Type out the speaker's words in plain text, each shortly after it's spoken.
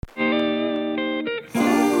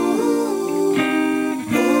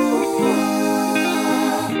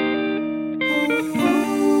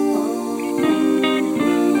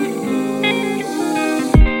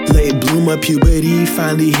puberty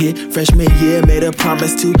finally hit. Freshman year, made a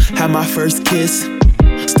promise to have my first kiss.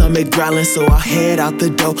 Stomach growling, so I head out the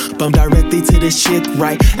door. Bumped directly to this chick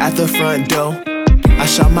right at the front door. I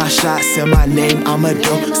shot my shot, said my name, I'm a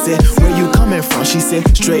dope. Said, where you coming from? She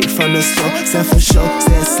said, straight from the store. Said for sure,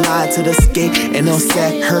 said slide to the skate and on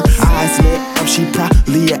set. Her eyes lit up, she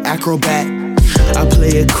probably an acrobat. I play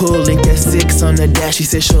it cool, link at 6 on the dash. She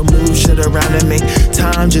said she'll move shit around and make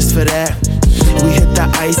time just for that. We hit the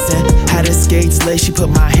ice and had her skates laid. She put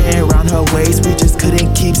my hand around her waist, we just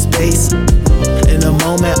couldn't keep space. In a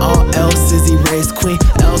moment, all else is erased. Queen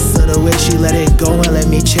Elsa, the way she let it go and let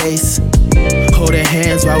me chase. Holding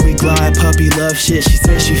hands while we glide, puppy love shit. She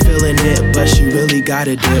said she feeling it, but she really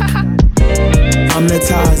gotta dip. I'm the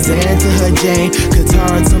Tarzan to her Jane,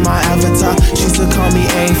 Katara to my Avatar. She used to call me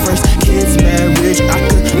Aang. First kids, marriage, I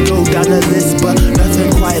could go down the list, but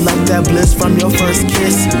nothing quite like that bliss from your first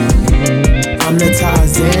kiss. I'm the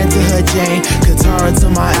Tarzan to her Jane, Katara to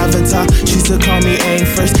my Avatar. She used to call me Aang.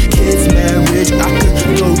 First kids, marriage, I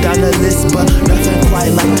could go down the list, but nothing quite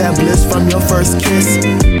like that bliss from your first kiss.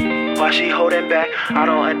 Why she holding back? I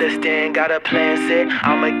don't understand. Got a plan set,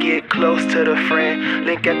 I'ma get close to the friend.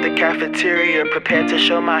 Link at the cafeteria, prepared to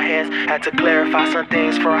show my hands. Had to clarify some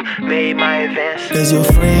things before I made my advance. Does your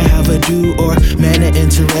friend have a do or man of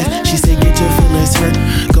interest? She said get your feelings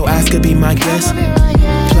hurt, go ask her, be my guest.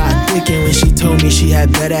 Plot thicken when she told me she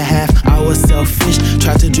had better half. I was selfish,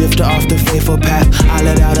 tried to drift her off the faithful path. I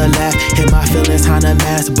let out a laugh, hit my feelings on a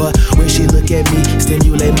mask. But when she look at me,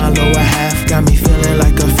 stimulate my lower half. Got me feeling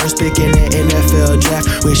like a first pick in the NFL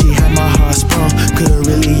draft. When she had my heart sprung, could've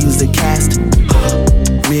really used a cast.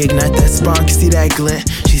 Reignite that spark, see that glint.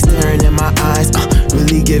 She staring in my eyes,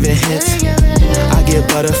 really giving hints. I get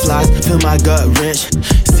butterflies, feel my gut wrench.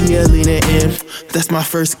 See her leaning in, that's my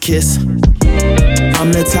first kiss. I'm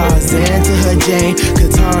the Tarzan to her Jane,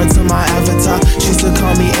 Katara to my Avatar. She used to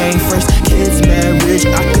call me Aang. First kids, marriage,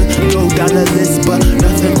 I could go down the list, but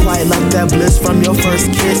nothing quite like that bliss from your first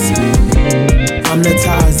kiss. I'm the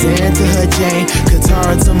Tarzan to her Jane,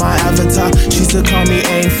 Katara to my Avatar. She used to call me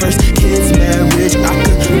Aang. First kids, marriage, I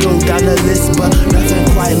could go down the list, but nothing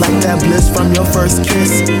quite like that bliss from your first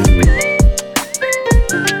kiss.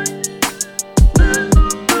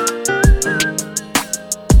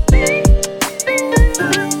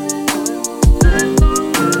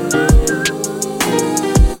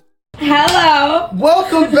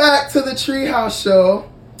 Welcome back to the TreeHouse Show.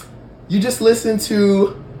 You just listened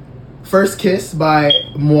to First Kiss by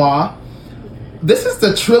Moi. This is the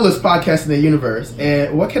trillest podcast in the universe.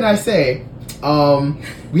 And what can I say?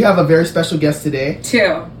 We have a very special guest today.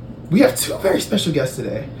 We have two very special guests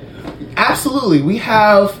today. Absolutely. We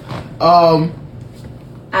have from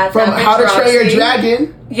How to Train Your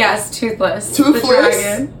Dragon. Yes, Toothless.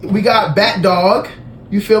 We got Bat Dog.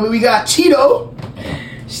 You feel me? We got Cheeto.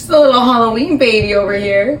 She's a little Halloween baby over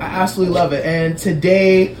here. I absolutely love it. And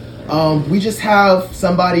today, we just have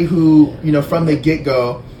somebody who, from the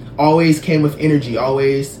get-go, always came with energy,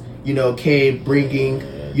 always, came bringing,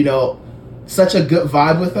 such a good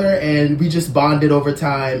vibe with her. And we just bonded over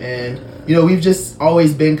time. And, we've just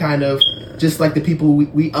always been kind of just like the people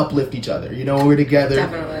we uplift each other. When we're together,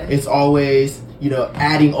 Definitely. It's always,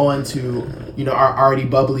 adding on to, our already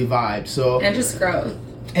bubbly vibe. And just growth.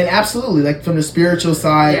 And absolutely, like from the spiritual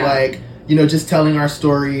side, just telling our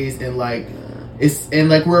stories and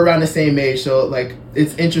we're around the same age, so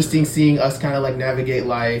it's interesting seeing us kind of navigate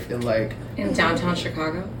life and in downtown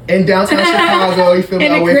Chicago. You feel me?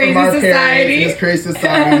 Away from our society. parents in this crazy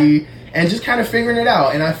society, and just kind of figuring it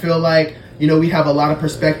out. And I feel like we have a lot of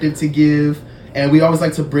perspective to give, and we always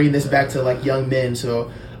like to bring this back to young men. So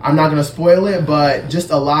I'm not gonna spoil it, but just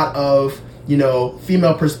a lot of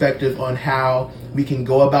female perspective on how we can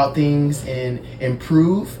go about things and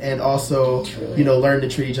improve and also, learn to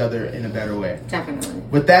treat each other in a better way. Definitely.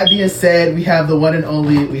 With that being said, we have the one and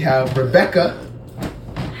only, we have Rebeca.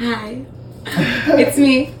 Hi. It's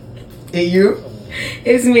me. It you?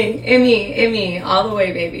 It's me. It me. All the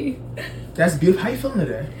way, baby. That's beautiful. How you feeling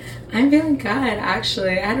today? I'm feeling good,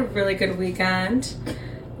 actually. I had a really good weekend.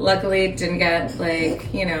 Luckily, didn't get,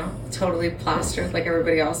 totally plastered like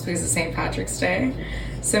everybody else because it's St. Patrick's Day.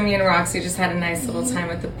 So me and Roxy just had a nice little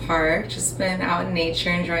time at the park. Just been out in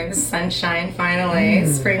nature, enjoying the sunshine, finally.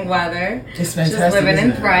 Spring weather. It's fantastic. Just living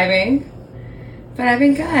and thriving. But I've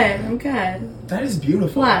been good. I'm good. That is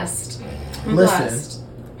beautiful. Blessed. I'm Listen, blessed.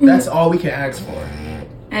 That's all we can ask for.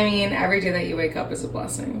 I mean, every day that you wake up is a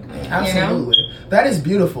blessing. Absolutely. That is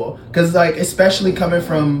beautiful. Because, especially coming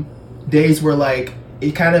from days where,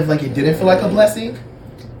 it kind of, it didn't feel like a blessing.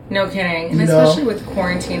 No kidding. And especially with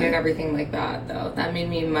quarantine and everything like that, though. That made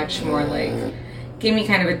me much more, gave me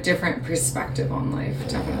kind of a different perspective on life,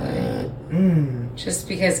 definitely. Just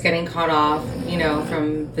because getting caught off, you know,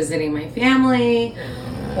 from visiting my family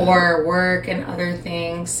or work and other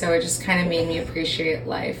things. So it just kind of made me appreciate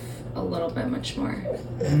life a little bit much more.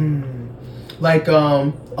 Like,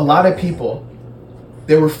 a lot of people,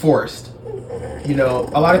 they were forced. You know,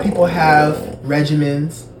 a lot of people have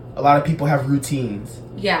regimens. A lot of people have routines.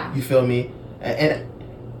 Yeah. You feel me? And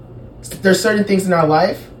there's certain things in our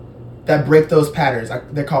life that break those patterns.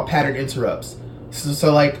 They're called pattern interrupts.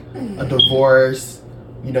 So like a divorce,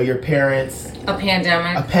 you know, your parents. A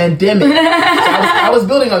pandemic. So I was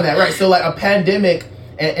building on that, right? So like a pandemic,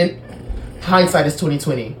 and hindsight is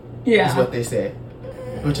 2020. Yeah. Is what they say.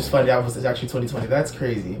 Which is funny. That was actually 2020. That's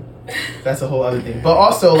crazy. That's a whole other thing. But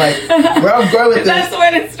also, like, where I'm going with this. That's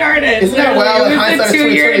when it started. Isn't that wild? It was the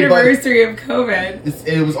 2-year anniversary of COVID.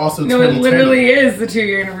 It was also 2020. No, it literally is the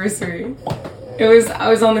 2-year anniversary. I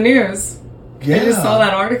was on the news. Yeah. I just saw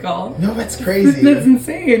that article. No, that's crazy. That's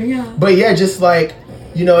insane, yeah. But yeah, just like,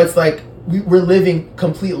 you know, it's like we're living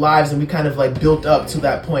complete lives, and we kind of like built up to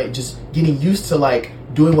that point, just getting used to like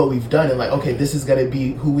doing what we've done and like, okay, this is gonna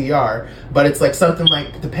be who we are. But it's like something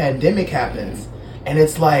like the pandemic happens, and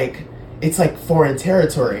it's like foreign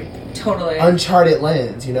territory. Totally. Uncharted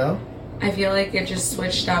lands, you know? I feel like it just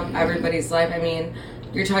switched up everybody's life. I mean,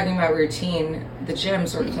 you're talking about routine. The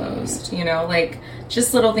gyms were closed, you know? Like,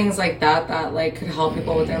 just little things like that like could help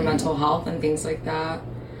people with their mental health and things like that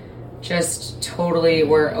just totally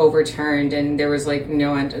were overturned, and there was like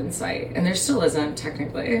no end in sight. And there still isn't,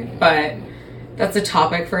 technically. But that's a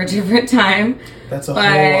topic for a different time. That's a whole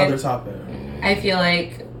other topic. I feel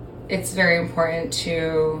like it's very important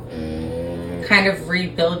to kind of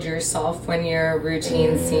rebuild yourself when your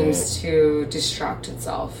routine seems to destruct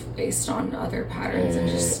itself based on other patterns, and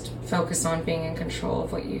just focus on being in control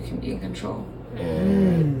of what you can be in control.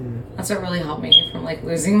 That's what really helped me from like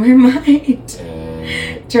losing my mind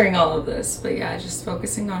during all of this. But yeah, just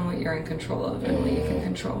focusing on what you're in control of and what you can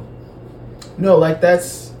control. No, like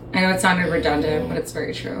that's... I know it sounded redundant, but it's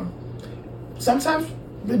very true. Sometimes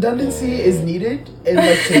redundancy is needed in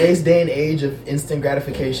like today's day and age of instant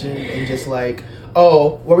gratification, and just like,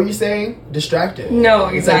 oh, what were you saying? Distracted. No,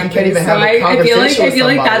 exactly. It's like you can't even have a conversation I feel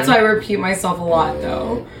like that's why I repeat myself a lot,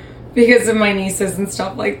 though, because of my nieces and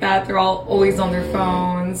stuff like that. They're all always on their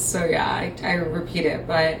phones, so yeah, I repeat it,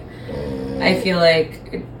 but I feel like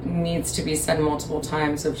it needs to be said multiple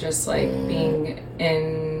times, of just like being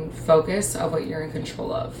in focus of what you're in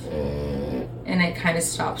control of. And it kind of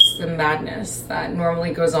stops the madness that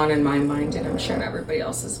normally goes on in my mind, and I'm sure in everybody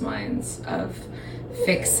else's minds, of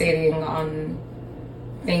fixating on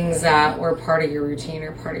things that were part of your routine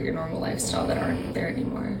or part of your normal lifestyle that aren't there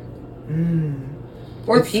anymore.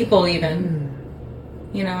 Or people even.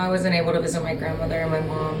 You know, I wasn't able to visit my grandmother and my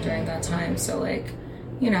mom during that time, so like,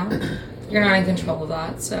 you know, you're not in control of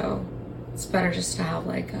that, so it's better just to have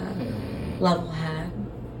like a level head.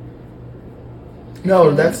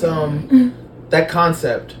 No, that's that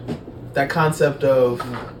concept of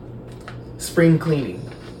spring cleaning,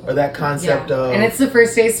 or that concept of... And it's the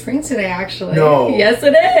first day of spring today, actually. No. Yes,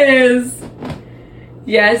 it is.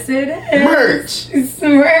 Yes, it is. Merch. It's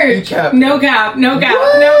merch. No cap.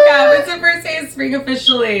 It's the first day of spring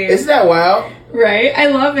officially. Isn't that wild? Right? I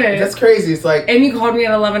love it. That's crazy. It's like... And you called me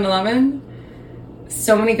at 11:11.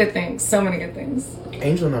 So many good things.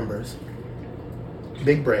 Angel numbers.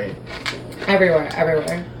 Big brain.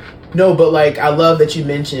 Everywhere. No, but like, I love that you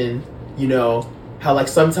mentioned, you know, how like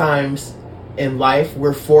sometimes in life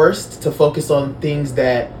we're forced to focus on things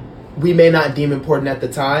that we may not deem important at the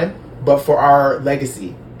time, but for our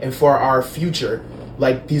legacy and for our future,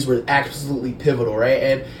 like these were absolutely pivotal, right?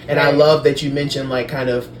 And right. I love that you mentioned like kind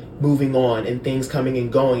of moving on and things coming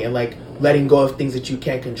and going, and like letting go of things that you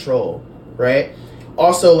can't control, right?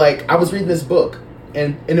 Also, like, I was reading this book,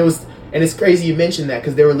 and it's crazy you mentioned that,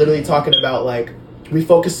 because they were literally talking about like, we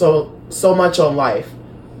focus so much on life,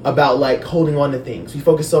 about like holding on to things. We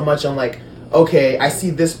focus so much on like, okay, I see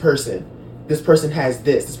this person has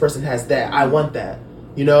this person has that, I want that,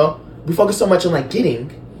 you know? We focus so much on like getting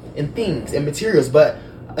and things and materials,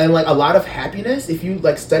 and like a lot of happiness, if you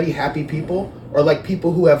like study happy people, or like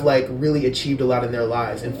people who have like really achieved a lot in their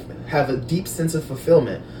lives and have a deep sense of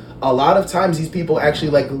fulfillment, a lot of times these people actually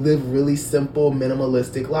like live really simple,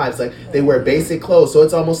 minimalistic lives. Like they wear basic clothes, so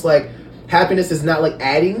it's almost like happiness is not like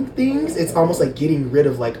adding things, it's almost like getting rid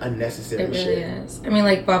of like unnecessary shit. It really is. I mean,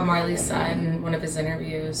 like Bob Marley said in one of his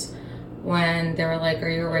interviews, when they were like, are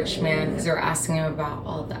you a rich man? Because they were asking him about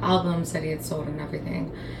all the albums that he had sold and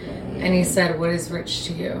everything. And he said, what is rich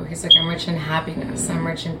to you? He's like, I'm rich in happiness. I'm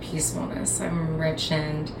rich in peacefulness. I'm rich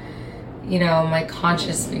in you know, my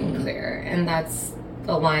conscience being clear. And that's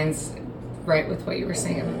aligns right with what you were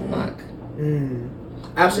saying about the book.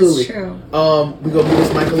 Absolutely. It's true. We go move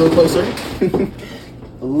this mic a little closer.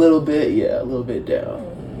 A little bit down.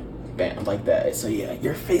 Bam, like that. So yeah,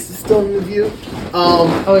 your face is still in the view.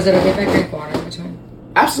 Is it okay if I drink water in between?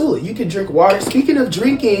 Absolutely, you can drink water. Speaking of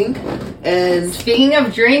drinking,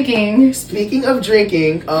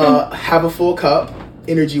 have a full cup,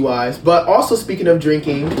 energy-wise. But also speaking of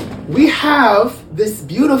drinking, we have this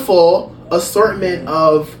beautiful assortment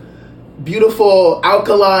of beautiful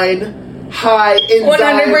alkaline, high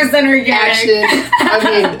enzyme 100% organic action. I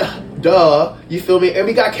mean, duh, you feel me? And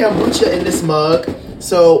we got kombucha in this mug.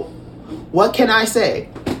 So, what can I say?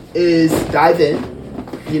 Is dive in,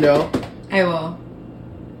 you know? I will.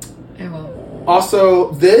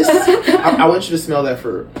 Also, this, I want you to smell that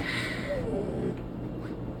fruit.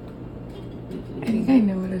 I think I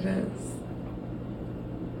know what it is.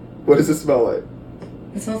 What does it smell like?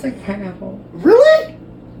 It smells like pineapple. Really?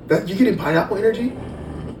 That you getting pineapple energy?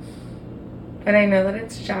 But I know that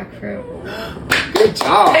it's jackfruit. Good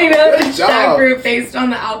job. I know it's jackfruit based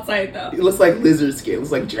on the outside, though. It looks like lizard skin. It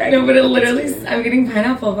looks like dragon. No, but it literally, I'm getting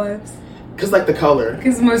pineapple vibes. Because, like, the color.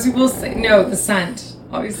 Because most people say, no, the scent,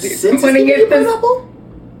 obviously. The scent is getting pineapple?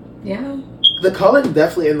 Yeah. The color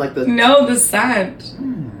definitely in, like, the... No, the scent.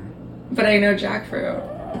 But I know jackfruit.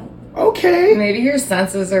 Okay. Maybe your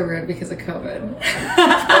senses are rude because of COVID.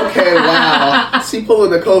 Okay, wow. She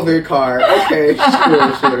pulling the COVID card. Okay,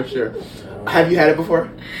 sure. Have you had it before?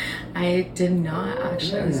 I did not,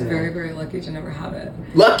 actually. I was very, very lucky to never have it.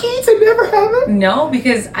 Lucky to never have it? No,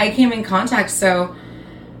 because I came in contact, two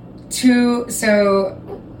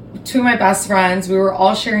of my best friends, we were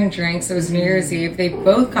all sharing drinks. It was New Year's Eve. They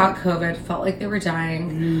both got COVID, felt like they were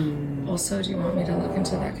dying. Also, do you want me to look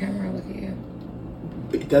into that camera or look at you?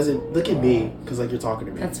 It doesn't. Look at me, because, like, you're talking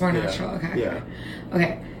to me. That's more natural. Okay. Yeah.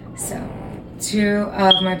 Okay, so two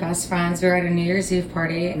of my best friends, we were at a New Year's Eve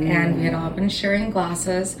party, and we had all been sharing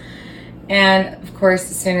glasses. And, of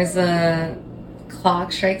course, as soon as the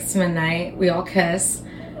clock strikes midnight, we all kiss.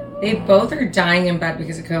 They both are dying in bed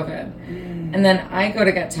because of COVID. And then I go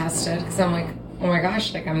to get tested because I'm like, oh my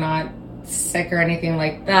gosh, like, I'm not sick or anything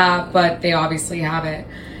like that, but they obviously have it.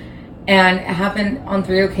 And it happened on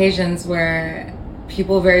 3 occasions where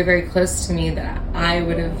people very, very close to me that I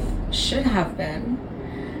should have been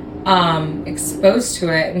exposed to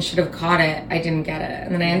it and should have caught it, I didn't get it.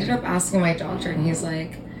 And then I ended up asking my doctor, and he's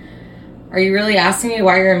like, are you really asking me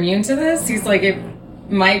why you're immune to this? He's like, it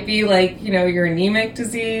might be like, you know, your anemic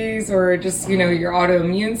disease or just, you know, your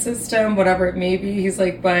autoimmune system, whatever it may be. He's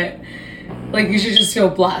like, but like, you should just feel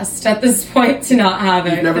blessed at this point to not have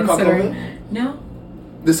it. You've never caught COVID? No.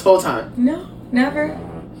 This whole time? No, never.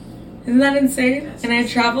 Isn't that insane? And I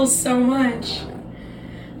travel so much.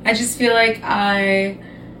 I just feel like I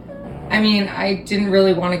didn't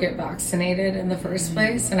really want to get vaccinated in the first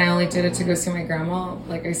place, and I only did it to go see my grandma.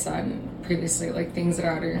 Like I said previously, like, things that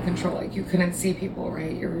are out of your control, like you couldn't see people,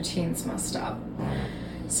 right? Your routine's messed up.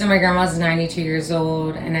 So my grandma's 92 years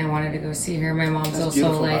old, and I wanted to go see her. My mom's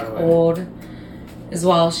also like old as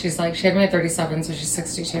well. She's like, she had me at 37, so she's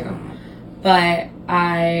 62. But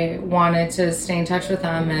I wanted to stay in touch with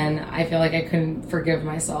them, and I feel like I couldn't forgive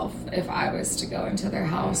myself if I was to go into their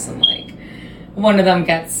house and like one of them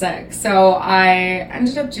gets sick. So I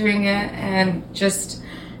ended up doing it, and just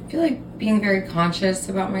feel like being very conscious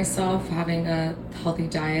about myself, having a healthy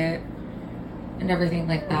diet and everything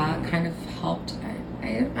like that kind of helped.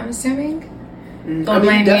 I'm assuming build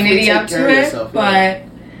my immunity up to it, yourself, but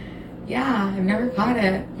yeah, I've never caught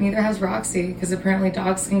it. Neither has Roxy, because apparently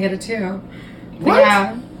dogs can get it too.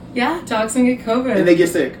 What? Yeah, dogs can get COVID. And they get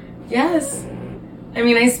sick? Yes. I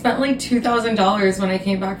mean, I spent like $2,000 when I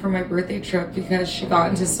came back from my birthday trip because she got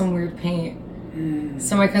into some weird paint.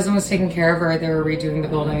 So my cousin was taking care of her. They were redoing the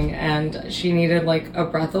building, and she needed like a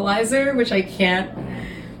breathalyzer, which I can't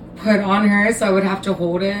put on her, so I would have to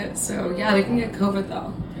hold it. So yeah, they can get COVID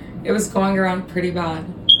though. It was going around pretty bad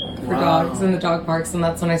for dogs in the dog parks, and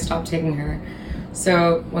that's when I stopped taking her.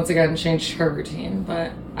 So once again, changed her routine,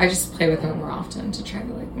 but I just play with her more often to try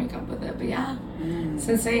to like make up with it. But yeah, it's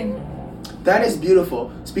insane. That is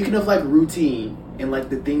beautiful. Speaking of like routine and like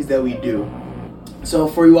the things that we do. So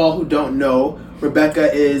for you all who don't know,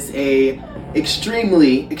 Rebeca is a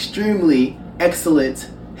extremely excellent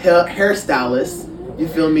hairstylist. You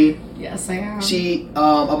feel me? Yes, I am. She,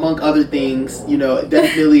 among other things, you know,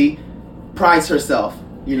 definitely prides herself,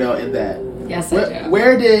 you know, in that. Yes, I do.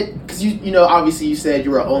 Where did, because you know, obviously you said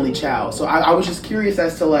you were an only child. So I was just curious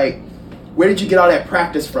as to like, where did you get all that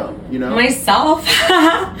practice from, you know? Myself,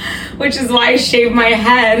 which is why I shaved my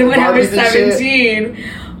head when I was 17.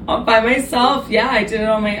 By myself, yeah, I did it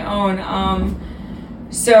on my own.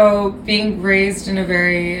 So being raised in a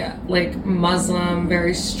very like Muslim,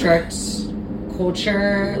 very strict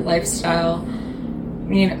culture, lifestyle,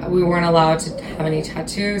 you know, we weren't allowed to have any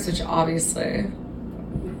tattoos, which obviously,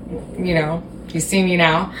 you know, you see me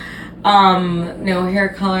now. No hair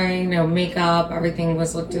coloring, no makeup, everything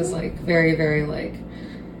was looked as like very, very like,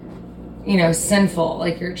 you know, sinful,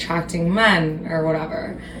 like you're attracting men or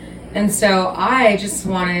whatever. And so I just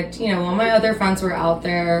wanted, you know, while my other friends were out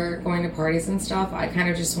there going to parties and stuff, I kind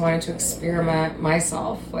of just wanted to experiment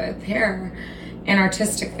myself with hair and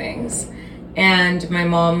artistic things. And my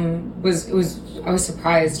mom I was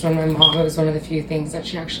surprised when my mom, it was one of the few things that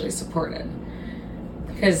she actually supported.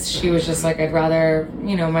 Because she was just like, I'd rather,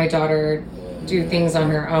 you know, my daughter do things on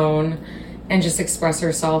her own and just express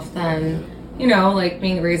herself than, you know, like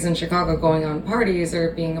being raised in Chicago, going on parties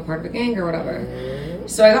or being a part of a gang or whatever.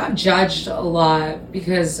 So I got judged a lot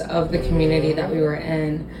because of the community that we were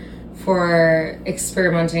in for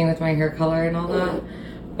experimenting with my hair color and all that.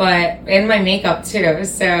 But in my makeup too.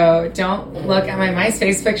 So don't look at my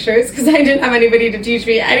MySpace pictures because I didn't have anybody to teach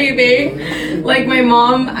me anything. Like my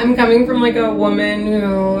mom, I'm coming from like a woman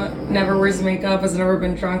who never wears makeup, has never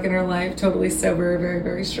been drunk in her life, totally sober, very,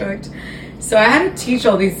 very strict. So I had to teach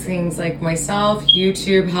all these things like myself.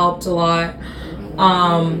 YouTube helped a lot.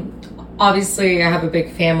 Obviously I have a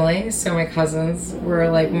big family, so my cousins were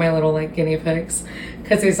like my little like guinea pigs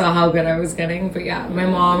because they saw how good I was getting. But yeah, my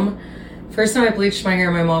mom, first time I bleached my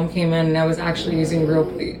hair, my mom came in and I was actually using real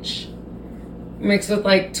bleach mixed with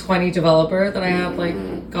like 20 developer that I had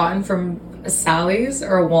like gotten from a Sally's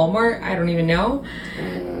or a Walmart, I don't even know.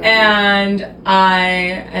 And I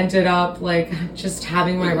ended up like just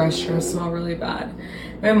having my restroom smell really bad.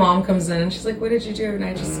 My mom comes in and she's like, what did you do? And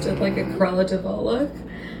I just did like a Cruella de Vil look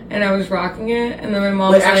and I was rocking it. And then my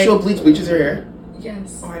mom was actual like, bleach bleaches her hair?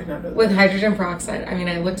 Yes. Oh, I did not know that. With hydrogen peroxide. I mean,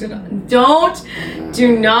 I looked it up.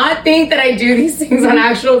 Do not think that I do these things on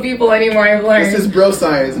actual people anymore. I've learned. This is bro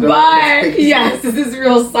science. No? But yes, this is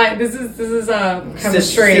real science. This is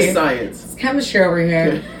chemistry. Cis science. It's chemistry over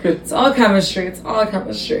here. It's all chemistry.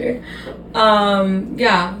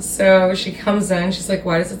 Yeah. So she comes in. She's like,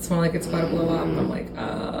 "Why does it smell like it's about to blow up?" I'm like,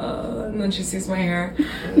 And then she sees my hair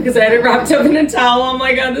because I had it wrapped up in a towel. I'm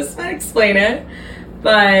like, "Oh, this might explain it."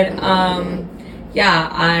 But yeah,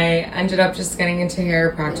 I ended up just getting into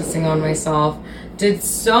hair, practicing on myself. Did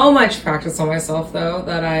so much practice on myself though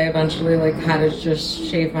that I eventually like had to just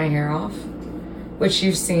shave my hair off, which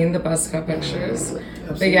you've seen the buzz cut pictures.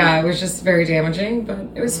 But yeah, it was just very damaging, but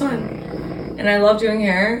it was fun. And I love doing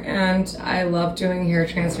hair and I love doing hair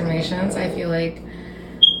transformations. I feel like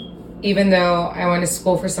even though I went to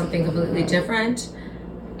school for something completely different,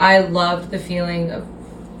 I loved the feeling of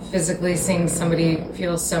physically seeing somebody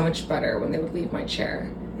feel so much better when they would leave my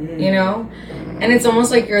chair, you know? And it's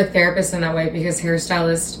almost like you're a therapist in that way because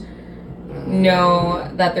hairstylists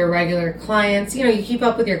know that they're regular clients. You know, you keep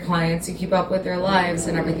up with your clients, you keep up with their lives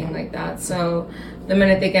and everything like that. So the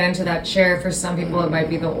minute they get into that chair, for some people it might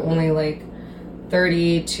be the only like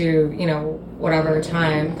 30 to, you know, whatever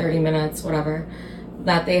time, 30 minutes, whatever,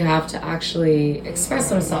 that they have to actually express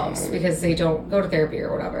themselves because they don't go to therapy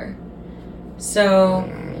or whatever. So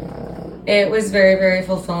it was very, very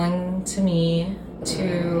fulfilling to me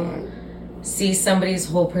to see somebody's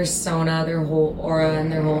whole persona, their whole aura,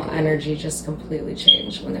 and their whole energy just completely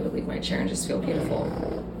change when they would leave my chair and just feel beautiful.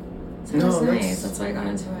 So it was nice. That's why I got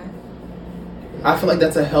into it. I feel like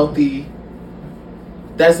that's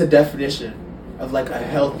the definition of like a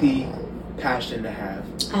healthy passion to have.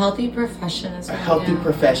 A healthy profession as well. A healthy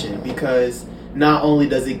profession, because not only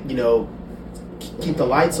does it, you know, keep the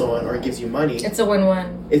lights on or it gives you money. It's a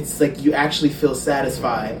win-win. It's like you actually feel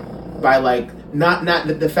satisfied by like not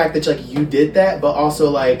the fact that like you did that, but also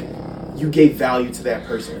like you gave value to that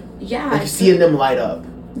person. Yeah. Like seeing them light up.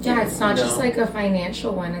 Yeah, it's not just like a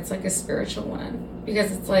financial one, it's like a spiritual one.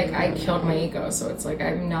 Because it's like I killed my ego, so it's like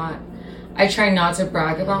I try not to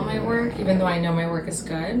brag about my work, even though I know my work is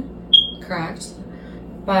good. Correct.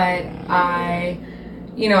 But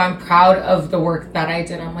I'm proud of the work that I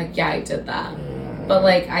did. I'm like, yeah, I did that. But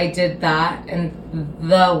like I did that, and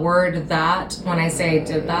the word that, when I say I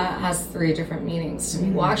did that, has 3 different meanings to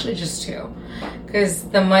me. Well, actually just 2. Because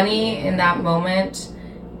the money in that moment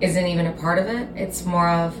isn't even a part of it. It's more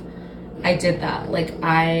of, I did that. Like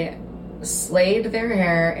I slayed their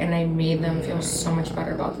hair and I made them feel so much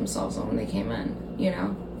better about themselves when they came in, you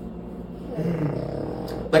know?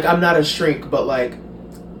 Like I'm not a shrink, but like,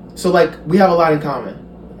 so like we have a lot in common.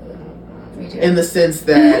 We do. In the sense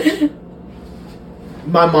that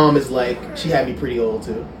my mom is like, she had me pretty old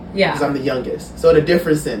too. Yeah. Because I'm the youngest. So in a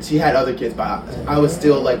different sense, she had other kids, but I was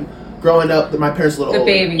still like, growing up, my parents were a little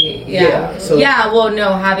the older. baby. Yeah. So well,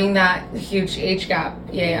 no, having that huge age gap.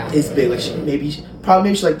 Yeah. It's big. Like maybe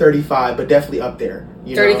she's like 35, but definitely up there.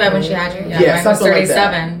 35 when she had you? Yeah, mine was something 37.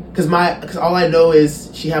 like that. Because all I know is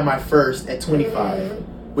she had my first at 25,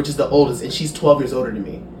 which is the oldest, and she's 12 years older than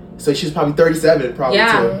me. So she's probably 37 probably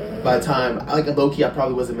too. By the time, like low-key, I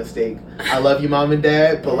probably was a mistake. I love you, mom and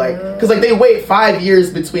dad, but like, because like they wait 5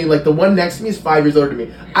 years between, like the one next to me is 5 years older than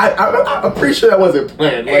me. I'm pretty sure that wasn't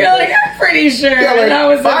planned. Like, You're like, I'm pretty sure that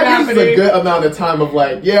was 5 years happening. is a good amount of time of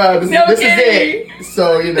like, this is it.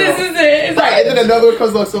 So, you know. This is it. Right, and then another one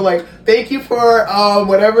comes along, so like, thank you for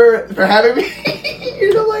whatever, for having me.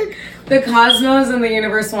 You know, like. The cosmos and the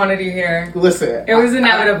universe wanted you here. Listen. It was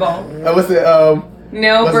inevitable. I was it,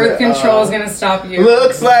 no birth control is going to stop you.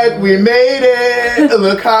 Looks like we made it.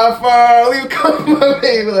 Look how far we've come, my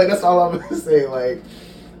baby. Like, that's all I'm going to say. Like,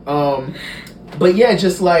 but yeah,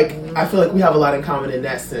 just like, I feel like we have a lot in common in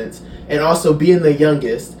that sense. And also being the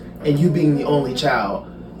youngest and you being the only child,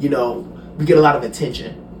 you know, we get a lot of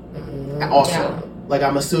attention. Also. Yeah. Like,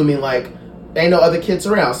 I'm assuming, like, ain't no other kids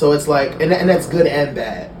around. So it's like, and that's good and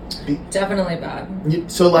bad. Definitely bad.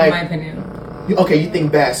 So, like, in my opinion. Okay, you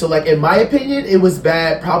think bad. So, like, in my opinion, it was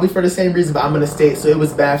bad, probably for the same reason, but I'm going to state, so it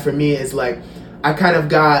was bad for me is, like, I kind of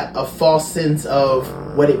got a false sense of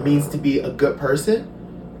what it means to be a good person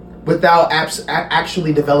without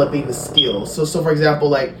actually developing the skills. So, for example,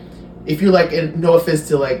 like, if you're, like, and no offense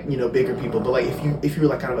to, like, you know, bigger people, but, like, if you were,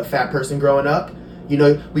 like, kind of a fat person growing up, you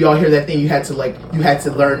know, we all hear that thing, you had to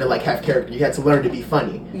learn to, like, have character. You had to learn to be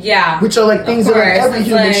funny. Yeah. Which are, like, things that every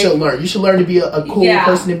human should learn. You should learn to be a cool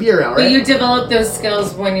person to be around, right? But you develop those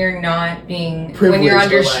skills when you're not being, privileged, when you're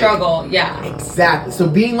under like, struggle. Yeah. Exactly. So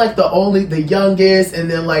being, like, the youngest, and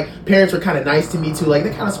then, like, parents were kind of nice to me, too. Like,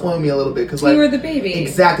 they kind of spoiled me a little bit. Because, like, you were the baby.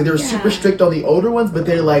 Exactly. They were super strict on the older ones, but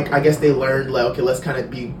they're, like, I guess they learned, like, okay, let's kind of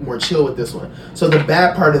be more chill with this one. So the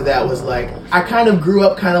bad part of that was, like, I kind of grew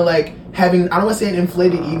up kind of, like, having, I don't want to say an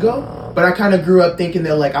inflated ego, but I kind of grew up thinking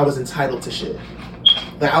that, like, I was entitled to shit.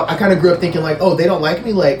 Like, I kind of grew up thinking, like, oh, they don't like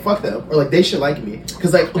me? Like, fuck them. Or, like, they should like me.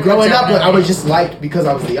 Because, like, growing up, like, I was just liked because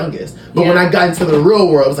I was the youngest. But when I got into the real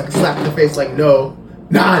world, it was like a slap in the face, like, no,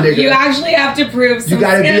 nah, nigga. You actually have to prove some you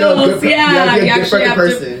gotta skills. Be a good, you actually have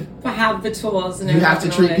person. To have the tools. And you have to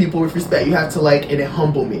treat people with respect. You have to, like, and it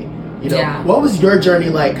humble me. You know? Yeah. What was your journey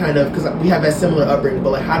like, kind of, because we have that similar upbringing, but,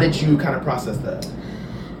 like, how did you kind of process that?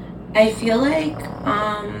 I feel like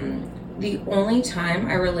the only time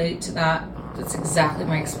I relate to that's exactly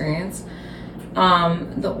my experience.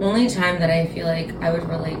 The only time that I feel like I would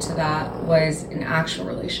relate to that was in actual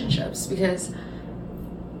relationships because,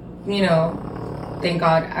 you know, thank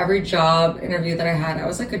God, every job interview that I had, I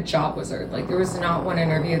was like a job wizard. Like, there was not one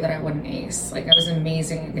interview that I wouldn't ace. Like, I was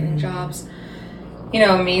amazing at getting jobs. You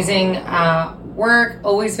know, amazing work,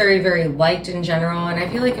 always very, very liked in general. And I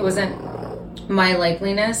feel like it wasn't, my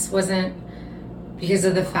likeliness wasn't because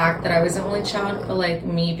of the fact that I was the only child, but like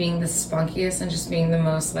me being the spunkiest and just being the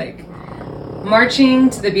most like marching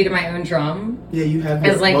to the beat of my own drum. Yeah, you have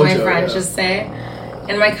as like mojo, my friends just say.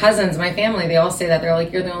 And my cousins, my family, they all say that. They're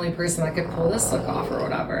like, you're the only person that could pull this look off or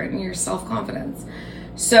whatever, and your self-confidence.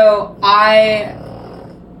 So I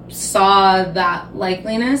saw that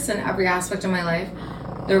likeliness in every aspect of my life.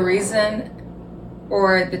 The reason,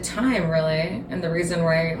 or the time really, and the reason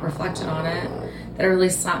where I reflected on it, that it really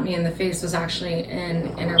slapped me in the face was actually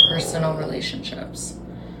in interpersonal relationships.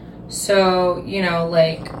 So, you know,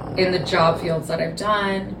 like in the job fields that I've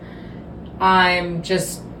done, I'm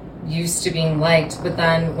just used to being liked, but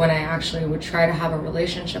then when I actually would try to have a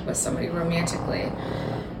relationship with somebody romantically,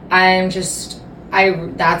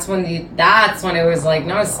 that's when it was like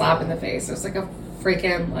not a slap in the face, it was like a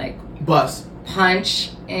freaking like bus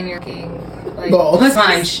punch in your like balls.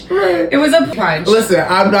 Punch. Right. It was a punch. Listen,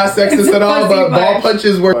 I'm not sexist at all, but ball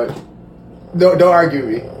punches work. Don't argue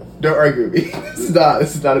me. Don't argue me.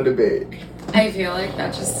 This is not a debate. I feel like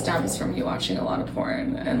that just stems from you watching a lot of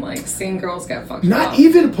porn and like seeing girls get fucked up. Not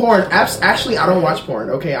even porn. Actually, I don't watch porn.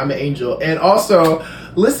 Okay, I'm an angel. And also,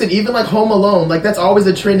 listen, even like Home Alone, like that's always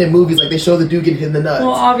a trend in movies. Like they show the dude getting hit in the nuts.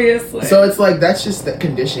 Well, obviously. So it's like that's just the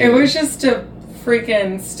conditioning. It was just a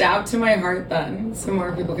freaking stab to my heart then, so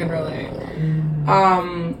more people can relate.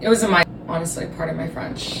 It was in my, honestly, part of my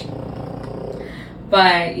French.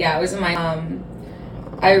 But yeah, it was in my,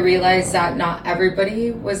 I realized that not everybody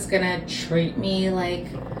was gonna treat me like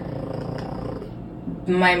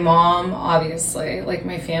my mom, obviously, like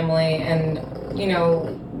my family, and, you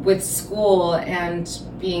know, with school and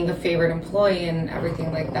being the favorite employee and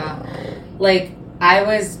everything like that. Like,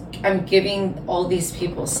 I'm giving all these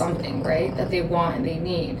people something, right, that they want and they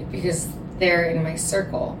need because they're in my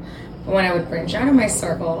circle. But when I would branch out of my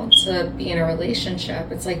circle to be in a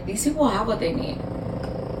relationship, it's like these people have what they need.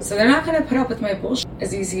 So they're not going to put up with my bullshit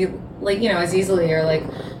as easily or like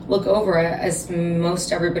look over it as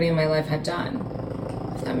most everybody in my life had done.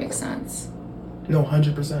 If that makes sense. No,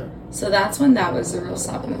 100%. So that's when that was a real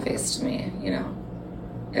slap in the face to me, you know.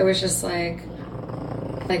 It was just like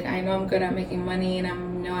I know I'm good at making money, and I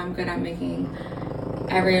know I'm good at making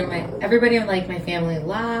everybody in like my family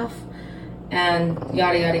laugh, and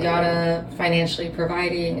yada yada yada, financially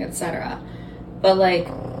providing, etc. But like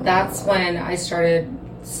that's when I started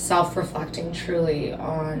self-reflecting truly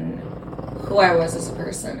on who I was as a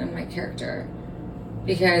person and my character,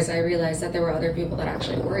 because I realized that there were other people that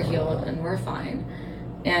actually were healed and were fine,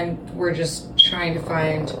 and were just trying to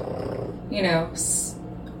find, you know,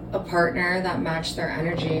 a partner that matched their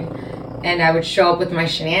energy. And I would show up with my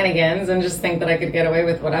shenanigans and just think that I could get away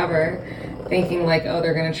with whatever, thinking like, oh,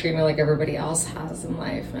 they're gonna treat me like everybody else has in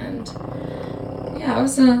life. And yeah, it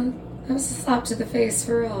was a slap to the face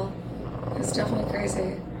for real. It was definitely crazy.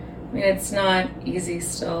 I mean, it's not easy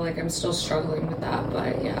still, like I'm still struggling with that,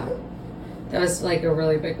 but yeah, that was like a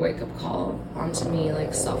really big wake-up call onto me,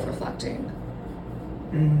 like self-reflecting.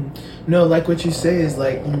 No, like what you say is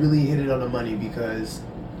like you really hit it on the money, because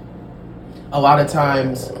a lot of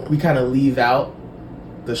times we kind of leave out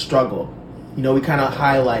the struggle. You know, we kind of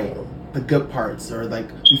highlight the good parts, or like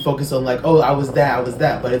we focus on like, oh, I was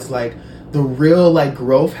that. But it's like the real like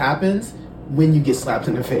growth happens when you get slapped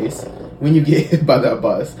in the face, when you get hit by that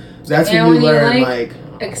bus. That's when you learn like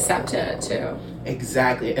accept it too.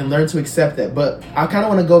 Exactly, and learn to accept that. But I kind of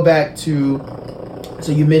want to go back to,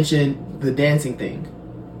 so you mentioned the dancing thing,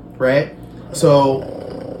 right?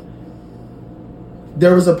 So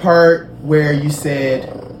there was a part where you said,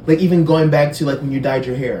 like, even going back to like when you dyed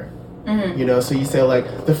your hair, you know, so you said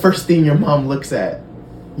like the first thing your mom looks at,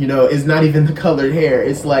 you know, is not even the colored hair.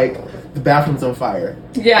 It's like the bathroom's on fire.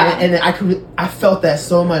 Yeah. And I felt that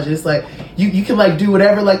so much. It's like you can like do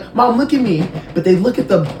whatever, like, Mom, look at me, but they look at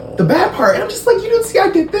the bad part, and I'm just like, you don't see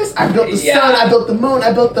I did this. I built the sun, I built the moon,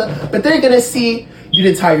 but they're gonna see you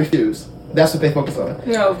didn't tie your shoes. That's what they focus on.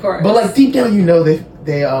 No, of course. But like deep down, you know, they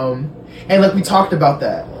and like we talked about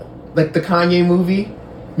that, like the Kanye movie.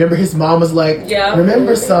 Remember his mom was like,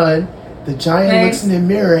 remember son, the giant looks in the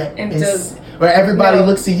mirror and where everybody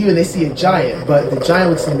looks at you and they see a giant, but the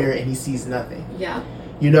giant looks in the mirror and he sees nothing. Yeah.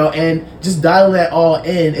 You know, and just dialing that all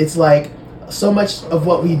in, it's like so much of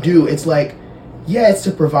what we do, it's like, yeah, it's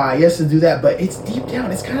to provide, yes, to do that, but it's deep down,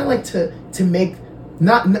 it's kind of like to make,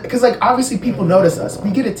 not, because like obviously people notice us, we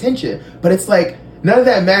get attention, but it's like none of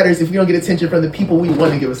that matters if we don't get attention from the people we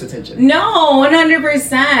want to give us attention. No,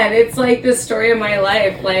 100%. It's like the story of my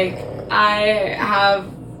life. Like I have,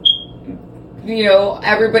 you know,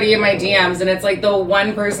 everybody in my DMs, and it's like the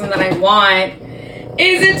one person that I want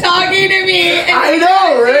isn't talking to me. I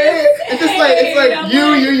know, right? It's like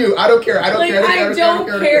you. I don't care. I don't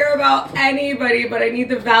care about anybody, but I need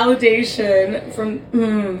the validation from.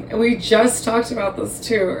 And we just talked about this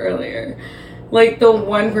too earlier. Like the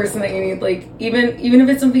one person that you need, like even if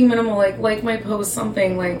it's something minimal, like my post,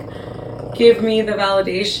 something like, give me the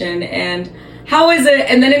validation. And how is it?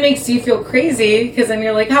 And then it makes you feel crazy, because then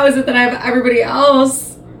you're like, how is it that I have everybody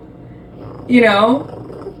else, you know,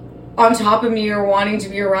 on top of me or wanting to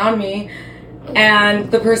be around me, and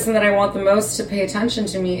the person that I want the most to pay attention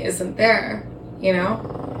to me isn't there, you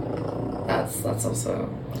know? That's also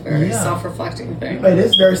a very self-reflecting thing. It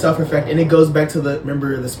is very self-reflecting, and it goes back to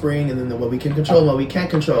remember the spring, and then what we can control and what we can't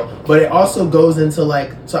control. But it also goes into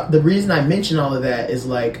like, so the reason I mention all of that is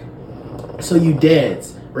like, so you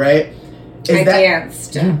dance, right? I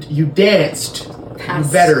danced. You danced. You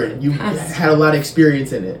veteran. You had a lot of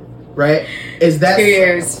experience in it, right? Is that 2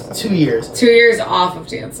 years? 2 years. 2 years off of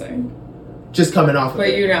dancing. Just coming off of it.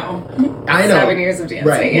 But you know. I know. 7 years of dancing.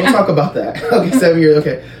 Right. We'll talk about that. Okay, 7 years.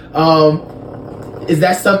 Okay. Is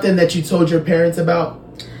that something that you told your parents about?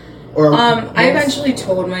 Or I eventually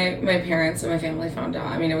told my parents, and my family found out.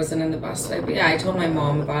 I mean, it wasn't in the best way, but yeah, I told my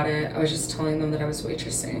mom about it. I was just telling them that I was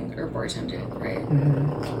waitressing or bartending, right?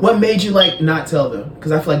 Mm-hmm. What made you like not tell them?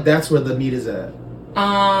 Because I feel like that's where the meat is at.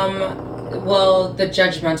 Well, the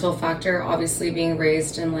judgmental factor, obviously being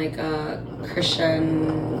raised in like a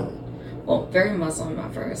Christian, well, very Muslim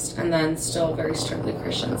at first, and then still very strictly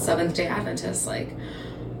Christian, Seventh-day Adventist. Like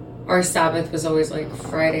our Sabbath was always like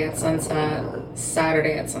Friday at sunset,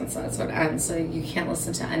 Saturday at sunset, so it ends. So you can't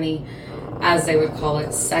listen to any, as they would call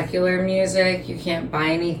it, secular music. You can't buy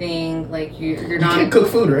anything. Like you're not. You can't cook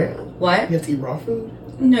food, right? What? You have to eat raw food.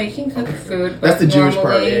 No, you can cook food. But that's the Jewish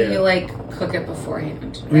part. Yeah. Yeah. You like cook it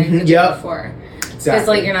beforehand, right? Mm-hmm. Yep. Before. Because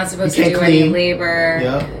Exactly. like you're not supposed to do any labor.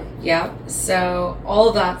 Yep. Yep. So all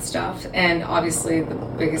of that stuff, and obviously the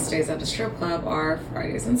biggest days at a strip club are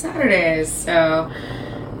Fridays and Saturdays. So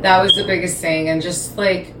that was the biggest thing, and just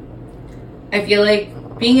like I feel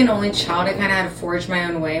like being an only child, I kind of had to forge my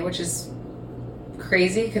own way, which is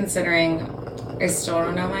crazy considering I still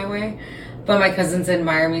don't know my way. But my cousins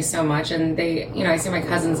admire me so much, and they, you know, I see my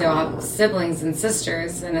cousins, they all have siblings and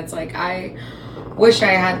sisters, and it's like I wish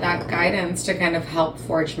I had that guidance to kind of help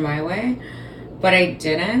forge my way, but I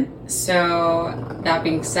didn't. So that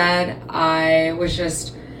being said, I was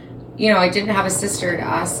just, you know, I didn't have a sister to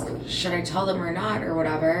ask, should I tell them or not or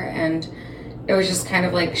whatever, and it was just kind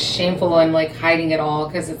of like shameful and like hiding it all,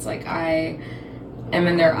 because it's like I am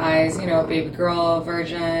in their eyes, you know, a baby girl,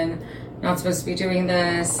 virgin, not supposed to be doing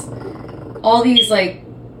this. All these like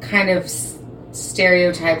kind of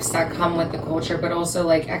stereotypes that come with the culture, but also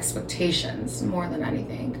like expectations more than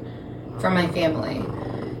anything from my family.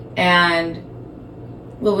 And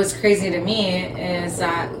what was crazy to me is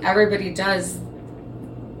that everybody does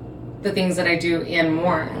the things that I do and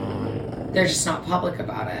more. They're just not public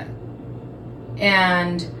about it.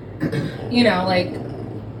 And, you know, like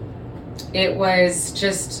it was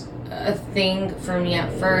just a thing for me at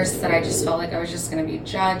first that I just felt like I was just going to be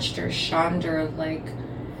judged or shunned or like,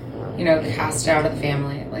 you know, cast out of the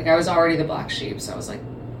family. Like I was already the black sheep, so I was like,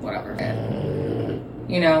 whatever.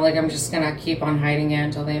 You know, like I'm just going to keep on hiding it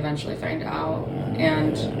until they eventually find out.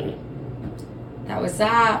 And that was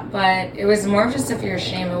that. But it was more of just a fear of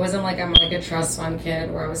shame. It wasn't like I'm like a trust fund kid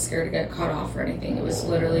where I was scared to get cut off or anything. It was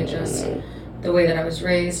literally just the way that I was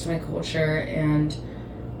raised, my culture, and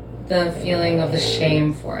the feeling of the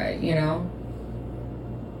shame for it, you know?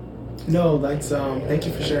 No, that's thank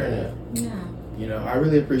you for sharing that. Yeah. You know, I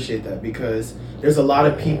really appreciate that, because there's a lot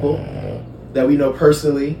of people that we know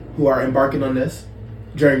personally who are embarking on this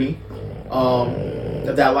journey of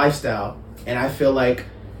that lifestyle, and I feel like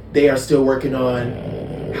they are still working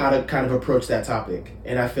on how to kind of approach that topic.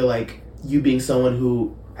 And I feel like you being someone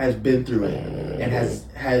who has been through it and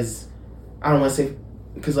has I don't want to say,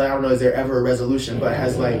 because like, I don't know, is there ever a resolution, but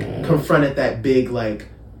has like confronted that big like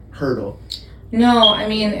hurdle? No, I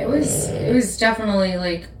mean it was definitely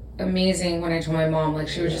like amazing when I told my mom. Like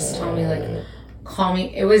she would just tell me like, call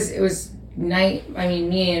me. It was night. I mean,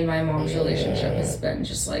 me and my mom's relationship has been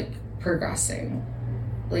just like progressing,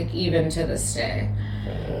 like even to this day,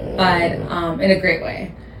 but in a great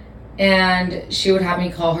way. And she would have me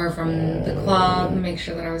call her from the club, make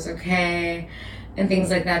sure that I was okay, and things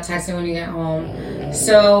like that, text me when you get home.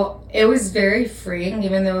 So it was very freeing,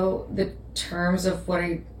 even though the terms of what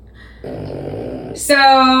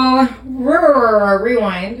So,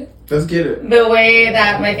 rewind. Let's get it. The way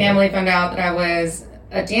that my family found out that I was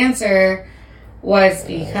a dancer was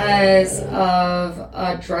because of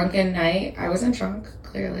a drunken night. I wasn't drunk,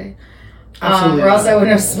 clearly. Or else I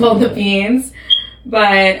wouldn't have spilled the beans.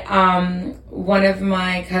 But one of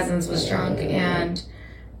my cousins was drunk, and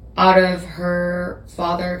out of her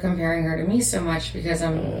father comparing her to me so much because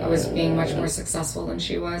I was being much more successful than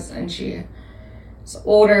she was, and she was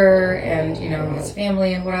older and, you know, has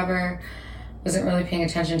family and whatever, wasn't really paying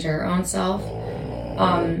attention to her own self.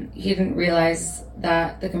 He didn't realize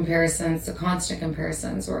that the constant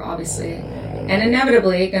comparisons were obviously and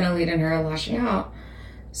inevitably going to lead in her lashing out.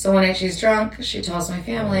 So one night she's drunk, she tells my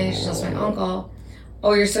family, she tells my uncle,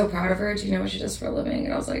 "Oh, you're so proud of her. Do you know what she does for a living?"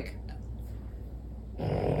 And I was like,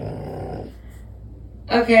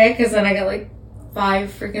 okay, because then I got like 5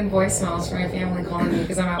 freaking voicemails from my family calling me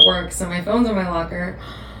because I'm at work, so my phone's in my locker.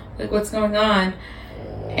 Like, what's going on?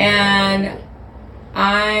 And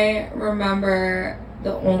I remember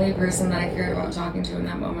the only person that I cared about talking to in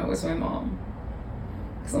that moment was my mom.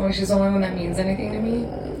 Because I'm like, she's the only one that means anything to me.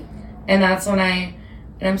 And that's when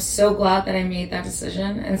and I'm so glad that I made that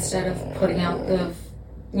decision instead of putting out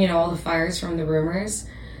all the fires from the rumors,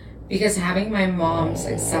 because having my mom's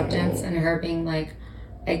acceptance and her being like,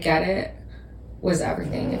 I get it, was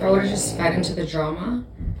everything. If I would have just fed into the drama,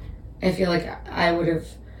 I feel like it would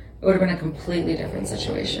have been a completely different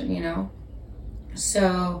situation, you know?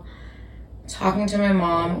 So talking to my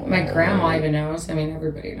mom, my grandma even knows. I mean,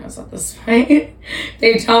 everybody knows at this point.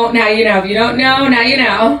 They don't, now you know. If you don't know, now you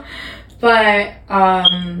know. But,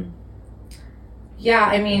 yeah,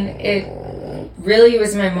 I mean, it really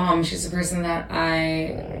was my mom. She's the person that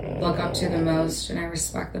I look up to the most and I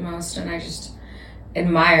respect the most and I just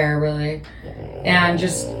admire, really. And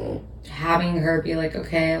just having her be like,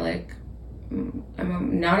 okay, like,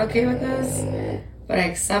 I'm not okay with this, but I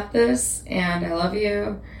accept this and I love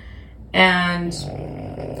you. And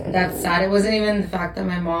that's sad. It wasn't even the fact that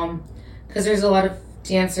my mom, because there's a lot of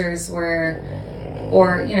dancers or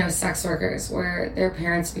sex workers where their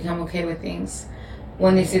parents become okay with things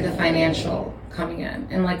when they see the financial coming in.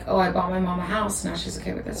 And like, oh, I bought my mom a house, now she's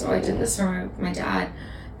okay with this. Oh, I did this for my dad,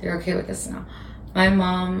 they're okay with this now. My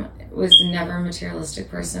mom was never a materialistic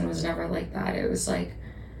person, was never like that. It was like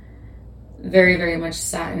very, very much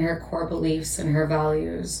set in her core beliefs and her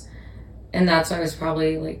values. And that's why it was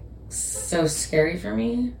probably like so scary for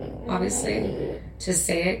me, obviously, to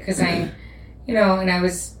say it, because I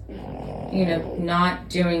was, not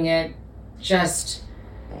doing it just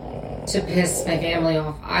to piss my family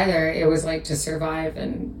off either. It was like to survive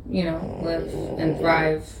and, live and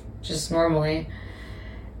thrive just normally.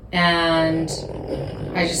 And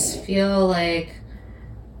I just feel like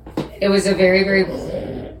it was a very, very,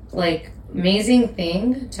 like, amazing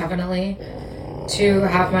thing, definitely, to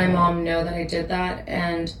have my mom know that I did that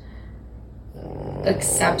and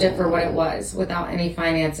accept it for what it was, without any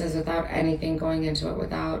finances, without anything going into it,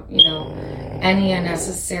 without, any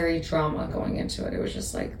unnecessary drama going into it. It was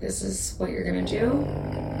just like, this is what you're gonna do.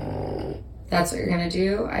 That's what you're gonna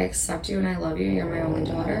do. I accept you and I love you. You're my only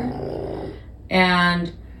daughter.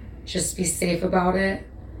 And just be safe about it.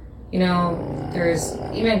 There's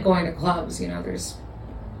even going to clubs, there's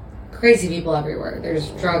crazy people everywhere. There's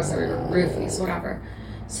drugs everywhere, roofies, whatever.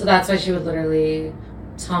 So that's why she would literally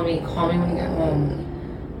tell me, call me when you get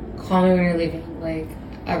home, call me when you're leaving, like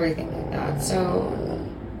everything like that. So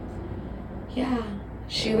yeah,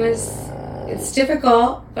 it's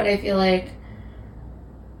difficult, but I feel like,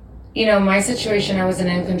 my situation, I wasn't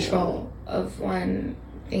in control of when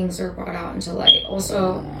things were brought out into light.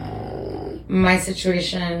 Also, my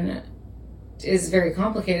situation is very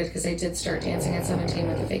complicated because I did start dancing at 17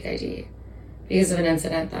 with a fake ID because of an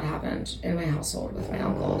incident that happened in my household with my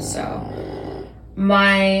uncle. So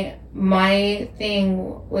my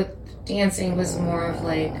thing with dancing was more of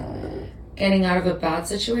like getting out of a bad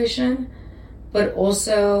situation, but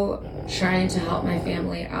also trying to help my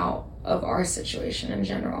family out of our situation in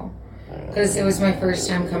general, because it was my first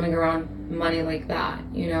time coming around money like that.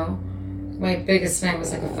 My biggest night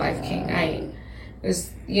was like a 5K night. It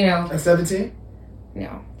was, At 17?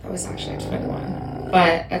 No, I was actually 21.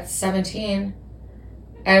 But at 17,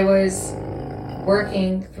 I was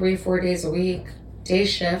working 3-4 days a week, day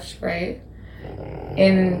shift, right,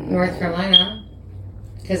 in North Carolina,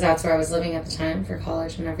 because that's where I was living at the time for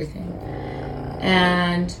college and everything.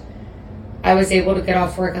 And I was able to get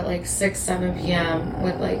off work at like 6-7 p.m.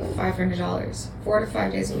 with like $500, 4 to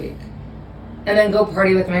 5 days a week, and then go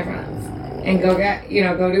party with my friends and go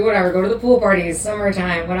go do whatever, go to the pool parties,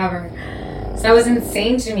 summertime, whatever. So that was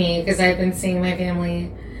insane to me because I've been seeing my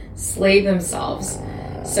family slave themselves.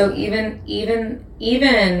 So even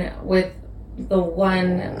with the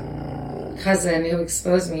one cousin who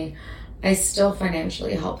exposed me, I still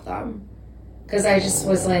financially helped them because I just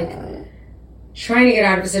was like trying to get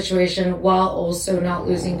out of a situation while also not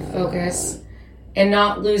losing focus and it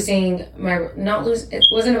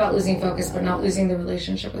wasn't about losing focus, but not losing the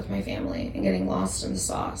relationship with my family and getting lost in the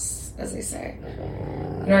sauce, as they say.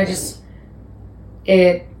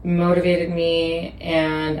 It motivated me,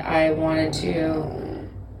 and I wanted to,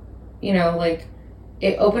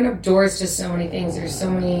 it opened up doors to so many things. There's so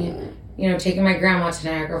many, taking my grandma to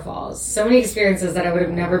Niagara Falls, so many experiences that I would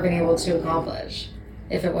have never been able to accomplish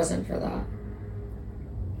if it wasn't for that.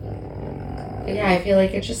 But yeah, I feel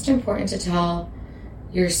like it's just important to tell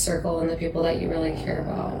your circle and the people that you really care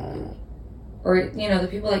about, or, the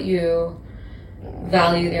people that you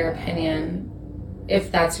value their opinion,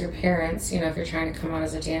 if that's your parents, if you're trying to come out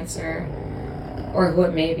as a dancer, or who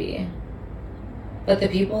it may be. But I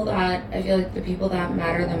feel like the people that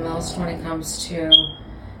matter the most when it comes to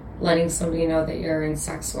letting somebody know that you're in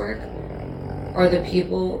sex work are the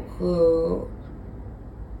people who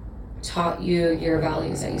taught you your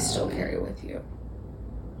values that you still carry with you.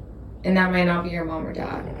 And that might not be your mom or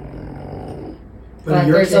dad. But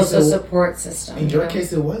there's also a support system. In your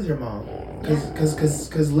case, it was your mom.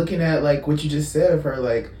 Because looking at, like, what you just said of her,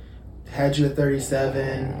 like, had you at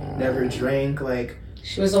 37, never drank, like...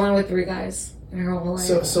 She was only with 3 guys in her whole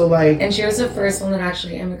life. So like... And she was the first one that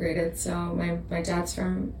actually immigrated. So my dad's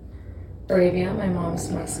from Arabia, my mom's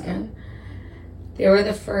Mexican. They were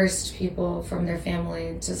the first people from their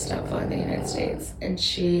family to step foot in the United States. And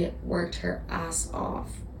she worked her ass off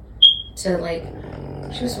to, like...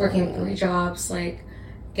 She was working 3 jobs, like...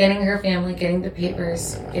 Getting her family, getting the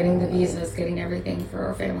papers, getting the visas, getting everything for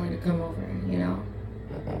her family to come over,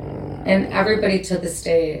 And everybody to this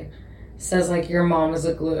day says, like, your mom was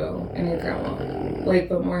a glue and your grandma. Like,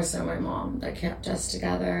 but more so my mom that kept us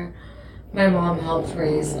together. My mom helped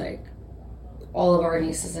raise, like, all of our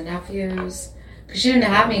nieces and nephews. Because she didn't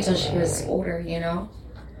have me until she was older, you know?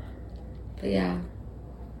 But yeah.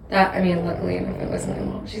 Luckily enough, it wasn't my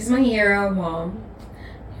mom. She's my hero, Mom.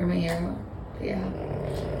 You're my hero. But yeah.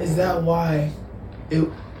 Is that why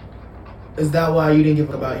you didn't give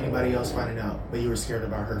up about anybody else finding out, but you were scared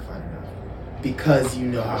about her finding out? Because you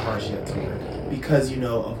know how hard she had to work. Because you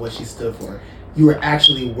know of what she stood for. You were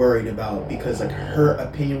actually worried about, because like her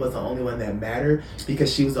opinion was the only one that mattered,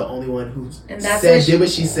 because she was the only one who did what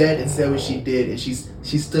she said and said what she did, and she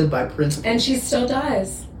stood by principle. And she still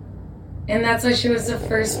does. And that's why she was the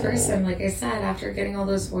first person, like I said, after getting all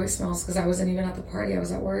those voicemails, because I wasn't even at the party, I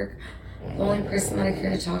was at work. The only person that I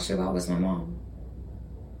cared to talk to about was my mom.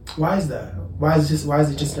 Why is that? Why is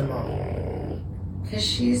it just your mom? Because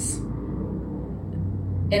she's,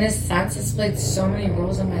 in a sense, has played so many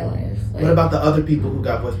roles in my life. Like, what about the other people who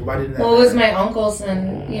got voicemails? Why didn't that Well, it was my uncles,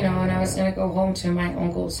 and, and I was going to go home to my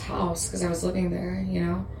uncle's house because I was living there,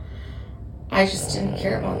 I just didn't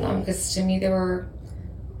care about them, because to me they were...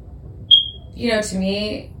 to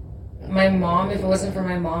me, my mom, if it wasn't for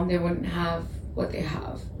my mom, they wouldn't have what they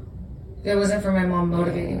have. If it wasn't for my mom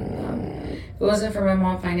motivating them, if it wasn't for my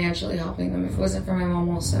mom financially helping them, if it wasn't for my mom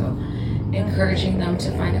also encouraging them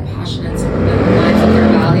to find a passion and something that aligns with their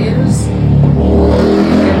values, they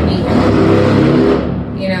wouldn't be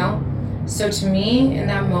here. So to me, in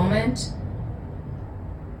that moment,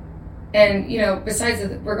 and,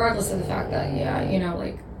 regardless of the fact that,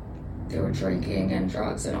 they were drinking and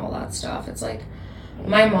drugs and all that stuff. It's like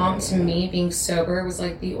my mom, to me, being sober was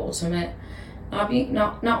like the ultimate.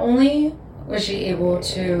 Not only was she able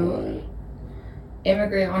to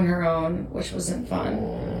immigrate on her own, which wasn't fun,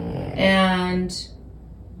 and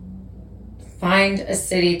find a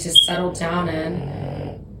city to settle down in,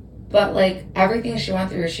 but like everything she went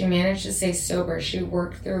through, she managed to stay sober. She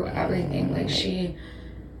worked through everything. Like she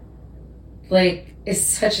is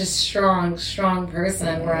such a strong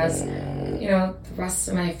person, whereas, the rest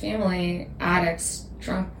of my family, addicts,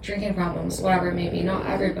 drinking problems, whatever it may be, not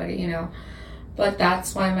everybody, but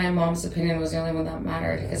that's why my mom's opinion was the only one that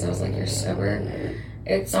mattered, because I was like, you're sober.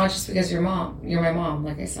 It's not just because you're my mom,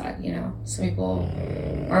 like I said, some people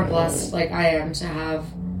are blessed, like I am, to have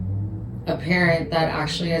a parent that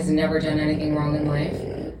actually has never done anything wrong in life,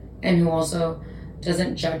 and who also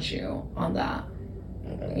doesn't judge you on that,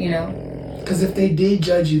 Because if they did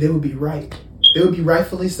judge you, they would be right. They would be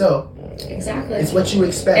rightfully so. Exactly. It's what you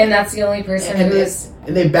expect. And that's the only person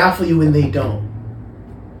and they baffle you when they don't.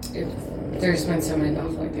 There's been so many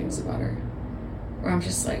baffling things about her, where I'm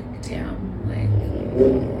just like, damn,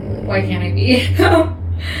 why can't I be?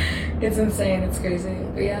 It's insane. It's crazy.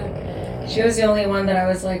 But yeah, she was the only one that I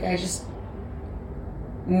was like, I just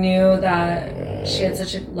knew that she had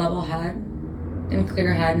such a level head and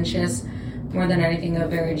clear head, and she has, more than anything, a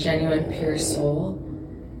very genuine, pure soul,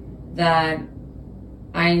 that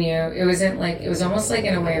I knew it was almost like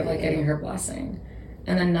in a way of like getting her blessing,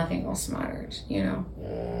 and then nothing else mattered,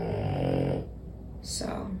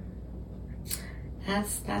 So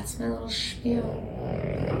that's my little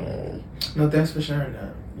spiel. No, thanks for sharing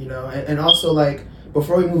that. And also, like,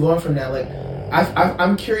 before we move on from that, like,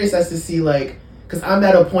 I'm curious as to see, like, because I'm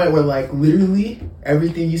at a point where, like, literally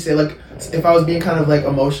everything you say, like, if I was being kind of, like,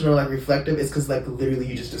 emotional, like, reflective, it's because, like, literally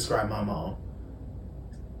you just described my mom.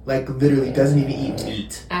 Like, literally doesn't even eat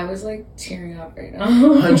meat. I was, like, tearing up right now.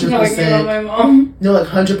 100%. Talking about my mom. No, like,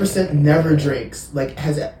 100% never drinks. Like,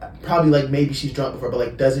 has probably, like, maybe she's drunk before, but,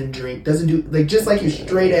 like, doesn't drink, doesn't do, like, just like you,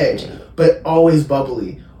 straight edge, but always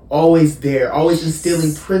bubbly, always there, always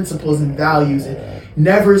instilling principles and values, and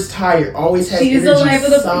never is tired, always has She's energy a life of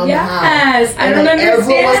the somehow. Yes, I don't understand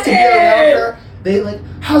everyone wants to be around it. her. They like,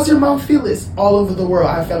 how's your mom feel? This all over the world.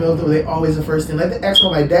 I have family all over the world. They always the first thing. Like, they ask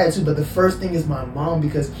about my dad too, but the first thing is my mom,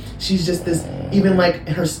 because she's just this. Even like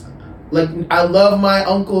her, like, I love my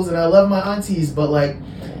uncles and I love my aunties, but like,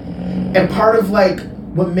 and part of like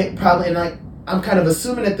what probably, and like, I'm kind of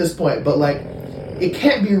assuming at this point, but like, it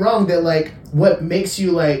can't be wrong that like what makes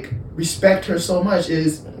you like respect her so much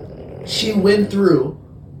is she went through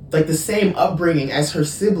like the same upbringing as her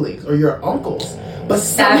siblings or your uncles, but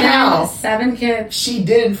somehow 7 kids, she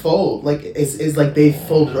didn't fold. Like, it's like they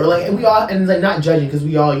folded, or like, and we all, and like, not judging, because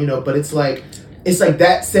we all, but it's like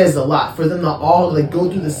that says a lot for them to all like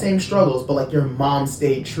go through the same struggles, but like your mom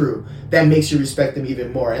stayed true. That makes you respect them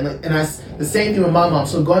even more. And like, and the same thing with my mom.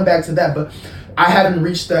 So going back to that, but I haven't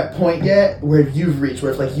reached that point yet where you've reached,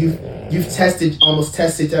 where it's like you've almost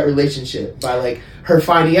tested that relationship by like her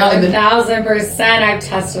finding out. 1,000% I've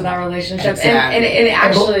tested that relationship. Exactly. And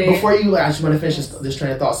actually... Before you, I just want to finish this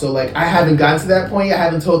train of thought. So like, I haven't gotten to that point yet. I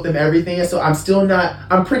haven't told them everything yet. So I'm still not,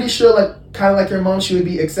 I'm pretty sure like, kind of like your mom, she would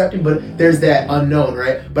be accepting, but there's that unknown,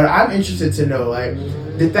 right? But I'm interested to know, like,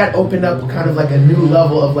 did that open up kind of like a new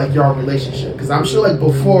level of like your relationship? Because I'm sure like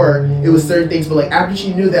before it was certain things, but like after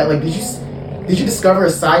she knew that, like, did you discover a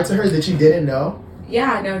side to her that you didn't know?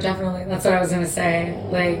 Yeah, no, definitely. That's what I was going to say.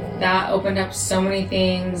 Like, that opened up so many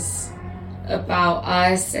things about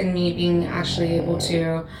us and me being actually able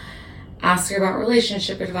to ask her about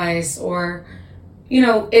relationship advice, or, you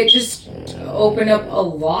know, it just opened up a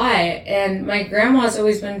lot. And my grandma's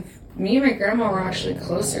always been, me and my grandma were actually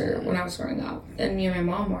closer when I was growing up than me and my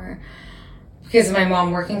mom were. Because of my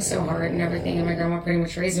mom working so hard and everything, and my grandma pretty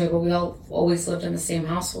much raised me, but we all always lived in the same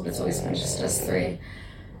household. It's always been just us three.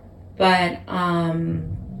 But I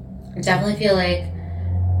definitely feel like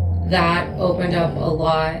that opened up a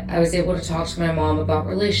lot. I was able to talk to my mom about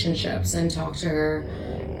relationships and talk to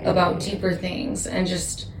her about deeper things. And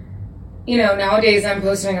just, you know, nowadays I'm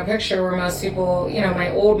posting a picture where most people, you know, my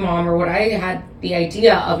old mom, or what I had the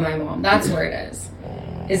idea of my mom, that's where it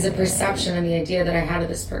is the perception and the idea that I had of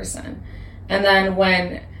this person. And then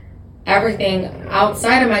when everything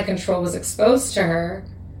outside of my control was exposed to her,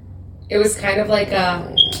 it was kind of like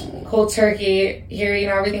a cold turkey. Here, you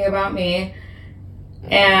know everything about me,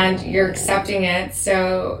 and you're accepting it.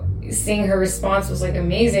 So seeing her response was like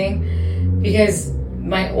amazing, because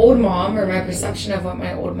my old mom, or my perception of what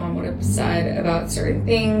my old mom would have said about certain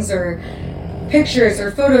things, or pictures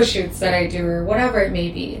or photo shoots that I do, or whatever it may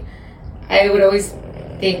be, I would always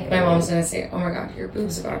think my mom's gonna say, oh my God, your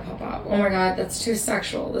boobs are about to pop out. Oh my God, that's too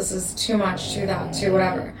sexual. This is too much, too that, too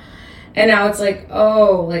whatever. And now it's like,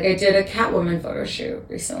 oh, like I did a Catwoman photo shoot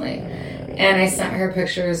recently, and I sent her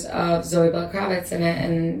pictures of Zoe Bell-Kravitz in it,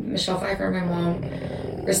 and Michelle Pfeiffer, my mom,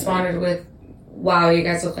 responded with, wow, you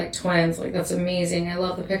guys look like twins. Like, that's amazing. I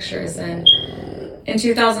love the pictures. And in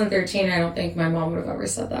 2013, I don't think my mom would have ever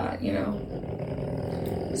said that, you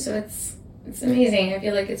know? So it's amazing. I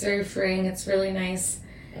feel like it's very freeing. It's really nice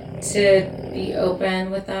to be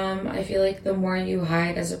open with them. I feel like the more you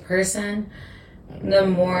hide as a person, the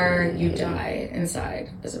more you die inside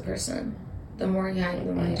as a person. The more you hide,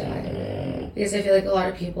 the more you die. Because I feel like a lot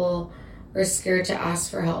of people are scared to ask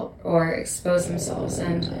for help or expose themselves.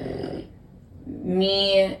 And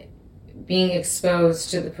me being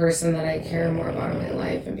exposed to the person that I care more about in my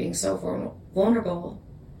life, and being so vulnerable,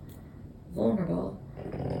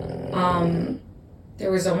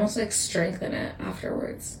 there was almost like strength in it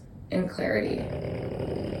afterwards, and clarity.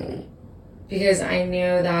 Because I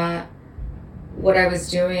knew that what I was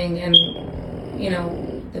doing, and, you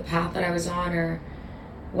know, the path that I was on, or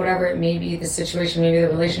whatever it may be, the situation, maybe the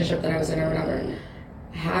relationship that I was in, or whatever,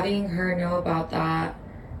 having her know about that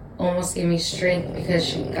almost gave me strength, because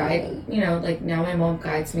she you know, like now my mom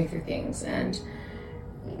guides me through things. And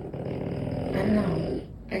I don't know,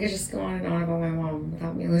 I could just go on and on about my mom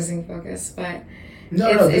without me losing focus, but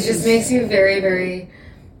it just makes you very, very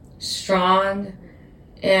strong.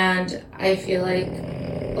 And I feel like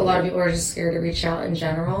a lot of people are just scared to reach out in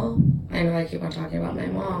general. I know I keep on talking about my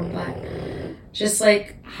mom, but just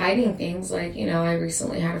like hiding things. Like, you know, I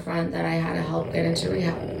recently had a friend that I had to help get into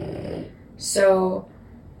rehab. So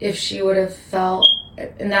if she would have felt,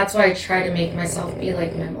 and that's why I try to make myself be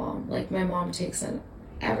like my mom. Like, my mom takes in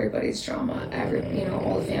everybody's drama, you know,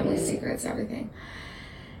 all the family secrets, everything.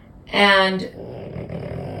 And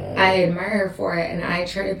I admire her for it, and I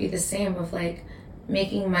try to be the same, of like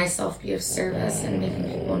making myself be of service and making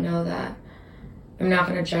people know that I'm not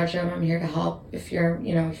going to judge them. I'm here to help. If you're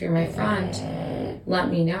my friend, let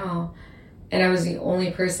me know. And I was the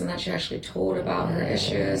only person that she actually told about her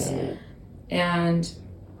issues, and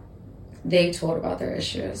they told about their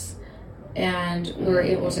issues, and we were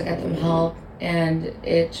able to get them help. And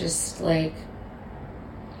it just, like,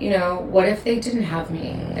 you know, what if they didn't have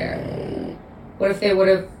me there? What if they would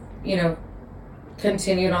have, you know,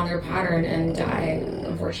 continued on their pattern and died,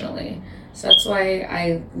 unfortunately? So that's why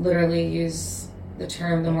I literally use the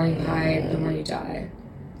term, the more you hide, the more you die.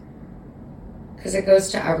 Because it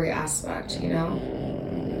goes to every aspect, you know?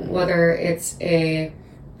 Whether it's a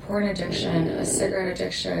porn addiction, a cigarette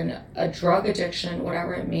addiction, a drug addiction,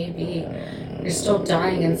 whatever it may be, you're still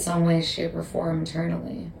dying in some way, shape, or form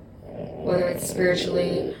internally. Whether it's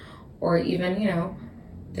spiritually, or even, you know,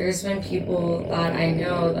 there's been people that I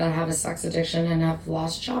know that have a sex addiction and have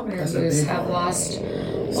lost job interviews, have lost a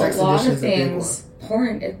lot of things.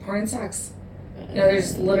 Porn, sex. You know,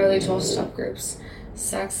 there's literally 12 step groups.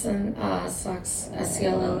 sex and sex,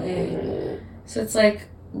 SCLLA. So it's like,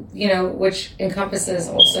 you know, which encompasses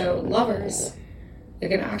also lovers,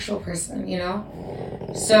 like an actual person, you know?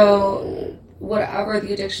 So whatever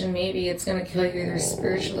the addiction may be, it's going to kill you either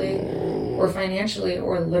spiritually or financially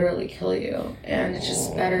or literally kill you. And it's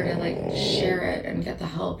just better to like share it and get the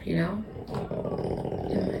help, you know?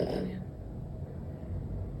 In my opinion.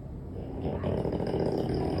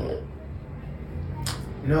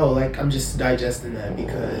 No, like I'm just digesting that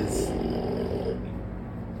because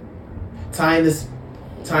tying this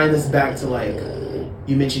back to like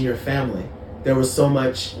you mentioned your family. There was so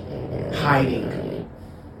much hiding.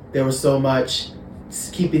 There was so much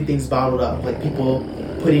keeping things bottled up, like people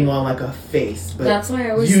putting on like a face, but that's why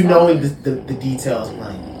I always you knowing the details,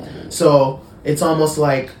 like so it's almost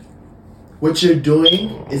like what you're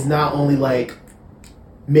doing is not only like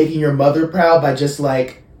making your mother proud by just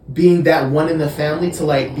like being that one in the family to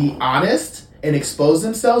like be honest and expose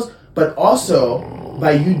themselves, but also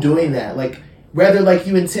by you doing that, like whether like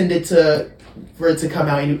you intended for it to come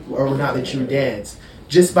out or not that you dance,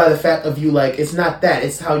 just by the fact of you like it's not that,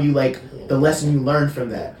 it's how you like the lesson you learned from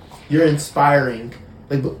that. You're inspiring,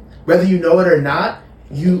 like whether you know it or not,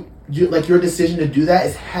 you like your decision to do that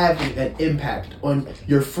is having an impact on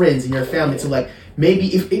your friends and your family to like maybe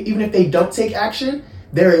even if they don't take action,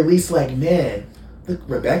 they're at least like, man, look,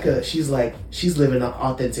 Rebecca, she's living an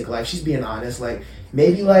authentic life. She's being honest. Like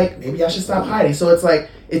maybe I should stop hiding. So it's like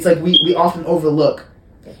we often overlook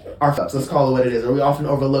our fucks. Let's call it what it is. Or we often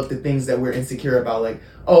overlook the things that we're insecure about. Like,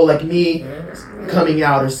 oh, like me coming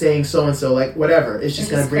out or saying so and so, like whatever. It's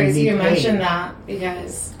just gonna bring me pain. You mentioned that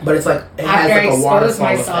because, but it's like it after has like a waterfall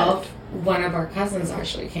I exposed myself, effect. One of our cousins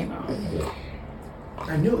actually came out.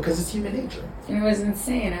 I knew it because it's human nature. And it was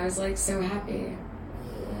insane. I was like so happy.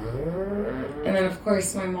 And then, of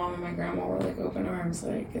course, my mom and my grandma were like open arms,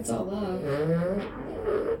 like, it's all love.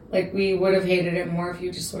 Like, we would have hated it more if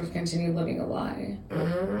you just sort of continued living a lie.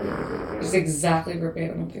 It's exactly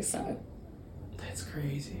verbatim what they said. That's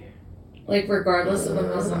crazy. Like, regardless of the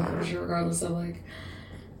Muslim culture, regardless of, like,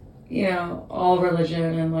 you know, all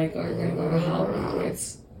religion and, like, oh, you're gonna go to hell.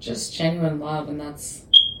 It's just genuine love, and that's...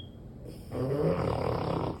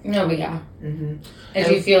 No, but yeah. Mm-hmm. I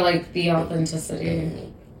do feel like the authenticity...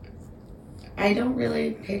 I don't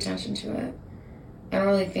really pay attention to it. I don't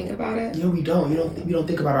really think about it. Yeah, we don't. We don't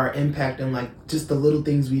think about our impact and like just the little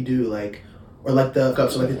things we do, like or like the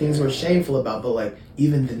cups, or like the things we're shameful about. But like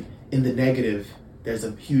even in the negative, there's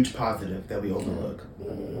a huge positive that we overlook.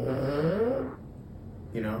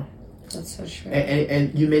 You know. That's so true.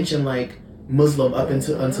 And you mentioned like Muslim up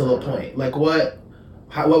until a point. Like what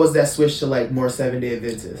was that switch to like more 7-day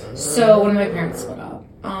Adventist? So when my parents split up,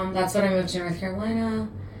 that's when I moved to North Carolina.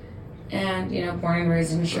 And, you know, born and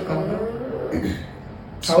raised in Chicago.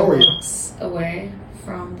 How old were you? Away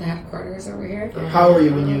from the headquarters over here. How old were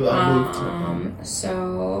you when you moved?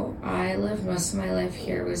 So I lived most of my life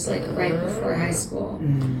here. It was like right before high school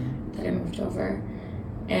that I moved over.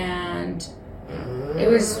 And it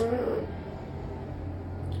was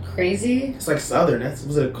crazy. It's like Southern.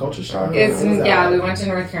 Was it a culture shock? We went to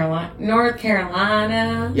North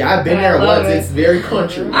Carolina. Yeah, I've been there once. It's very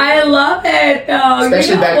country. I love it though.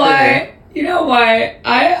 Especially back then. You know what?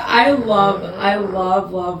 I love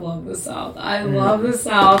the South. I love the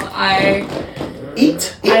South.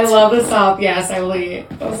 Eat. I love the South. Yes, I will eat.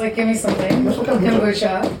 I was like, give me something.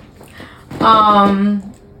 Kombucha.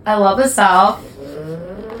 I love the South.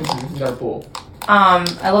 You got a pool.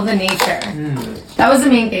 I love the nature. That was the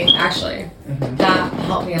main thing, actually. That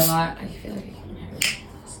helped me a lot. I feel like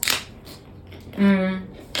Can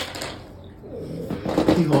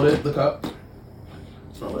you hold it? The cup.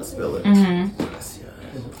 Don't let it spill it.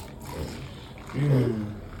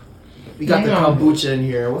 We got the kombucha in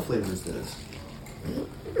here. What flavor is this?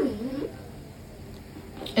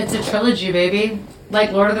 It's a trilogy, baby.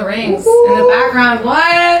 Like Lord of the Rings. In the background.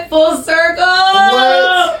 What? Full circle!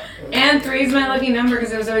 What? And 3 is my lucky number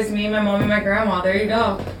because it was always me, my mom, and my grandma. There you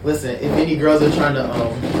go. Listen, if any girls are trying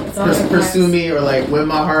to pursue me or like win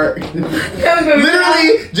my heart,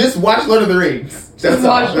 literally just watch Lord of the Rings. That's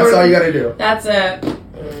all you gotta do. That's it.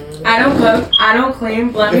 I don't cook. I don't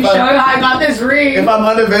clean. Let me show you how I got this ring. If I'm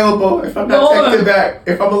unavailable, if I'm not texted back,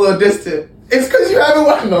 if I'm a little distant, it's because you haven't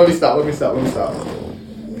watched. No, let me stop.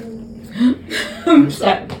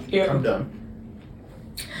 I'm done.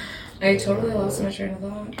 I totally lost my train of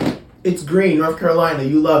thought. It's green, North Carolina.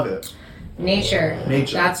 You love it. Nature.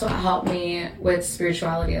 That's what helped me with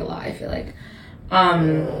spirituality a lot, I feel like.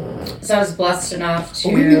 So I was blessed enough to...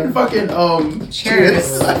 we need to fucking,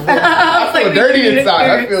 cheers. I feel dirty inside.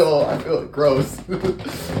 I feel gross.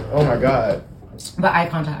 Oh my God. But eye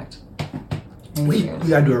contact. We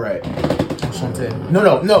gotta do it right. Santé.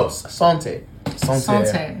 No. Santé.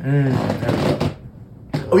 Santé.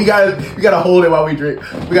 There we go. Oh, we gotta hold it while we drink.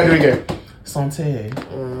 We gotta do it again. Santé.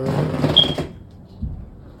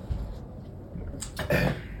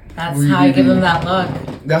 That's how I give him that look.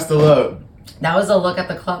 That's the look. That was a look at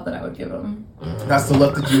the club that I would give him. That's the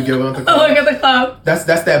look that you would give him at the A club. look at the club. That's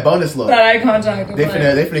that bonus look. That eye contact. They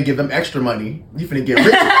finna give them extra money. You finna get rich.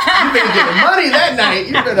 You finna get money that night.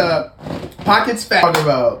 You finna pockets fat. Talking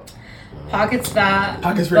about pockets fat.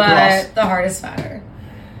 Pockets Rick but Ross. The heart is fatter.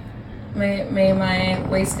 May my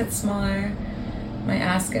waist get smaller, my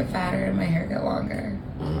ass get fatter, and my hair get longer,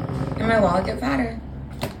 and my wallet get fatter.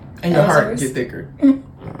 And your heart get thicker.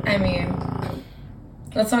 I mean,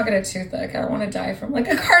 let's not get it too thick. I don't want to die from like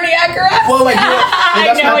a cardiac arrest. Well, like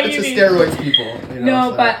that's I know what what happens you to mean. steroids people. You know,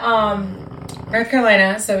 No, but North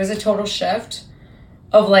Carolina. So it was a total shift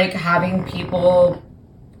of like having people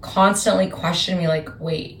constantly question me, like,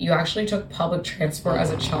 "Wait, you actually took public transport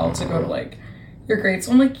as a child to go to like your grades?"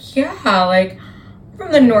 So I'm like, "Yeah, like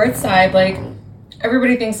from the north side, like."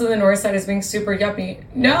 Everybody thinks of the north side as being super yuppie.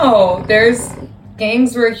 No,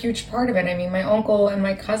 gangs were a huge part of it. I mean, my uncle and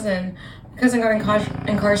my cousin got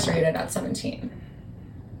incarcerated at 17.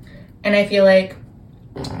 And I feel like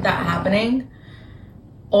that happening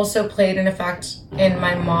also played an effect in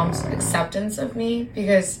my mom's acceptance of me,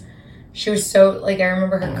 because she was so, like, I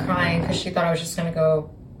remember her crying because she thought I was just going to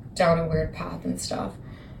go down a weird path and stuff.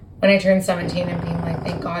 When I turned 17 and being like,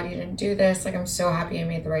 thank God you didn't do this. Like, I'm so happy I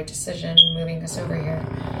made the right decision moving us over here.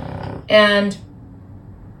 And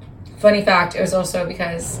funny fact, it was also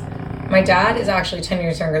because my dad is actually 10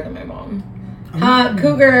 years younger than my mom.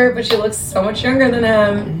 Cougar, but she looks so much younger than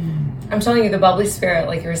him. I'm telling you, the bubbly spirit,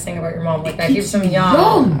 like you were saying about your mom, like that keeps him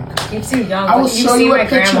young. Keeps you young. I will show you a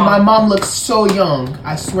picture. Grandma. My mom looks so young.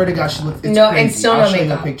 I swear to God, she looks. It's crazy. And still I'll no show you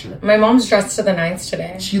makeup. a picture. My mom's dressed to the nines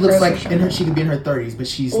today. She looks like she could be in her 30s, but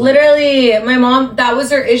she's literally my mom. That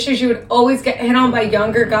was her issue. She would always get hit on by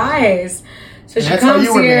younger guys. So she comes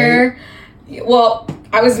here. Well,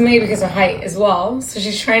 I was made because of height as well. So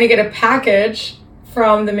she's trying to get a package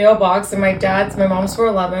from the mailbox, and my mom's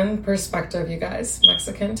 4'11", perspective, you guys,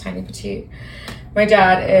 Mexican, tiny petite. My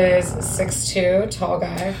dad is 6'2", tall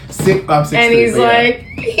guy. I'm 6'3", and he's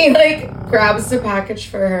he grabs the package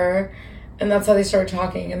for her, and that's how they start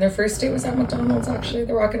talking. And their first date was at McDonald's, actually,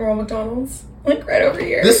 the Rock and Roll McDonald's, like right over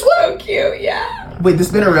here. This one? So cute, yeah. Wait, this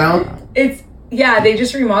been around? They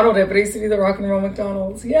just remodeled it, but it used to be the Rock and Roll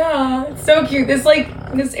McDonald's. Yeah, it's so cute. This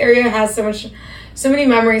area has so many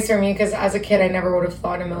memories for me, because as a kid, I never would have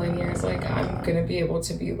thought in a million years, like, I'm going to be able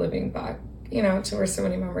to be living back, to where so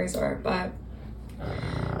many memories are. But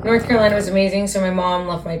North Carolina was amazing. So my mom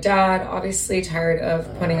left my dad, obviously tired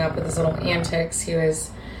of putting up with his little antics. He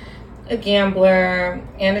was a gambler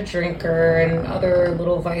and a drinker and other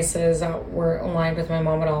little vices that weren't aligned with my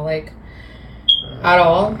mom at all,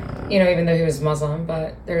 even though he was Muslim.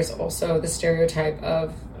 But there's also the stereotype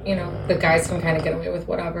of, the guys can kind of get away with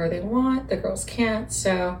whatever they want, the girls can't.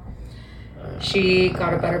 So she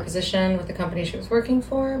got a better position with the company she was working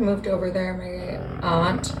for, moved over there. My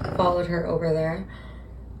aunt followed her over there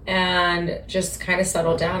and just kind of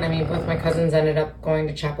settled down. I mean, both my cousins ended up going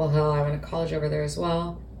to Chapel Hill. I went to college over there as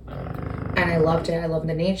well. And I loved it. I loved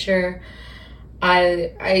the nature.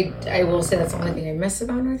 I will say that's the only thing I miss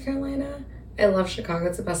about North Carolina. I love Chicago.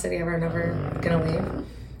 It's the best city ever. I'm never going to leave.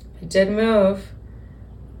 I did move.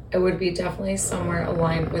 It would be definitely somewhere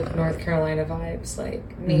aligned with North Carolina vibes,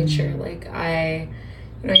 like nature. Like you have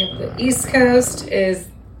the East Coast is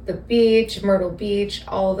the beach, Myrtle Beach,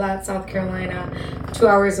 all of that, South Carolina, 2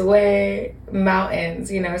 hours away,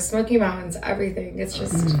 mountains, Smoky Mountains, everything. It's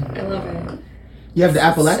just, I love it. You have the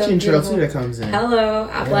Appalachian Trail too that comes in. Hello,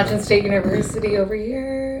 Appalachian State University over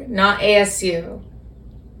here, not ASU.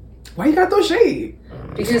 Why you got those shade?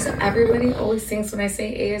 Because everybody always thinks when I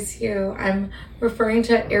say ASU, I'm referring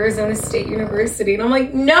to Arizona State University. And I'm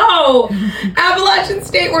like, no! Appalachian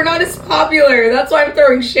State, we're not as popular. That's why I'm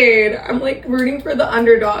throwing shade. I'm like rooting for the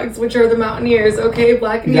underdogs, which are the Mountaineers, okay?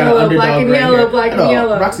 Black and yellow, black and yellow, black and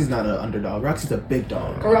yellow. Roxy's not an underdog. Roxy's a big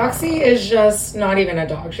dog. Roxy is just not even a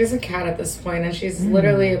dog. She's a cat at this point, and she's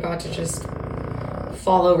literally about to just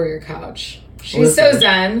fall over your couch. She's so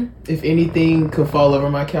zen. If anything could fall over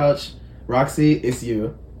my couch, Roxy, it's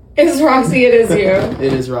you. It's Roxy, it is you.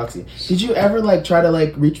 It is Roxy. Did you ever try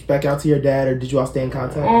to reach back out to your dad, or did you all stay in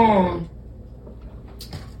contact?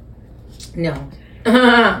 No.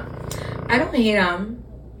 I don't hate him.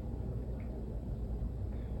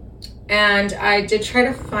 And I did try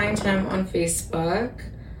to find him on Facebook.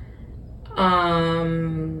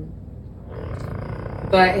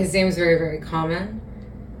 But his name is very, very common.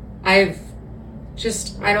 I've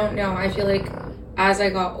I don't know. I feel like as I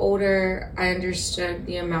got older, I understood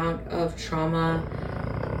the amount of trauma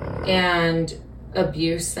and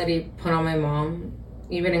abuse that he put on my mom,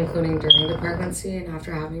 even including during the pregnancy and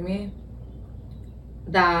after having me.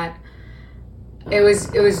 That it was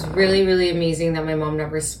really, really amazing that my mom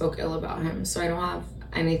never spoke ill about him. So I don't have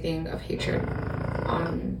anything of hatred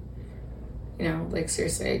on, you know, like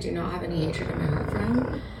seriously, I do not have any hatred in my heart for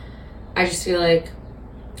him. I just feel like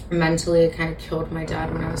mentally it kind of killed my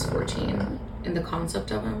dad when I was 14 in the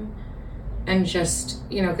concept of him. And just,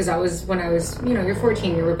 you know, because that was when I was, you know, you're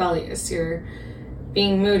 14, you're rebellious, you're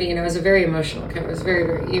being moody, and I was a very emotional kid. I was very,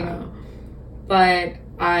 very emo. But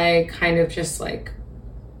I kind of just like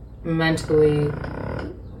mentally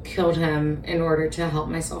killed him in order to help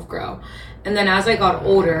myself grow. And then as I got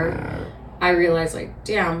older, I realized like,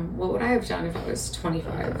 damn, what would I have done if I was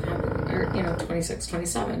 25 having, or, you know, 26,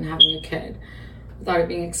 27 having a kid without it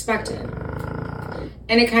being expected?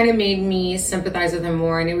 And it kind of made me sympathize with him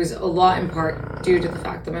more. And it was a lot in part due to the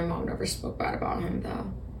fact that my mom never spoke bad about him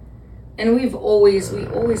though. And we always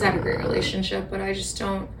had a great relationship, but I just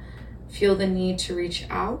don't feel the need to reach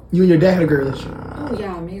out. You and your dad had a great relationship. Oh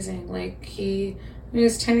yeah, amazing. Like he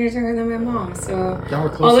was 10 years younger than my mom, so y'all were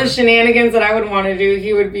closer. All the shenanigans that I would want to do,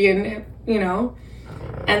 he would be in it, you know.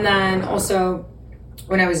 And then also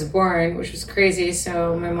when I was born, which was crazy,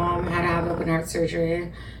 so my mom had to have open heart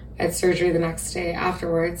surgery. I had surgery the next day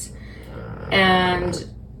afterwards, and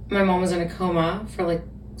my mom was in a coma for like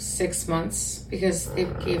 6 months because they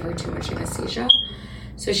gave her too much anesthesia.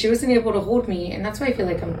 So she wasn't able to hold me, and that's why I feel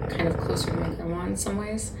like I'm kind of closer to my grandma in some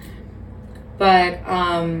ways. But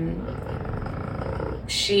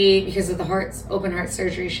she, because of the open heart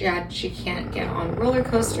surgery she can't get on roller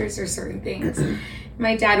coasters or certain things.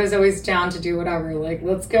 My dad was always down to do whatever, like,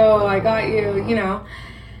 let's go, I got you, you know.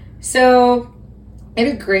 So I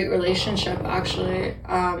had a great relationship, actually.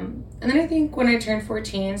 And then I think when I turned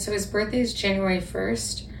 14, so his birthday is January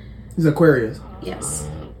 1st. He's Aquarius. Yes.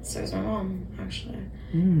 So is my mom, actually.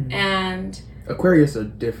 And Aquarius are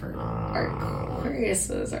different.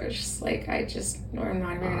 Aquariuses are just like, I'm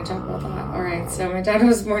not even going to talk about that. All right, so my dad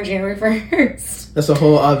was born January 1st. That's a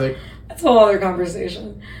whole other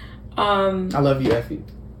conversation. I love you, Effie.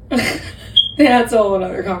 That's a whole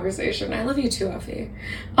other conversation. I love you too, Effie.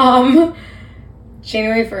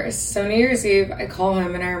 January 1st. So New Year's Eve, I call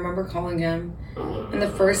him, and I remember calling him. And the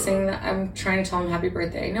first thing that I'm trying to tell him happy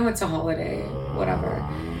birthday. I know it's a holiday, whatever.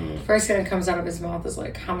 The first thing that comes out of his mouth is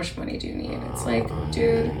like, how much money do you need? It's like,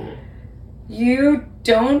 dude, you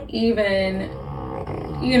don't even,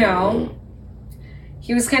 you know,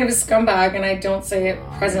 he was kind of a scumbag, and I don't say it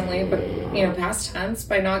presently, but, you know, past tense,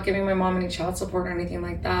 by not giving my mom any child support or anything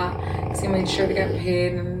like that, because he made sure to get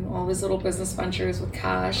paid and all his little business ventures with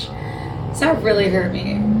cash. So that really hurt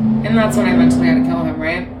me. And that's when I eventually had to kill him,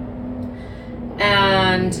 right?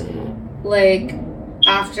 And like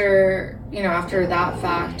after that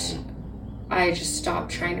fact, I just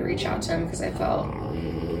stopped trying to reach out to him because I felt,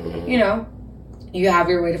 you know, you have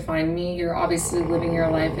your way to find me. You're obviously living your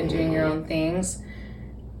life and doing your own things.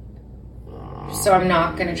 So I'm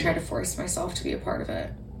not going to try to force myself to be a part of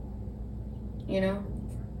it. You know?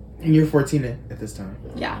 And you're 14 at this time.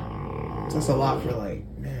 Yeah. So that's a lot for like,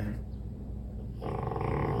 man.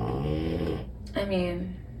 I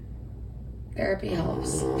mean, therapy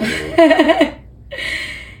helps.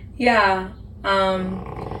 Yeah.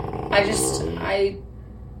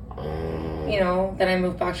 Then I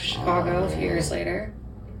moved back to Chicago a few years later.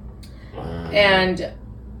 And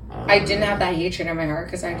I didn't have that hatred in my heart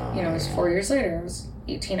because it was 4 years later. I was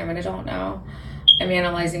 18. I'm an adult now. I'm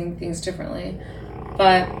analyzing things differently.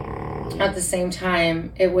 But at the same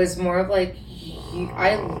time, it was more of like,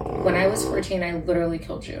 when I was 14, I literally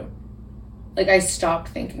killed you. Like, I stopped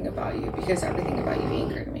thinking about you because everything about you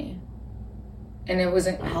angered me. And it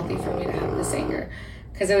wasn't healthy for me to have this anger.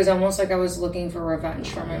 Because it was almost like I was looking for revenge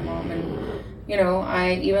from my mom. And,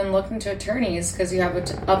 I even looked into attorneys because you have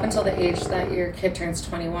up until the age that your kid turns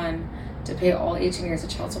 21 to pay all 18 years of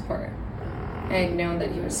child support. I had known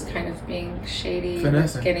that he was kind of being shady,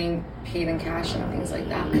 getting paid in cash and things like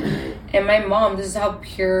that. And my mom, this is how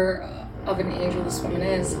pure of an angel this woman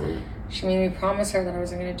is. She made me promise her that I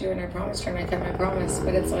wasn't going to do it, and I promised her, and I kept my promise.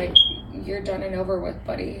 But it's like, you're done and over with,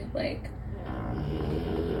 buddy. Like,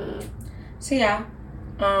 so yeah.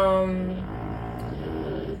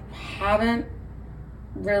 Haven't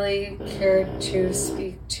really cared to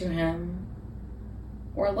speak to him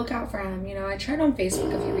or look out for him. I tried on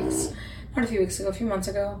Facebook a few months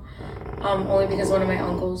ago, only because one of my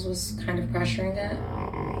uncles was kind of pressuring it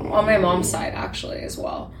on my mom's side, actually, as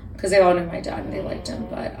well, because they all knew my dad and they liked him.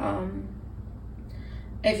 But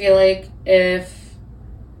I feel like if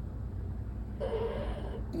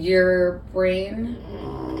your brain,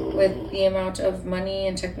 with the amount of money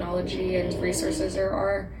and technology and resources there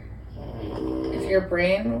are, if your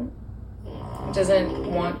brain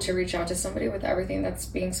doesn't want to reach out to somebody with everything that's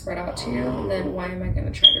being spread out to you, then why am I going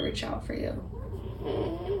to try to reach out for you?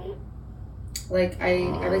 Like,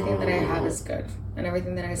 everything that I have is good, and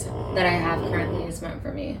everything that I have currently is meant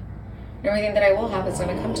for me. And everything that I will have is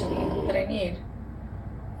going to come to me that I need.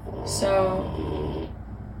 So,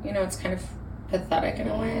 you know, it's kind of pathetic in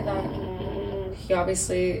a way that he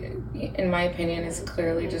obviously, in my opinion, has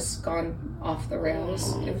clearly just gone off the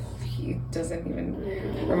rails if he doesn't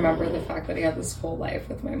even remember the fact that he had this whole life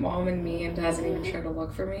with my mom and me and hasn't even tried to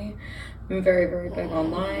look for me. I'm very, very big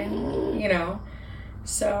online, you know.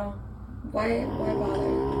 So why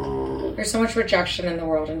bother? There's so much rejection in the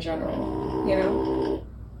world in general, you know.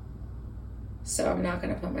 So I'm not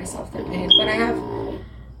going to put myself through pain. But I have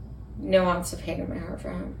no ounce of hate in my heart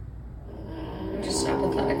for him. I'm just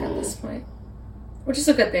apathetic at this point. Which is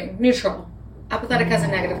a good thing. Neutral. Apathetic has a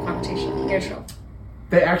negative connotation. Neutral.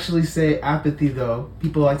 They actually say apathy, though.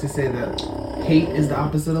 People like to say that hate is the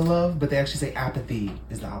opposite of love, but they actually say apathy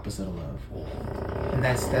is the opposite of love. And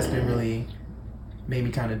that's been really made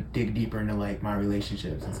me kind of dig deeper into like my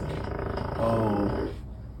relationships and stuff. Oh,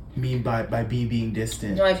 me by being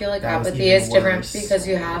distant. No, I feel like apathy is different because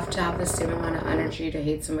you have to have the same amount of energy to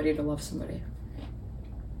hate somebody to love somebody.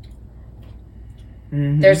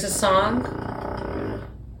 Mm-hmm. There's a song.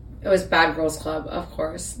 It was Bad Girls Club, of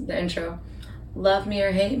course. The intro. Love me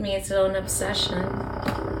or hate me, it's still an obsession.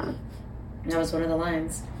 That was one of the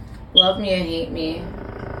lines. Love me or hate me,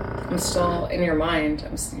 I'm still in your mind.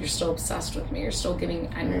 You're still obsessed with me. You're still giving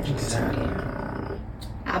energy to me.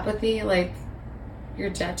 Apathy, like, you're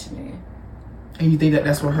dead to me. And you think that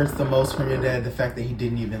that's what hurts the most from your dad, the fact that he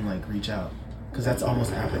didn't even like reach out, because that's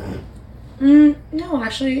almost apathy. No,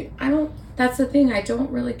 actually, I don't. That's the thing. I don't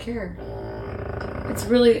really care. It's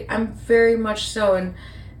really, I'm very much so, and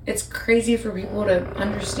it's crazy for people to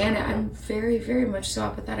understand it. I'm very, very much so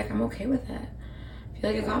apathetic. I'm okay with it. I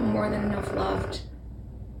feel like I got more than enough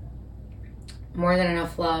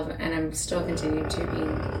love, and I'm still continuing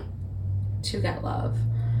to get love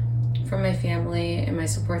from my family and my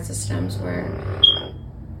support systems, where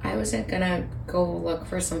I wasn't gonna go look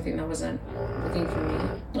for something that wasn't looking for me.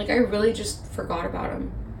 Like, I really just forgot about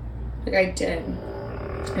him. Like, I did.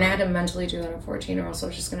 And I had to mentally do that at 14, or else I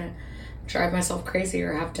was just gonna drive myself crazy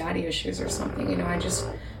or have daddy issues or something. You know, I just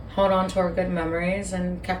held on to our good memories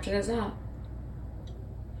and kept it as that.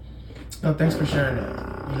 No, thanks for sharing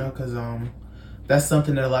that. You know, because that's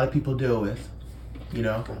something that a lot of people deal with, you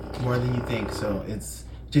know, more than you think. So it's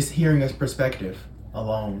just hearing his perspective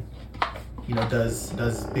alone, you know, does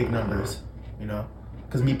big numbers, you know.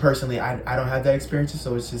 Because me personally, I don't have that experience,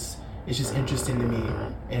 so it's just interesting to me.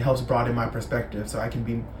 It helps broaden my perspective, so I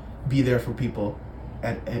can be there for people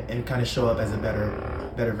and kind of show up as a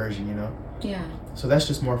better version, you know. Yeah. So that's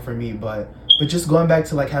just more for me, but just going back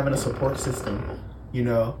to like having a support system, you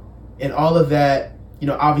know, and all of that, you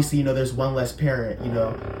know, obviously, you know, there's one less parent, you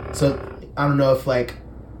know. So I don't know if like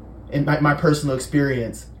in my personal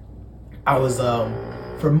experience, I was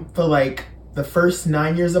for like the first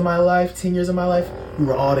 9 years of my life, 10 years of my life, we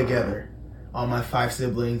were all together. All my 5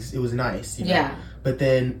 siblings. It was nice, you know? Yeah. But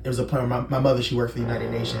then there was a point where my mother, she worked for the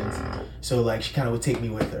United Nations, so like she kind of would take me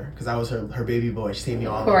with her because I was her baby boy. She'd take me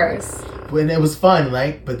all over. Of course. And it was fun,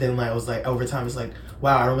 like. But then like it was like over time, it's like,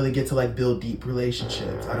 wow, I don't really get to like build deep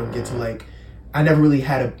relationships. I don't get to like, I never really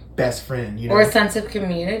had a best friend, you know, or a sense of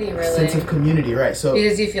community, really. Sense of community, right? So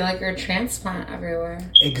because you feel like you're a transplant everywhere.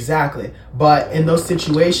 Exactly, but in those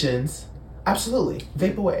situations, absolutely,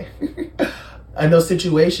 vape away. In those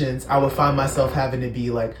situations, I would find myself having to be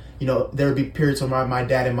like, you know, there would be periods where my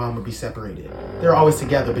dad and mom would be separated. They're always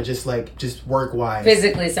together, but just work-wise.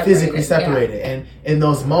 Physically separated. Yeah. And in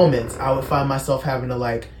those moments, I would find myself having to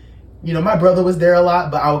like, you know, my brother was there a lot,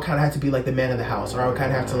 but I would kind of have to be like the man of the house, or I would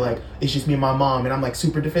kind of have to like, it's just me and my mom, and I'm like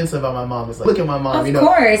super defensive of my mom. It's like, look at my mom, you know. Of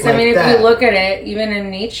course. Like I mean, that. if you look at it, even in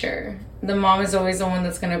nature, the mom is always the one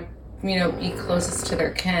that's going to, you know, be closest to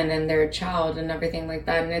their kin and their child and everything like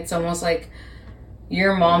that. And it's almost like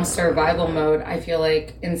your mom's survival mode, I feel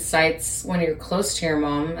like, incites when you're close to your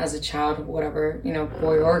mom as a child, whatever, you know,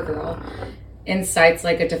 boy or girl, incites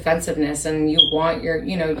like a defensiveness, and you want your,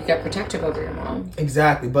 you know, you get protective over your mom.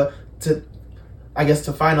 Exactly. But to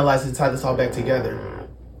finalize and tie this all back together,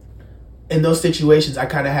 in those situations, I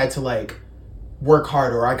kind of had to like work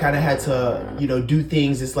harder, or I kind of had to, you know, do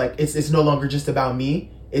things. It's like, it's no longer just about me.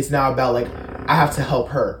 It's now about like, I have to help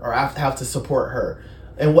her, or I have to support her.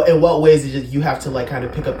 In what ways is it you have to like kind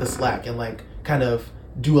of pick up the slack and like kind of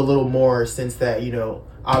do a little more since that, you know,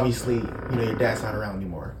 obviously, you know, your dad's not around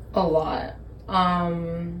anymore? A lot. I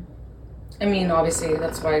mean, obviously,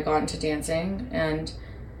 that's why I got into dancing, and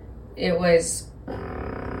it was,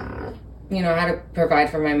 you know, I had to provide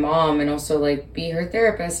for my mom and also, like, be her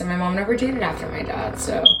therapist, and my mom never dated after my dad,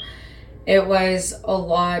 so it was a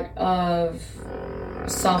lot of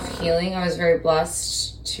self-healing. I was very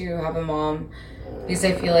blessed to have a mom, because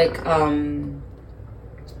I feel like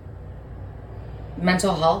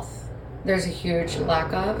mental health, there's a huge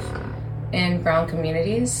lack of in brown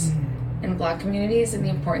communities and Black communities, and the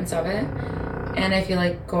importance of it. And I feel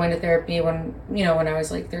like going to therapy when I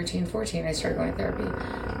was like 13, 14, I started going to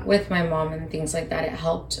therapy with my mom and things like that. It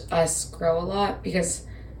helped us grow a lot, because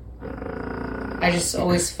I just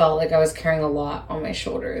always felt like I was carrying a lot on my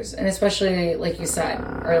shoulders. And especially, like you said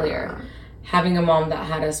earlier, having a mom that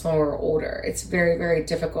had us when we were older, it's very, very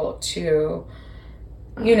difficult to,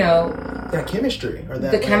 you know, that chemistry, or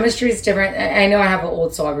that the chemistry is different. I know I have an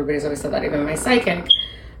old soul, everybody's always said that, even my psychic,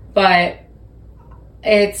 but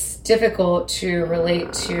it's difficult to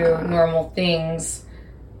relate to normal things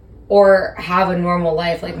or have a normal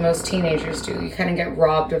life like most teenagers do. You kind of get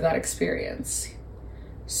robbed of that experience.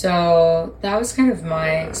 So that was kind of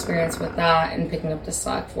my experience with that, and picking up the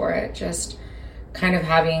slack for it, just kind of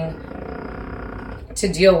having to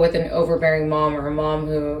deal with an overbearing mom, or a mom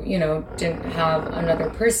who, you know, didn't have another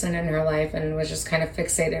person in her life and was just kind of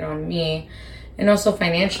fixated on me. And also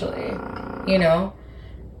financially, you know,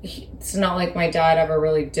 it's not like my dad ever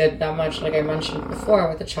really did that much, like I mentioned before,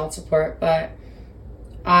 with the child support, but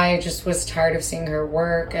I just was tired of seeing her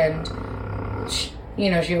work. And she, you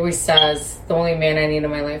know, she always says the only man I need in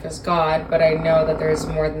my life is God, but I know that there's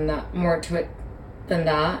more to it than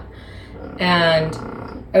that. And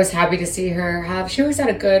I was happy to see her she always had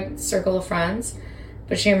a good circle of friends,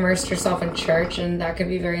 but she immersed herself in church, and that could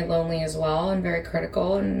be very lonely as well, and very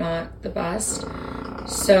critical, and not the best.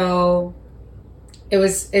 So it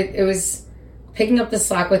was picking up the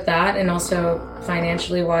slack with that, and also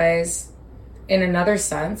financially wise, in another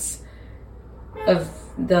sense, of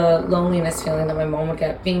the loneliness feeling that my mom would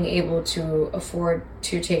get, being able to afford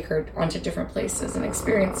to take her onto different places and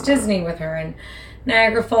experience Disney with her, and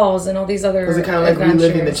Niagara Falls, and all these other adventures. Was it kind of like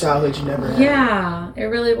reliving the childhood you never had? Yeah, it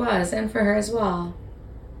really was, and for her as well.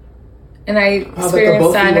 And I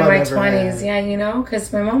experienced that in my 20s, yeah, you know,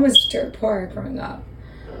 because my mom was dirt poor growing up.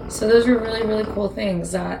 So those were really, really cool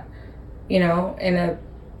things that, you know, it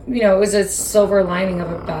was a silver lining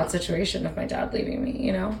of a bad situation of my dad leaving me,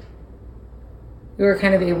 you know. We were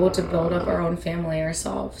kind of able to build up our own family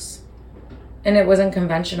ourselves. And it wasn't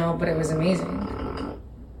conventional, but it was amazing.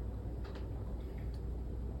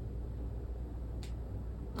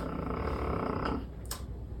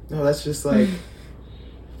 No, that's just like,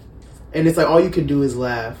 and it's like all you can do is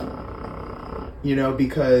laugh, you know,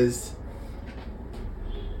 because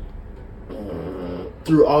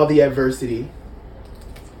through all the adversity,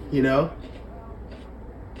 you know,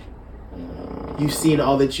 you've seen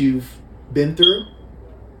all that you've been through,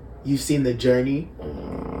 you've seen the journey,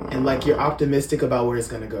 and like you're optimistic about where it's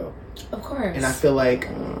gonna go. Of course. And I feel like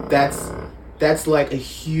that's like a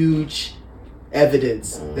huge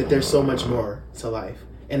evidence that there's so much more to life.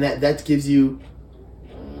 And that gives you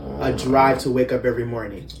a drive to wake up every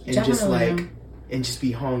morning and Definitely. just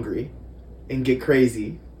be hungry and get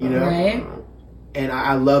crazy, you know? Right. And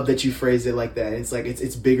I love that you phrase it like that. It's like,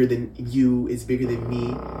 it's bigger than you. It's bigger than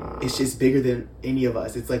me. It's just bigger than any of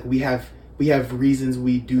us. It's like we have reasons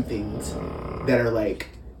we do things that are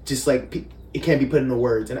like, just like, it can't be put into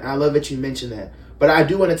words. And I love that you mentioned that. But I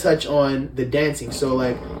do want to touch on the dancing. So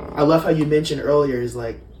like, I love how you mentioned earlier is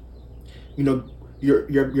like, you know,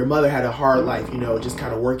 your mother had a hard life, you know, just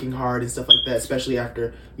kind of working hard and stuff like that, especially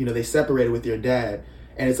after, you know, they separated with your dad.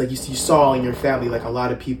 And it's like you saw in your family, like a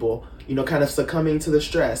lot of people, you know, kind of succumbing to the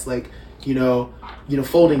stress, like, you know,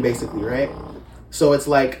 folding basically, right? So it's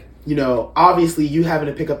like, you know, obviously you having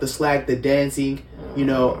to pick up the slack, the dancing, you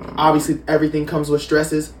know, obviously everything comes with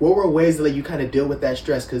stresses. What were ways that you kind of deal with that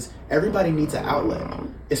stress? Because everybody needs an outlet,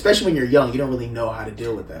 especially when you're young. You don't really know how to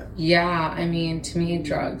deal with that. Yeah, I mean, to me,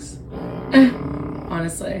 drugs.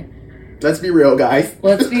 Honestly. Let's be real, guys.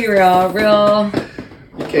 Let's be real.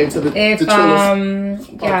 You came to the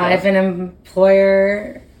if an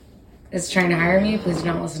employer is trying to hire me, please do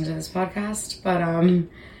not listen to this podcast. But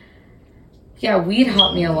yeah, weed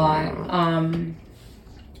helped me a lot.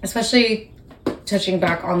 Especially touching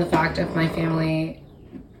back on the fact of my family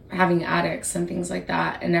having addicts and things like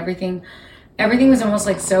that, and everything was almost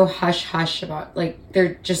like so hush about, like,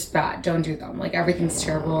 they're just bad, don't do them, like everything's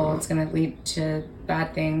terrible, it's gonna lead to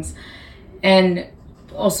bad things. And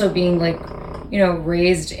also being like, you know,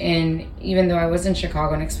 raised in, even though I was in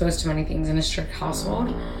Chicago and exposed to many things in a strict household,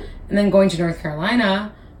 and then going to North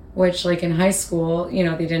Carolina, which like in high school, you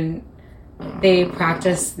know, they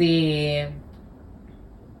practiced the,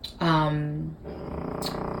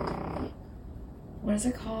 what is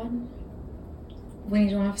it called? When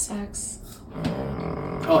you don't have sex?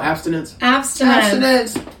 Oh, abstinence.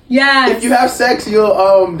 Abstinence. Yes. If you have sex,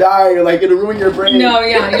 you'll die. Like, it'll ruin your brain. No,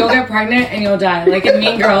 yeah, you'll get pregnant and you'll die. Like in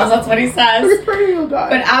Mean Girls, that's what he says. You'll get pregnant, you'll die.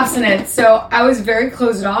 But abstinence. So I was very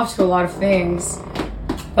closed off to a lot of things.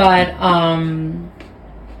 But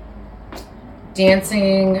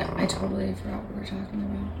dancing, I totally forgot what we were talking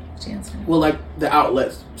about. Dancing. Well, like the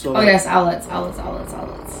outlets. So yes, outlets. Let's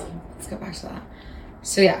go back to that.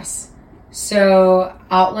 So yes. So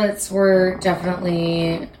outlets were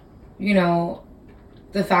definitely, you know,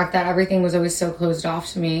 the fact that everything was always so closed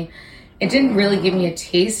off to me. It didn't really give me a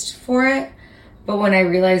taste for it. But when I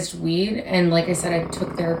realized weed, and like I said, I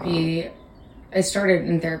took therapy, I started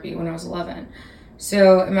in therapy when I was 11.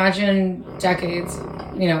 So imagine decades,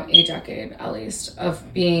 you know, a decade at least,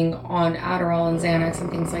 of being on Adderall and Xanax and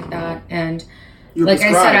things like that. And You're like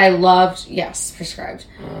prescribed. I said, I loved, yes, prescribed.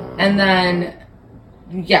 And then,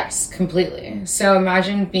 yes, completely. So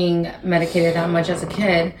imagine being medicated that much as a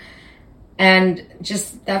kid. And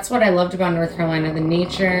just, that's what I loved about North Carolina, the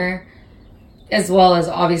nature, as well as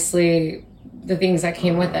obviously the things that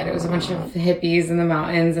came with it. It was a bunch of hippies in the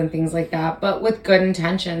mountains and things like that, but with good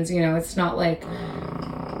intentions. You know, it's not like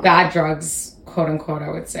bad drugs, quote unquote, I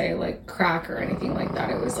would say, like crack or anything like that.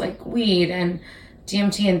 It was like weed and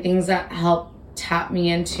DMT and things that help tap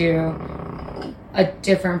me into a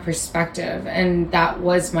different perspective. And that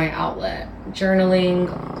was my outlet.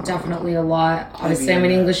 Journaling, definitely a lot. Obviously, I'm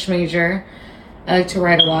an English major. I like to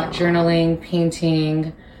write a lot. Journaling,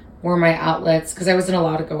 painting were my outlets, because I wasn't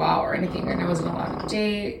allowed to go out or anything, and I wasn't allowed to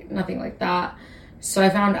date, nothing like that. So I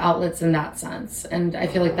found outlets in that sense. And I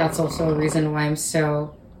feel like that's also a reason why I'm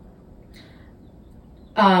so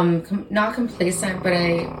not complacent, but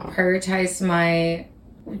I prioritize my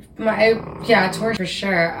torture for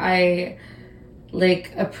sure. I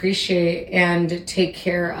like appreciate and take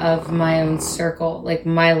care of my own circle, like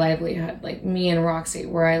my livelihood, like me and Roxy,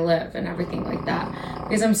 where I live and everything like that,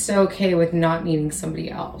 because I'm so okay with not needing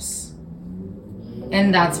somebody else.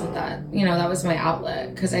 And that's what that was my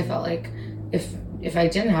outlet, because I felt like if I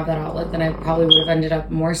didn't have that outlet, then I probably would have ended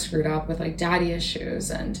up more screwed up with like daddy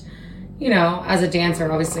issues. And you know, as a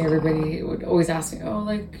dancer, obviously everybody would always ask me, oh,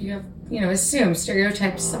 like you have, you know, assume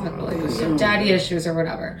stereotypes suck, like you have daddy issues or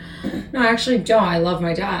whatever. No, I actually don't. I love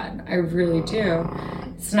my dad. I really do.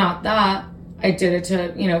 It's not that. I did it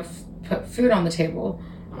to, you know, put food on the table.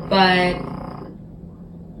 But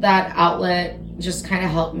that outlet just kind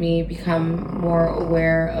of helped me become more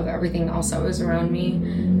aware of everything else that was around me.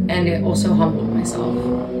 And it also humbled myself.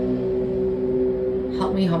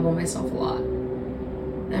 Helped me humble myself a lot.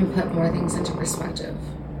 And put more things into perspective.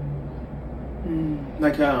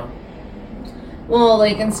 Like how? Well,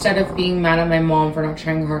 like instead of being mad at my mom for not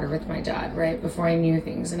trying harder with my dad, right? Before I knew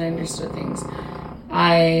things and I understood things,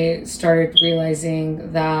 I started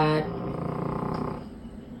realizing that,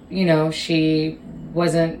 you know, she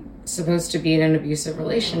wasn't supposed to be in an abusive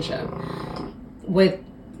relationship. With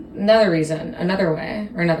another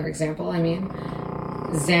example, I mean,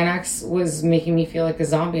 Xanax was making me feel like a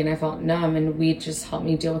zombie and I felt numb, and weed just helped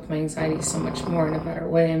me deal with my anxiety so much more in a better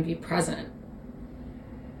way and be present.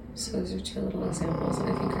 So those are two little examples that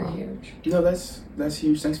I think are huge. No, that's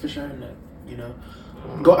huge. Thanks for sharing that. You know,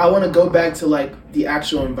 I want to go back to like the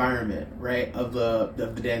actual environment, right, of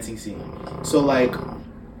the dancing scene. So like,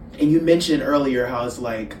 and you mentioned earlier how it's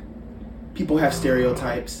like people have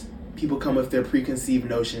stereotypes, people come with their preconceived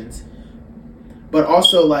notions, but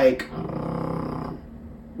also like,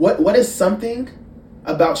 what is something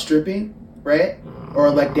about stripping, right, or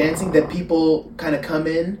like dancing that people kind of come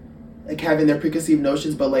in like having their preconceived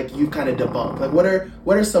notions, but like you've kind of debunked? Like what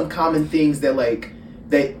are some common things that like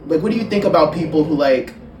what do you think about people who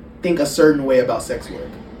like think a certain way about sex work?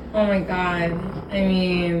 Oh my god, I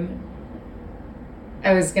mean,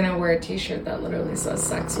 I was gonna wear a t-shirt that literally says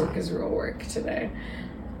sex work is real work today.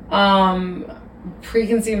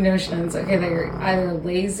 Preconceived notions, okay, that you're either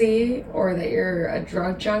lazy or that you're a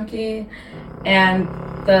drug junkie. And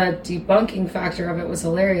the debunking factor of it was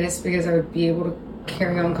hilarious, because I would be able to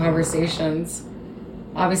carry on conversations.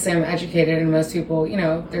 Obviously I'm educated, and most people, you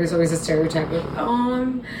know, there's always a stereotype of, oh,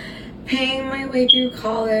 I'm paying my way through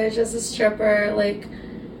college as a stripper. Like,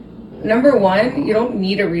 number one, you don't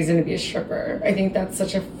need a reason to be a stripper. I think that's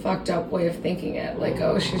such a fucked up way of thinking it. Like,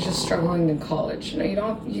 oh, she's just struggling in college. No, you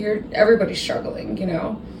don't. Everybody's struggling, you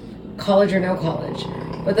know. college or no college.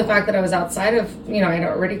 But the fact that I was outside of, you know, I'd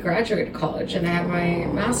already graduated college and I had my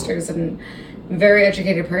master's and very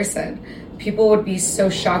educated person, people would be so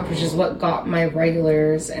shocked, which is what got my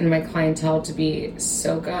regulars and my clientele to be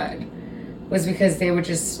so good, was because they would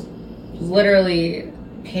just literally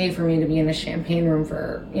pay for me to be in the champagne room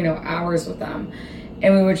for, you know, hours with them.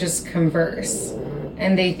 And we would just converse.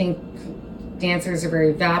 And they think dancers are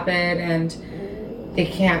very vapid and they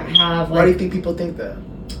can't have, like... Why do you think people think that?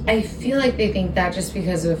 I feel like they think that just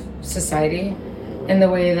because of society and the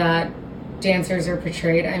way that dancers are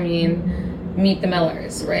portrayed. I mean, Meet the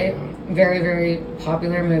Millers, right? Very, very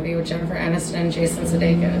popular movie with Jennifer Aniston and Jason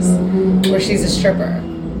Sudeikis, where she's a stripper.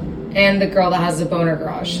 And the girl that has the boner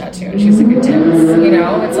garage tattoo, and she's like a tits, you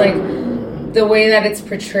know? It's like the way that it's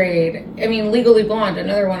portrayed. I mean, Legally Blonde,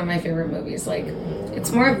 another one of my favorite movies. Like,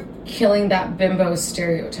 it's more of killing that bimbo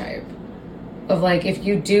stereotype of, like, if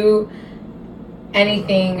you do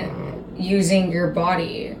anything using your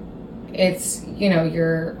body, it's, you know,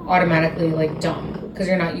 you're automatically, like, dumb because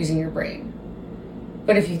you're not using your brain.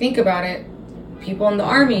 But if you think about it, people in the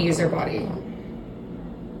army use their body.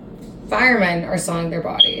 Firemen are selling their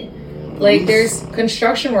body. Like, there's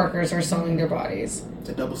construction workers are selling their bodies. It's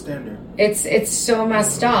a double standard. It's so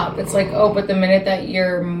messed up. It's like, oh, but the minute that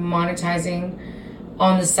you're monetizing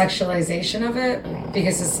on the sexualization of it,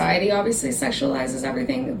 because society obviously sexualizes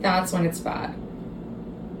everything, that's when it's bad.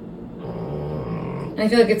 And I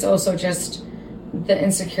feel like it's also just the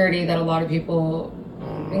insecurity that a lot of people,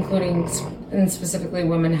 including and specifically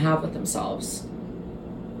women, have with themselves,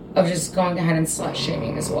 of just going ahead and slut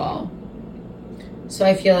shaming as well. So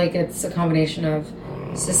I feel like it's a combination of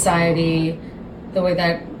society, the way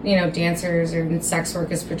that, you know, dancers or sex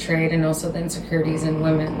work is portrayed, and also the insecurities in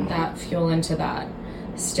women that fuel into that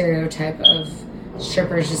stereotype of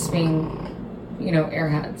strippers just being, you know,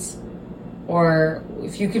 airheads. Or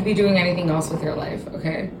if you could be doing anything else with your life,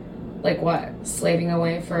 okay? Like what? Slaving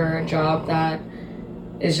away for a job that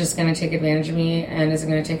is just going to take advantage of me and isn't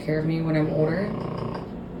going to take care of me when I'm older.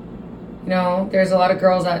 You know, there's a lot of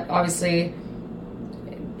girls that obviously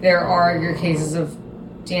there are your cases of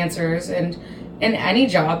dancers, and in any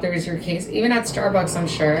job there's your case. Even at Starbucks, I'm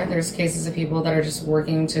sure there's cases of people that are just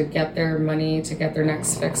working to get their money, to get their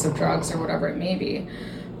next fix of drugs or whatever it may be.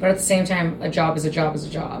 But at the same time, a job is a job is a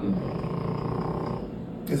job.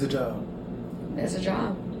 It's a job. It's a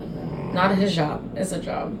job. Not his job. It's a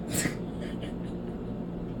job.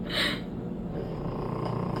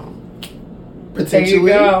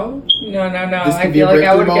 Potentially. There you go. No. This I could be feel a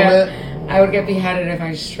like breakthrough I would get beheaded if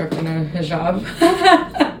I stripped in a hijab.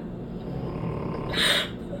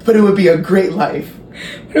 But it would be a great life.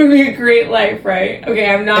 It would be a great life, right? Okay,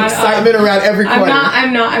 I'm not excitement around every corner.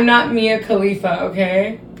 I'm not Mia Khalifa,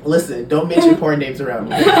 okay? Listen, don't mention porn names around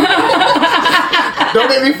me. Don't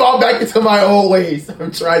make me fall back into my old ways.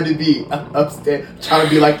 I'm trying to be upstairs, trying to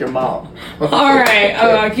be like your mom. Okay. All right,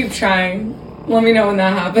 I'll keep trying. Let me know when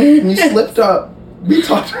that happens. When you slipped up, we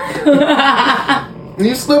talked. When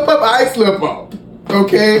you slip up, I slip up.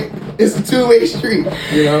 Okay? It's a two-way street,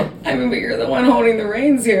 you know? I mean, but you're the one holding the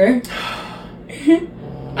reins here.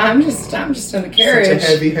 I'm just in the carriage.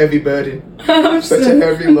 Such a heavy burden. Such a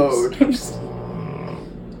heavy load.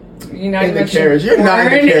 You're not in the carriage. You're not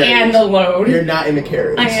in the carriage. And the load. You're not in the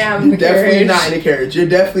carriage. I am You're definitely not in the carriage. You're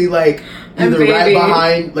definitely like either right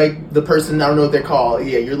behind like the person, I don't know what they're called.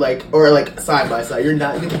 Yeah, you're like, or like side by side. You're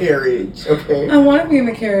not in the carriage. Okay. I want to be in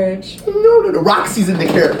the carriage. No. Roxy's in the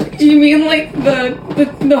carriage. You mean like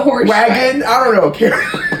the horse wagon? I don't know. Carriage.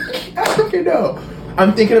 I don't know.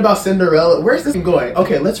 I'm thinking about Cinderella. Where's this going?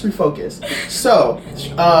 Okay, let's refocus. So,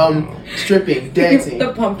 stripping, dancing.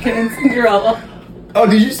 The pumpkin and Cinderella. Oh,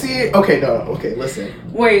 did you see it? Okay, no. Okay, listen.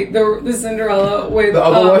 Wait, the Cinderella with the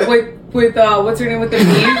other one? with what's her name with the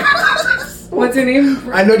bee? What's her name?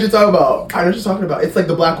 I know what you're talking about. It's like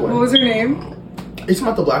the black one. What was her name? Are you talking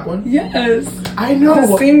about the black one? Yes. I know.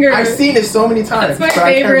 The singer. I've seen it so many times. That's my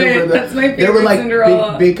favorite. That's my favorite. They were like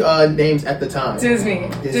Cinderella. big names at the time. Disney.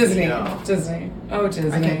 No. Disney. Oh,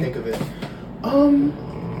 Disney. I can't think of it.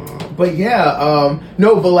 But yeah.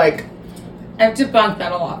 No, but like. I've debunked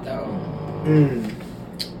that a lot though.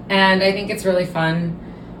 And I think it's really fun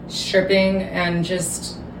stripping and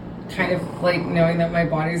just kind of like knowing that my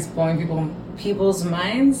body's blowing people's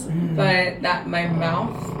minds, but that my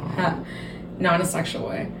mouth, not in a sexual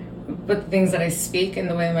way, but the things that I speak and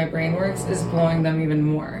the way my brain works is blowing them even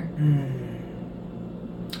more.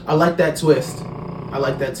 I like that twist.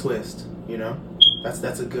 You know,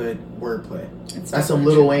 that's a good wordplay. That's some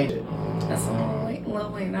Lil Wayne shit. That's some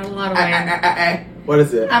Lil Wayne, not a lot of Wayne. What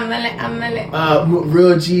is it? I'm a lit.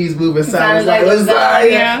 Real G's moving side.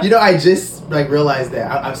 Yeah. You know, I just like realize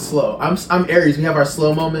that I'm slow. I'm Aries. We have our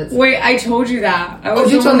slow moments. Wait, I told you that.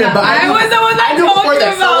 You told me that, but I was the one that told you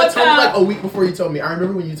that. about Someone told me that. like a week before you told me. I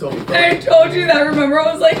remember when you told me. I told you that. Remember,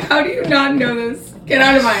 I was like, "How do you not know this? Get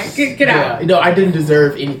out of my get out." Yeah, no, I didn't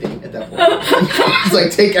deserve anything at that point. It's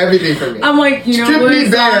like take everything from me. I'm like, you Strip know, me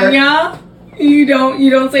bare. lasagna. You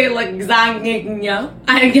don't say it like lasagna.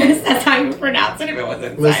 I guess that's how you pronounce it if it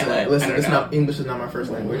wasn't silent. Listen. It's not English is not my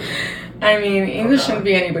first language. I mean, English shouldn't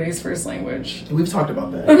be anybody's first language. We've talked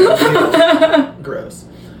about that. Gross.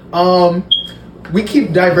 We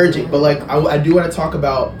keep diverging, but like I do want to talk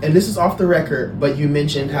about, and this is off the record, but you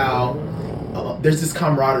mentioned how there's this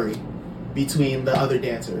camaraderie between the other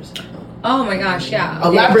dancers. Oh my gosh, yeah. Okay,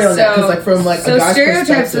 Elaborate on that, because like from like a guy's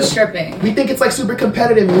stereotypes of perspective, stripping. we think it's like super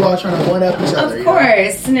competitive and we're all trying to one up each other. Of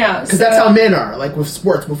course, no. Because that's how men are. Like with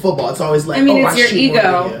sports, with football, it's always like, it's your shoot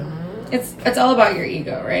ego. more than you. It's all about your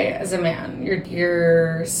ego, right? As a man,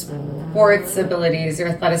 your sports abilities, your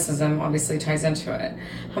athleticism obviously ties into it.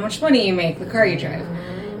 How much money you make, the car you drive,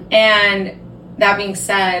 and that being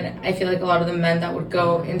said, I feel like a lot of the men that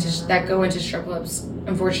go into strip clubs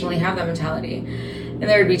unfortunately have that mentality. And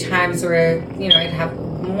there would be times where, I'd have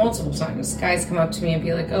multiple times guys come up to me and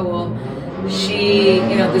be like, oh, well, she,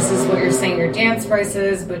 this is what you're saying your dance price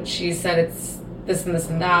is, but she said it's this and this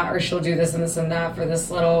and that, or she'll do this and this and that for this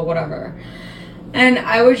little whatever. And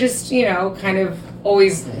I would just, kind of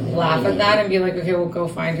always laugh at that and be like, okay, we'll go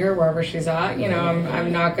find her wherever she's at.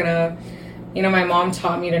 I'm not gonna, my mom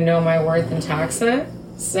taught me to know my worth and tax it.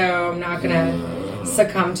 So I'm not gonna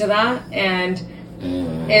succumb to that. And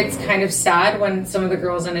it's kind of sad when some of the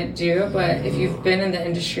girls in it do, but if you've been in the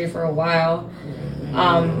industry for a while,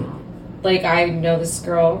 like I know this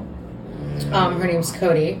girl, her name's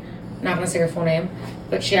Cody. I'm not going to say her full name,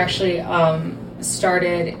 but she actually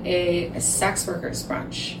started a sex workers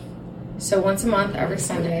brunch. So once a month, every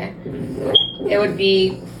Sunday, it would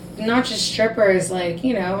be not just strippers, like,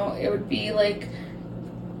 it would be like,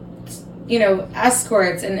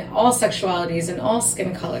 escorts and all sexualities and all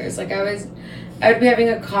skin colors. Like I would be having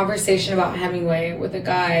a conversation about Hemingway with a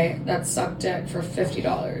guy that sucked dick for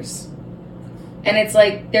 $50. And it's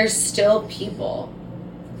like, there's still people.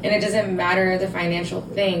 And it doesn't matter the financial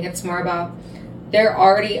thing. It's more about they're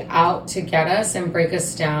already out to get us and break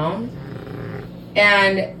us down.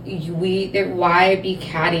 And why be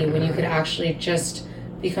catty when you could actually just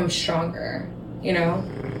become stronger?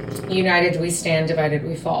 United we stand, divided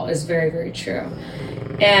we fall is very, very true.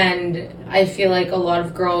 And I feel like a lot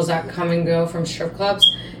of girls that come and go from strip clubs,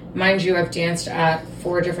 mind you, I've danced at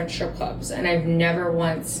 4 different strip clubs, and I've never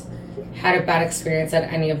once had a bad experience at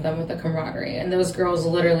any of them with the camaraderie. And those girls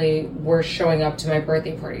literally were showing up to my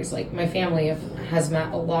birthday parties. Like, my family has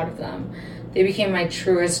met a lot of them. They became my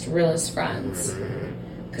truest, realest friends.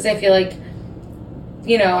 Because I feel like,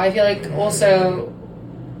 also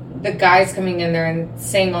the guys coming in there and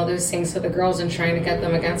saying all those things to the girls and trying to get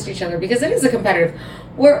them against each other, because it is a competitive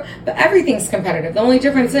but everything's competitive. The only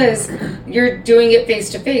difference is you're doing it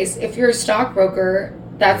face to face. If you're a stockbroker,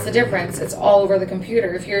 that's the difference. It's all over the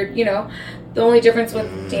computer. If you're, the only difference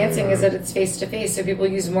with dancing is that it's face to face, so people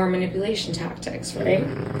use more manipulation tactics, right?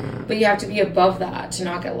 But you have to be above that to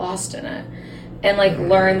not get lost in it, and like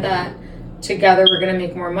learn that together we're gonna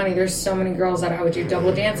make more money. There's so many girls that I would do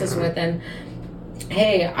double dances with, and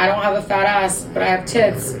hey, I don't have a fat ass, but I have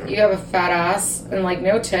tits. You have a fat ass and like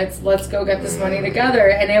no tits. Let's go get this money together.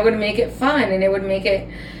 And it would make it fun, and it would make it,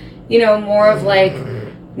 more of like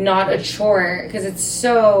not a chore, because it's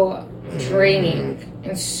so draining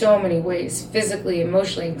in so many ways, physically,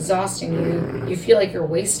 emotionally exhausting. You feel like you're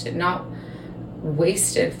wasted, not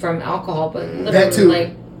wasted from alcohol, but literally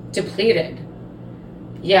like depleted.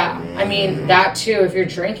 Yeah, I mean that too. If you're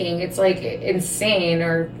drinking, it's like insane,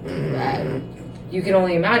 or you can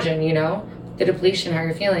only imagine, the depletion, how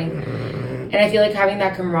you're feeling. And I feel like having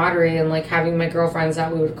that camaraderie and like having my girlfriends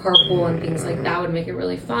that we would carpool and things like that would make it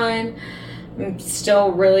really fun. I'm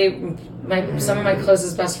still really, some of my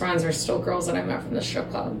closest best friends are still girls that I met from the strip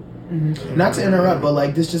club. Mm-hmm. Not to interrupt, but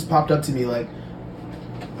like this just popped up to me. Like,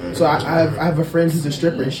 so I have a friend who's a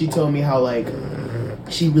stripper, and she told me how like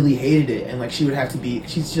she really hated it, and like she would have to be,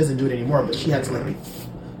 she doesn't do it anymore, but she had to like be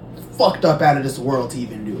fucked up out of this world to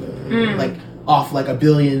even do it. Like off like 1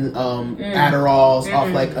 billion Adderalls,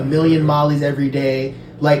 off like 1 million Mollies every day.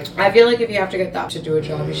 Like, I feel like if you have to get that to do a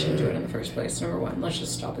job, you shouldn't do it in the first place. Number one, let's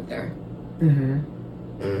just stop it there.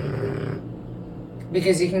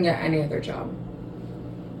 Because you can get any other job.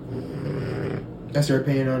 That's your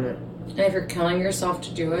opinion on it. And if you're killing yourself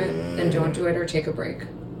to do it, then don't do it, or take a break.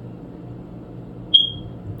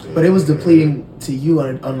 But it was depleting to you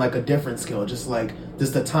on like a different scale, just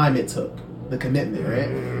the time it took. the commitment, right?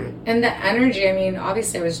 And the energy, I mean,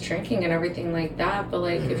 obviously I was drinking and everything like that, but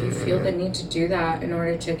like if you feel the need to do that in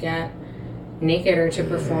order to get naked or to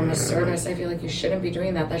perform a service, I feel like you shouldn't be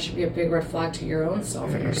doing that. That should be a big red flag to your own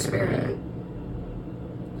self and your spirit.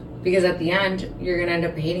 Because at the end, you're going to end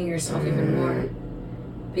up hating yourself even more.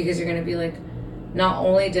 Because you're going to be like, not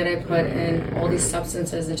only did I put in all these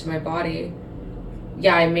substances into my body,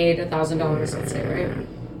 yeah, I made $1,000, let's say, right?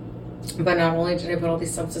 But not only did I put all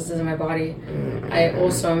these substances in my body, I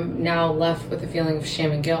also am now left with a feeling of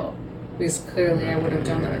shame and guilt. Because clearly I would have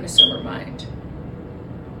done that in a sober mind.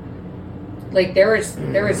 Like, there was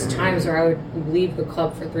times where I would leave the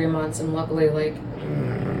club for 3 months, and luckily, like,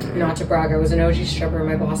 not to brag, I was an OG stripper and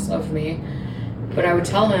my boss loved me. But I would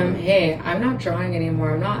tell him, hey, I'm not drawing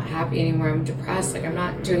anymore. I'm not happy anymore. I'm depressed. Like, I'm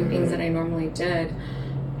not doing things that I normally did.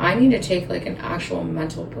 I need to take, like, an actual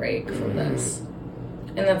mental break from this.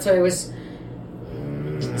 And that's why it was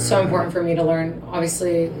so important for me to learn,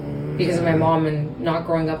 obviously, because of my mom and not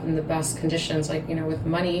growing up in the best conditions, like, you know, with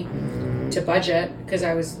money to budget, because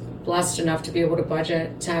I was blessed enough to be able to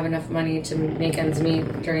budget, to have enough money to make ends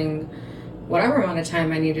meet during whatever amount of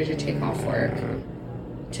time I needed to take off work,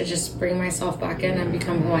 to just bring myself back in and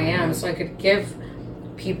become who I am so I could give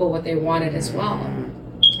people what they wanted as well.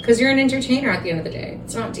 Because you're an entertainer at the end of the day.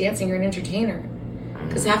 It's not dancing, you're an entertainer.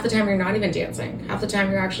 Because half the time you're not even dancing. Half the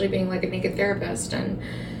time you're actually being like a naked therapist and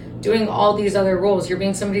doing all these other roles. You're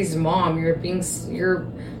being somebody's mom, you're being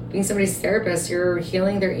somebody's therapist, you're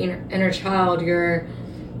healing their inner child, you're,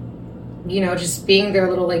 you know, just being their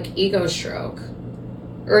little like ego stroke.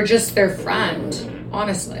 Or just their friend,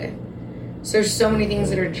 honestly. So there's so many things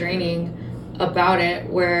that are draining about it,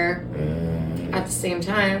 where at the same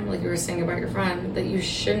time, like you were saying about your friend, that you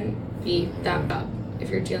shouldn't beat that up if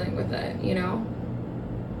you're dealing with it, you know?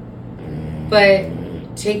 But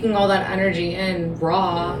taking all that energy in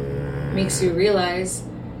raw makes you realize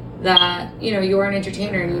that, you know, you're an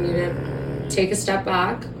entertainer and you need to take a step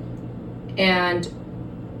back and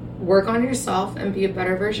work on yourself and be a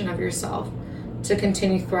better version of yourself to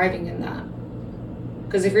continue thriving in that.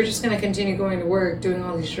 Because if you're just going to continue going to work, doing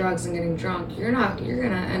all these drugs and getting drunk, you're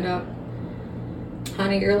going to end up,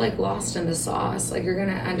 honey, you're like lost in the sauce. Like, you're going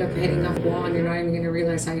to end up hitting a wall and you're not even going to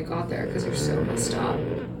realize how you got there because you're so messed up.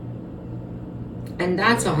 And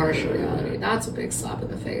that's a harsh reality. That's a big slap in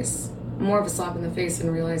the face. More of a slap in the face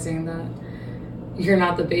than realizing that you're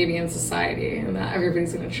not the baby in society and that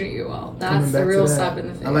everybody's going to treat you well. That's the real slap in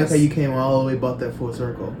the face. I like how you came all the way about that full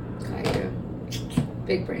circle. Got you.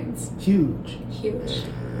 Big brains. Huge.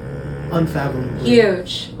 Unfathomable.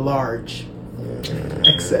 Huge. Large.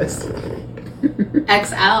 Excess.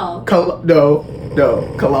 XL.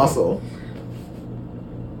 No. Colossal.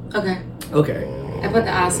 Okay. Okay. I put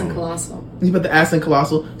the ass in colossal. You put the ass in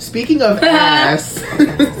colossal. Speaking of ass.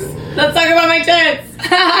 Let's talk about my tits.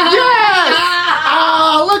 Yes!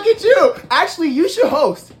 Oh, look at you. Actually, you should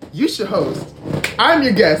host. I'm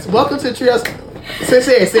your guest. Welcome to TreeHouse.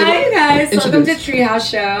 Say Hi guys, introduce. Welcome to TreeHouse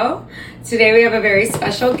Show. Today we have a very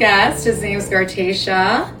special guest. His name is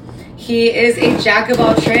Gartasia. He is a jack of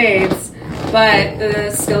all trades, but the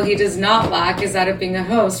skill he does not lack is that of being a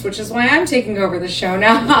host, which is why I'm taking over the show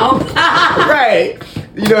now. Right.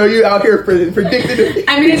 You know, you out here predicting.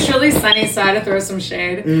 I mean, it's really sunny, so I had to throw some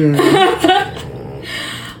shade.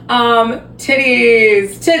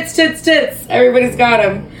 Titties. Tits. Everybody's got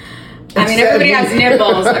them. I mean, everybody has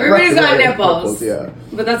nipples. Everybody's got nipples. Yeah.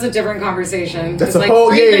 But that's a different conversation. That's it's a like, whole,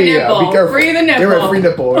 free the nipple. Be careful. Free the nipple. You're a free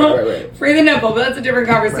nipple. Right. Free the nipple, but that's a different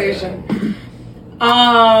conversation.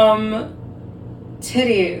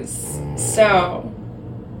 Titties. So,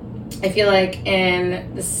 I feel like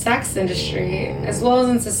in the sex industry, as well as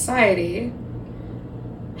in society,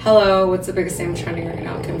 hello, what's the biggest name trending right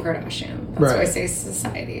now? Kim Kardashian. That's why I say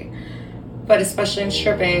society. But especially in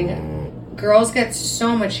stripping, girls get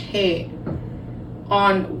so much hate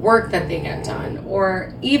on work that they get done,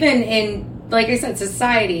 or even in, like I said,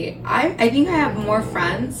 society. I think I have more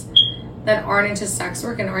friends that aren't into sex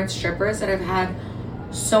work and aren't strippers that have had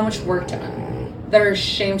so much work done that are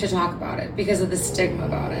ashamed to talk about it because of the stigma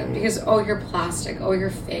about it. Because, oh, you're plastic. Oh, you're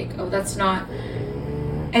fake. Oh, that's not.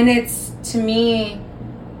 And it's, to me,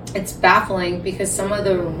 it's baffling because some of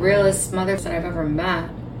the realest mothers that I've ever met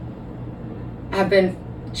have been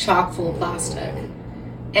chock full of plastic.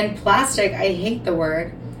 And plastic, I hate the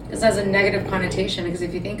word because it has a negative connotation, because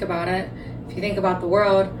if you think about it, if you think about the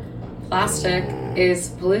world, plastic is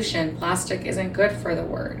pollution. Plastic isn't good for the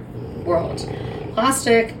world.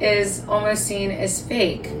 Plastic is almost seen as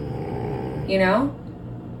fake, you know?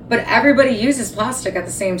 But everybody uses plastic at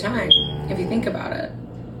the same time, if you think about it.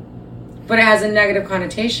 But it has a negative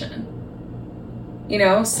connotation. You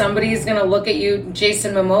know, somebody's gonna look at you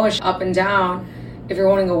Jason Momoa up and down if you're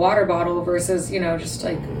holding a water bottle versus, you know, just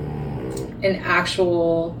like an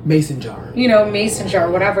actual mason jar. You know, mason jar,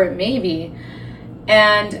 whatever it may be.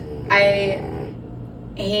 And I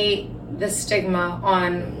hate the stigma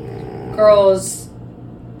on girls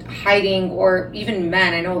hiding, or even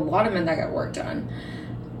men. I know a lot of men that get work done,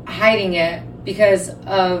 hiding it because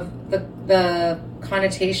of the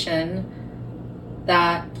connotation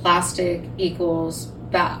that plastic equals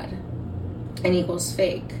bad and equals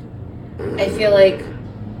fake. I feel like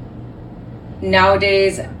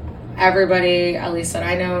nowadays everybody, at least that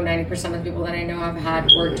I know, 90% of the people that I know have had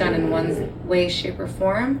work done in one way, shape, or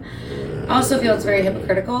form. I also feel it's very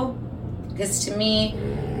hypocritical because to me,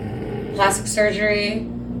 plastic surgery,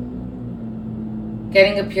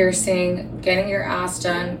 getting a piercing, getting your ass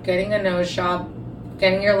done, getting a nose job,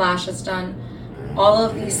 getting your lashes done, all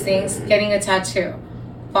of these things, getting a tattoo,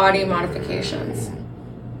 body modifications.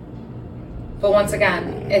 But once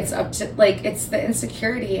again, it's up to, like, it's the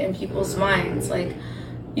insecurity in people's minds. Like,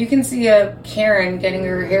 you can see a Karen getting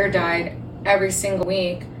her hair dyed every single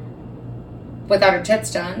week without her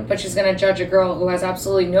tits done, but she's going to judge a girl who has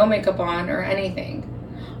absolutely no makeup on or anything.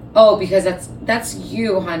 Oh, because that's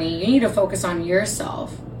you, honey. You need to focus on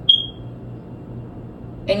yourself.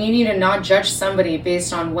 And you need to not judge somebody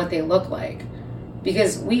based on what they look like.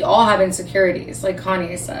 Because we all have insecurities, like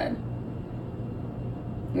Kanye said.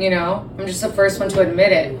 You know, I'm just the first one to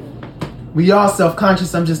admit it. We all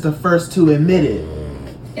self-conscious, I'm just the first to admit it.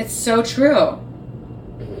 It's so true.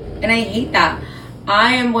 And I hate that.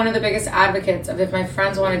 I am one of the biggest advocates of, if my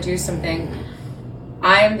friends want to do something,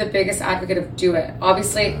 I am the biggest advocate of do it.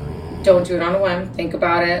 Obviously, don't do it on a whim. Think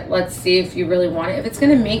about it. Let's see if you really want it. If it's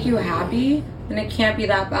going to make you happy, then it can't be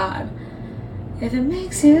that bad. If it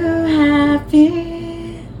makes you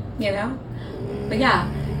happy, you know? But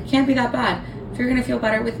yeah, it can't be that bad. If you're going to feel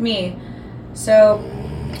better with me. So,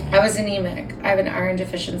 I was anemic. I have an iron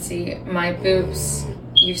deficiency. My boobs,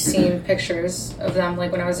 you've seen pictures of them.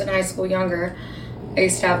 Like when I was in high school, younger, I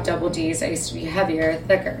used to have double D's. I used to be heavier,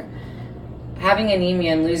 thicker. Having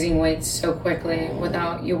anemia and losing weight so quickly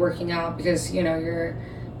without you working out, because, you know,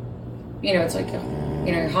 it's like,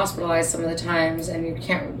 you're hospitalized some of the times and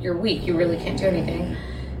you're weak. You really can't do anything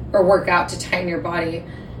or work out to tighten your body.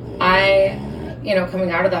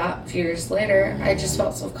 Coming out of that a few years later, I just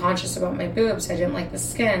felt self-conscious about my boobs. I didn't like the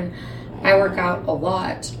skin. I work out a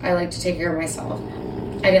lot. I like to take care of myself.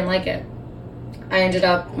 I didn't like it. I ended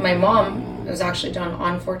up, my mom, it was actually done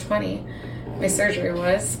on 420. My surgery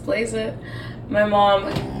was, blaze it. My mom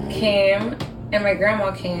came and my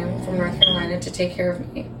grandma came from North Carolina to take care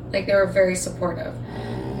of me. Like, they were very supportive.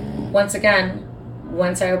 Once again,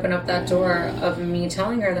 once I opened up that door of me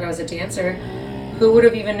telling her that I was a dancer, who would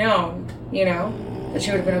have even known, you know, that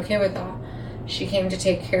she would have been okay with that? She came to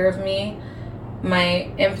take care of me. My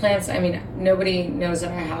implants, I mean, nobody knows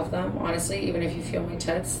that I have them, honestly. Even if you feel my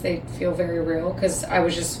tits, they feel very real because I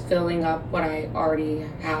was just filling up what I already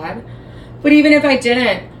had. But even if I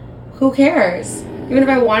didn't, who cares? Even if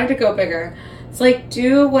I wanted to go bigger, it's like,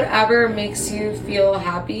 do whatever makes you feel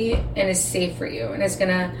happy and is safe for you and is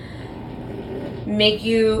gonna make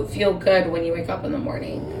you feel good when you wake up in the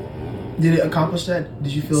morning. Did it accomplish that?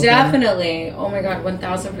 Did you feel definitely better? Oh my god,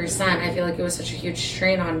 1000%. I feel like it was such a huge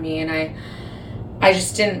strain on me, and I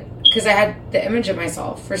just didn't, because I had the image of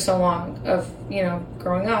myself for so long of, you know,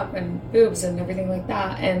 growing up and boobs and everything like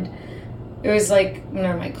that, and it was like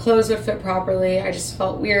none of my clothes would fit properly. I just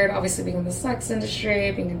felt weird, obviously being in the sex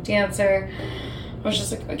industry, being a dancer. I was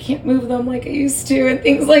just like, I can't move them like I used to and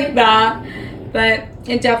things like that. But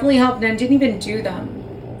it definitely helped, and I didn't even do them.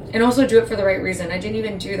 And also do it for the right reason. I didn't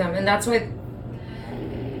even do them. And that's why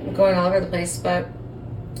I'm going all over the place. But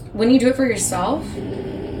when you do it for yourself,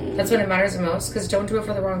 that's when it matters the most. Because don't do it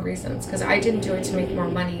for the wrong reasons. Because I didn't do it to make more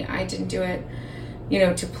money. I didn't do it, you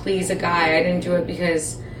know, to please a guy. I didn't do it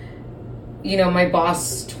because, you know, my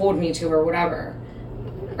boss told me to or whatever.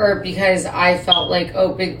 Or because I felt like,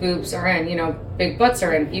 oh, big boobs are in, you know, big butts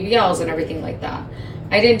are in, BBLs and everything like that.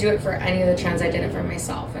 I didn't do it for any of the trends. I did it for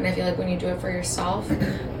myself. And I feel like when you do it for yourself,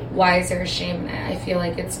 why is there a shame in it? I feel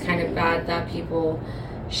like it's kind of bad that people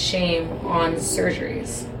shame on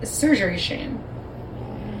surgeries. It's surgery shame.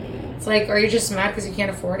 It's like, are you just mad because you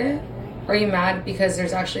can't afford it? Or are you mad because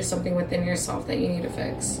there's actually something within yourself that you need to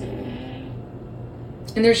fix?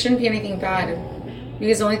 And there shouldn't be anything bad,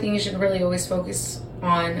 because the only thing you should really always focus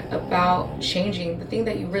on about changing, the thing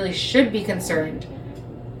that you really should be concerned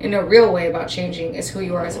in a real way about changing, is who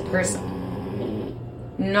you are as a person.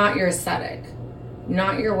 Not your aesthetic.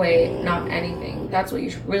 Not your weight, not anything. That's what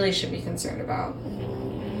you really should be concerned about.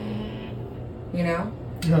 You know?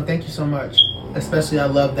 No, thank you so much. especially I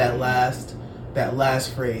love that last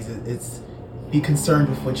phrase. It's be concerned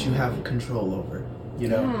with what you have control over, you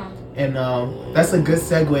know? Yeah. And that's a good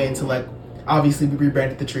segue into, like, obviously we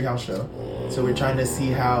rebranded the TreeHouse Show. So we're trying to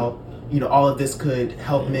see how, you know, all of this could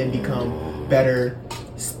help men become better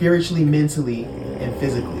spiritually, mentally, and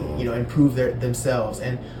physically, you know, improve themselves.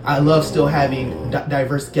 And I love still having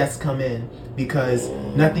diverse guests come in, because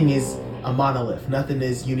nothing is a monolith, nothing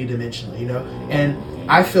is unidimensional, you know? And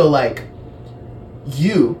I feel like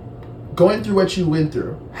you going through what you went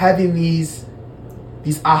through, having these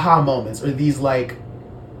aha moments, or these, like,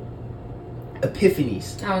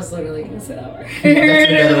 epiphanies. I was literally gonna say that word.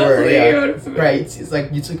 That's another word, yeah. Right, it's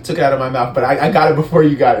like you took it out of my mouth, but I got it before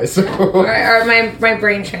you got it. So. Or my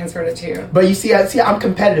brain transferred it to you. But you see, I'm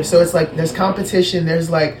competitive, so it's like there's competition.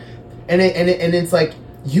 There's like, and it's like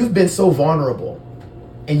you've been so vulnerable,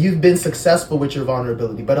 and you've been successful with your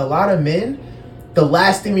vulnerability. But a lot of men, the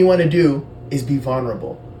last thing we want to do is be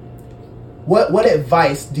vulnerable. What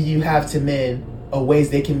advice do you have to men of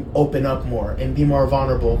ways they can open up more and be more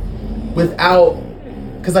vulnerable? Without,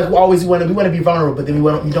 because like we want to be vulnerable, but then you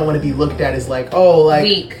don't want to be looked at as like, oh,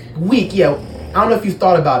 like weak. Yeah, I don't know if you've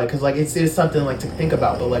thought about it, because like it is something like to think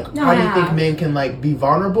about. But like, how do you think men can like be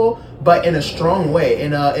vulnerable, but in a strong way,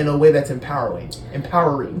 in a way that's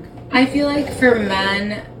empowering? I feel like for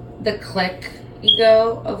men, the click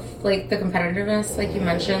ego of like the competitiveness, like you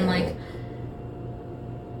mentioned, like,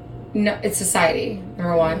 no, it's society,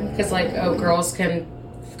 number one, because like, oh, girls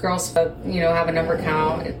you know, have a number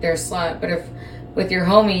count if they're slut, but if with your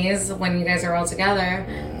homies, when you guys are all together,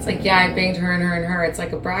 it's like, yeah, I banged her and her and her. It's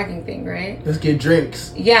like a bragging thing, right? Let's get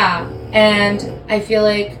drinks. Yeah, and I feel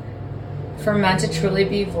like for men to truly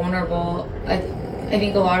be vulnerable, I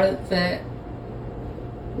think a lot of it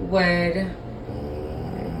would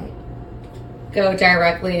go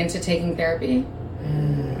directly into taking therapy,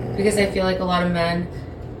 because I feel like a lot of men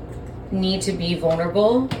need to be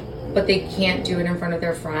vulnerable, but they can't do it in front of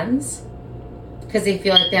their friends because they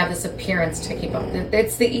feel like they have this appearance to keep up.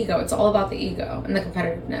 It's the ego. It's all about the ego and the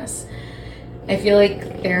competitiveness. I feel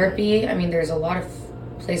like therapy, I mean, there's a lot of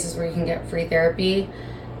places where you can get free therapy.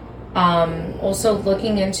 Also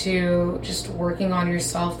looking into just working on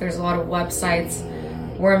yourself. There's a lot of websites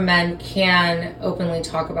where men can openly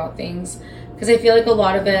talk about things, because I feel like a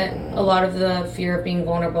lot of the fear of being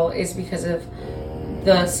vulnerable is because of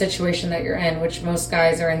the situation that you're in, which most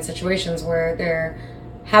guys are in situations where they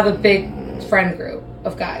have a big friend group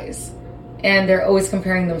of guys, and they're always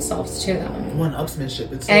comparing themselves to them.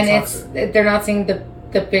 One-upsmanship. It's so toxic. They're not seeing the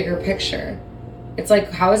bigger picture. It's like,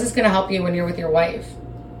 how is this going to help you when you're with your wife?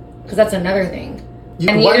 Because that's another thing.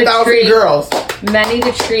 1,000 girls. Men need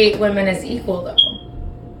to treat women as equal, though.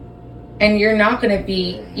 And you're not going to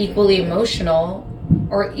be equally emotional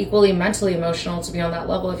or equally mentally emotional to be on that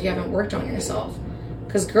level if you haven't worked on yourself.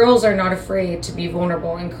 Because girls are not afraid to be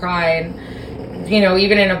vulnerable and cry, and, you know,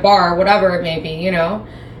 even in a bar, whatever it may be, you know,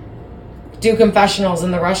 do confessionals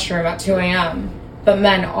in the restroom at 2 a.m. But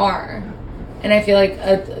men are. And I feel like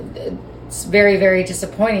it's very, very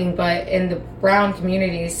disappointing, but in the brown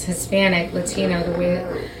communities, Hispanic, Latino, the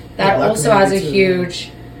way that also has a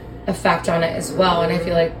huge effect on it as well. And I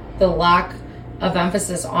feel like the lack of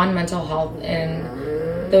emphasis on mental health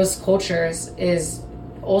in those cultures is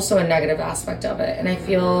also a negative aspect of it. And I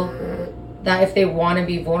feel that if they want to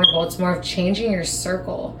be vulnerable, it's more of changing your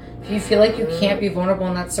circle. If you feel like you can't be vulnerable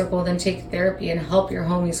in that circle, then take therapy and help your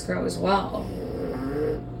homies grow as well,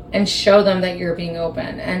 and show them that you're being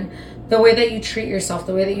open. And the way that you treat yourself,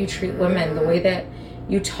 the way that you treat women, the way that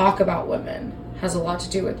you talk about women has a lot to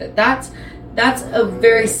do with it. That's a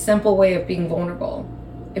very simple way of being vulnerable.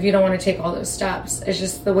 If you don't want to take all those steps, it's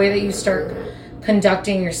just the way that you start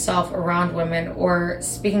conducting yourself around women or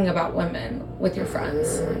speaking about women with your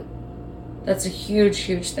friends. That's a huge,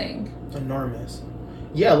 huge thing. Enormous.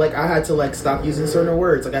 Yeah, like I had to like stop using certain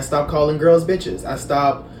words. Like I stopped calling girls bitches. I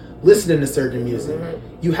stopped listening to certain music.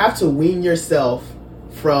 You have to wean yourself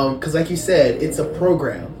from, because like you said, it's a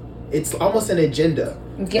program. It's almost an agenda.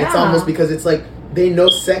 Yeah. It's almost because it's like they know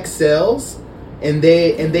sex sells, and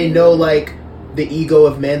they know like the ego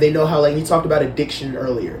of men. They know how, like you talked about addiction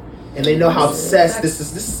earlier, and they know how obsessed this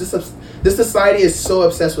society is so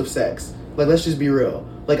obsessed with sex. Like, let's just be real.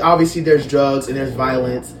 Like, obviously there's drugs and there's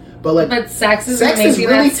violence, but sex is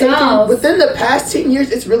really taken within the past 10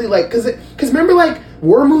 years. It's really like, because remember like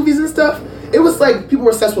war movies and stuff, it was like people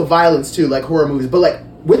were obsessed with violence too, like horror movies, but like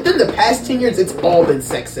within the past 10 years it's all been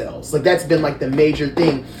sex sales. Like that's been like the major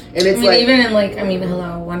thing. And it's even in like,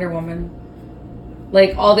 hello, Wonder Woman,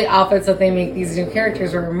 like all the outfits that they make these new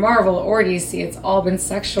characters, or Marvel or DC, it's all been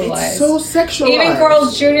sexualized. It's so sexualized. Even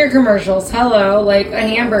Carl's Jr. commercials, hello, like a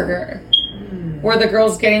hamburger. where the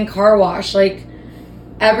girl's getting car wash. Like,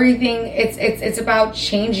 everything, it's about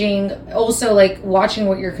changing. Also, like, watching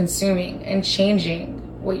what you're consuming and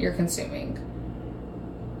changing what you're consuming.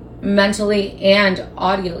 Mentally and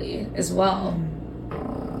audially as well.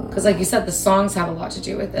 Because, like you said, the songs have a lot to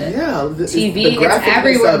do with it. Yeah, TV, it's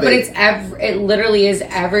everywhere, but it literally is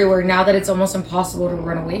everywhere now that it's almost impossible to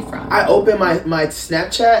run away from. I open my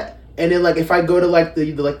Snapchat, and then, like, if I go to, like,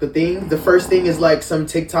 the thing, the first thing is, like, some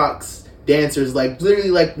TikToks dancers, like,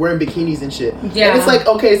 literally, like, wearing bikinis and shit. Yeah. And it's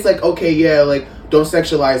like, okay, yeah, like, don't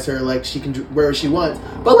sexualize her, like, she can wear what she wants,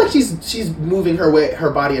 but, like, she's moving her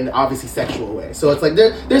body in an obviously sexual way. So it's like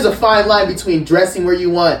there's a fine line between dressing where you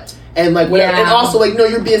want and, like, whatever, and also, like, no,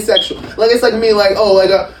 you're being sexual. Like, it's like me, like, oh,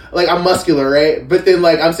 like I'm muscular, right? But then,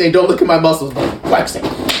 like, I'm saying, don't look at my muscles, but I'm flexing.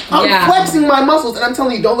 I'm flexing my muscles, and I'm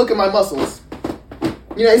telling you, don't look at my muscles.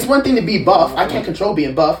 You know, it's one thing to be buff. I can't control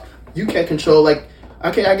being buff. You can't control, like,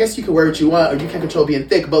 okay, I guess you can wear what you want, or you can't control being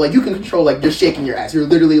thick, but, like, you can control, like, just shaking your ass. You're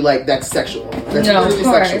literally, like, that's sexual. That's literally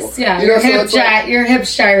sexual. Yeah, you know, your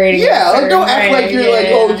hips gyrating. Yeah, like, don't act like you're like,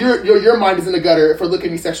 oh, your mind is in the gutter for looking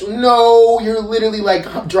at me sexual. No, you're literally,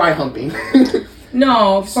 like, dry humping.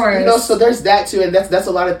 No, of course. You know, so there's that too, and that's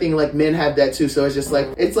a lot of things, like, men have that too, so it's just like,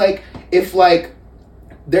 it's like, if, like,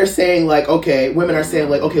 they're saying, like, okay, women are saying,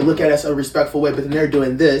 like, okay, look at us a respectful way, but then they're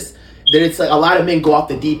doing this, then it's like a lot of men go off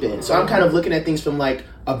the deep end. So I'm kind of looking at things from, like,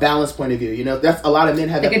 a balanced point of view, you know? That's a lot of men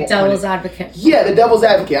have like that. Like a devil's advocate. Yeah, the devil's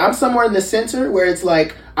advocate. I'm somewhere in the center where it's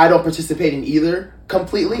like, I don't participate in either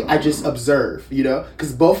completely. I just observe, you know?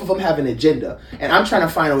 Because both of them have an agenda. And I'm trying to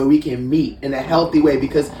find a way we can meet in a healthy way,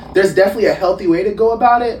 because there's definitely a healthy way to go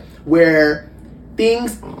about it where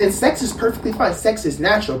things, and sex is perfectly fine. Sex is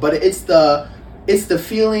natural, but it's the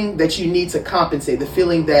feeling that you need to compensate, the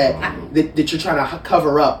feeling that you're trying to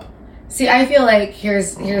cover up. See, I feel like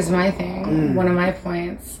here's my thing. One of my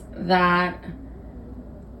points, that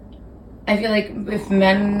I feel like if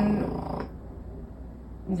men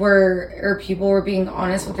were, or people were being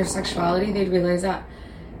honest with their sexuality, they'd realize that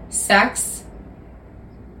sex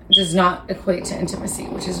does not equate to intimacy,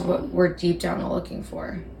 which is what we're deep down looking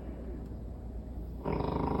for.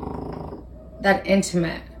 That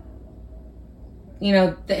intimate, you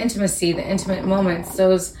know, the intimacy, the intimate moments,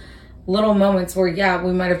 those little moments where, yeah,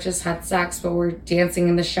 we might have just had sex, but we're dancing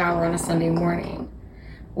in the shower on a Sunday morning.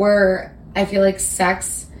 Where I feel like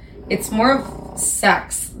sex, it's more of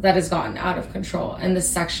sex that has gotten out of control, and the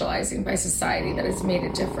sexualizing by society that has made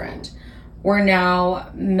it different. Where now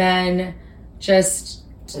men just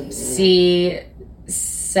see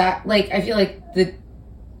sex, like, I feel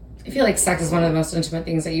like sex is one of the most intimate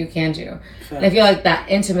things that you can do. And I feel like that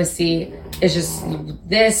intimacy is just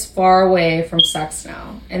this far away from sex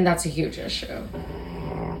now. And that's a huge issue.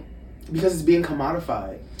 Because it's being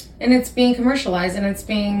commodified. And it's being commercialized, and it's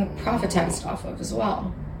being profitized off of as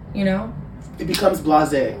well. You know? It becomes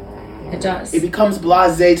blasé. It does. It becomes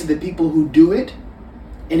blasé to the people who do it.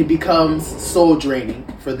 And it becomes soul draining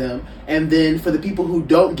for them. And then for the people who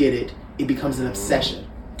don't get it, it becomes an obsession.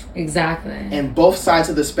 Exactly. And both sides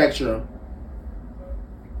of the spectrum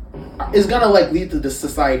is gonna, like, lead to the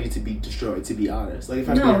society to be destroyed, to be honest. Like, if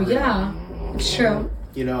I'm being real. Yeah, it's true.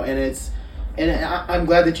 You know, and I'm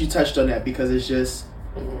glad that you touched on that, because it's just,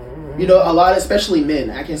 you know, a lot, especially men.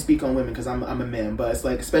 I can't speak on women because I'm a man, but it's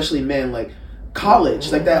like, especially men, like,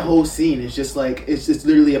 college, like, that whole scene is just like, it's just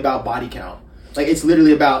literally about body count. Like, it's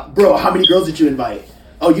literally about, bro, how many girls did you invite?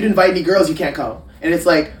 Oh, you didn't invite any girls, you can't come. And it's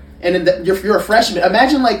like, and then you're a freshman.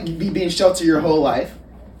 Imagine, like, being sheltered your whole life,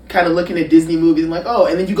 kind of looking at Disney movies and like, oh,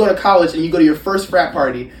 and then you go to college and you go to your first frat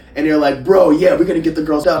party and you're like, bro, yeah, we're going to get the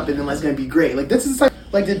girls up and then it's going to be great. Like, this is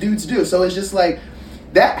like the dudes do. So it's just like,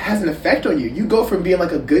 that has an effect on you. You go from being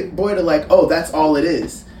like a good boy to like, oh, that's all it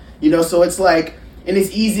is. You know, so it's like, and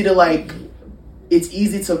it's easy to like, it's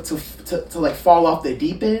easy to like fall off the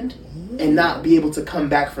deep end and not be able to come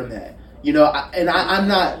back from that. You know, I'm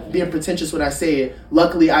not being pretentious when I say it.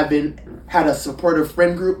 Luckily, I've had a supportive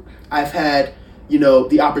friend group. I've had, you know,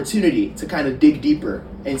 the opportunity to kind of dig deeper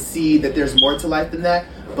and see that there's more to life than that.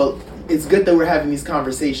 But it's good that we're having these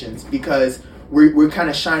conversations, because we're kind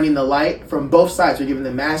of shining the light from both sides. We're giving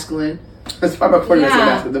the masculine. That's why my point is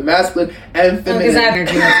masculine. The masculine and feminine. Because I have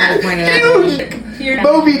energy. That's my point of Huge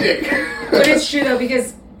Moby Dick. But it's true though,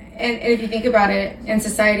 because. And if you think about it, in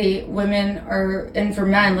society, women are, and for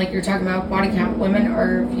men, like you're talking about body count, women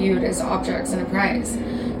are viewed as objects and a prize.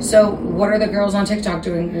 So what are the girls on TikTok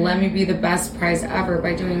doing? Let me be the best prize ever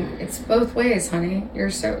by doing, it's both ways, honey.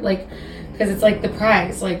 You're so, like, because it's like the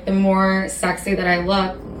prize. Like, the more sexy that I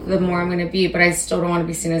look, the more I'm going to be, but I still don't want to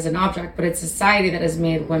be seen as an object. But it's society that has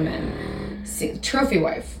made women. See, trophy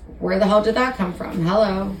wife. Where the hell did that come from?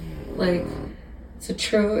 Hello. Like,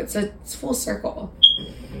 it's full circle.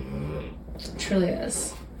 It truly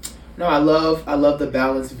is. No, I love the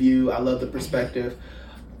balanced view. I love the perspective.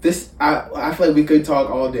 I feel like we could talk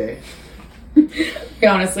all day. We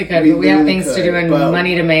honestly could, but we have things to do and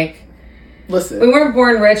money to make. Listen, we weren't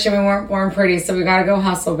born rich and we weren't born pretty, so we gotta go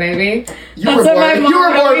hustle, baby. You were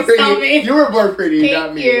born pretty. You were born pretty, Thank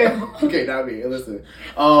not me. you. Okay, not me. Listen,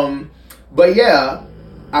 but yeah,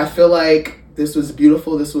 I feel like this was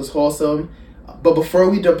beautiful. This was wholesome. But before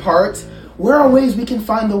we depart, where are ways we can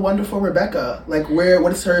find the wonderful Rebecca? Like,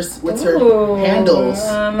 what's her handles?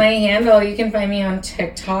 My handle, you can find me on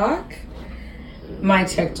TikTok. You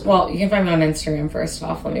can find me on Instagram first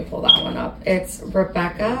off. Let me pull that one up. It's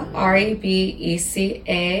Rebeca,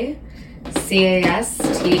 Rebeca Castillo.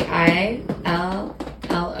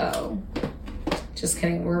 Just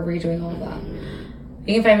kidding. We're redoing all that.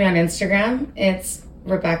 You can find me on Instagram. It's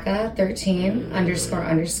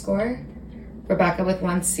Rebecca13__. Rebecca with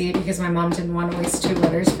 1 C because my mom didn't want to waste 2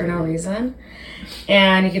 letters for no reason.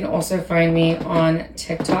 And you can also find me on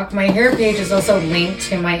TikTok. My hair page is also linked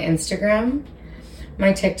to my Instagram.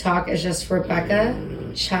 My TikTok is just Rebecca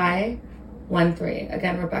Chai 13.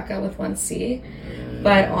 Again, Rebecca with 1 C.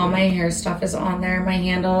 But all my hair stuff is on there. My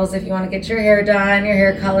handles, if you want to get your hair done, your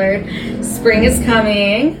hair colored. Spring is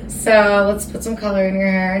coming. So let's put some color in your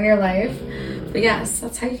hair and your life. But yes,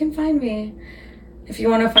 that's how you can find me. If you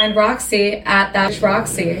want to find Roxy at that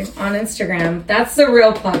Roxy on Instagram, that's the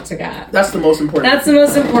real plug to get. That's the most important. That's the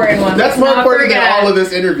most important one. That's more important than all of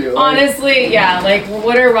this interview. Honestly, yeah. Like,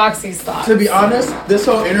 what are Roxy's thoughts? To be honest, this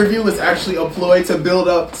whole interview was actually a ploy to build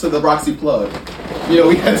up to the Roxy plug.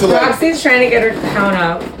 We had to Roxy's trying to get her count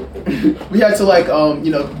up. We had to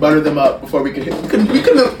butter them up before we could hit. We couldn't just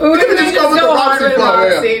come with the Roxy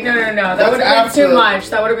plug. Yeah. No. That would have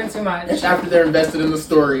been too much. It's after they're invested in the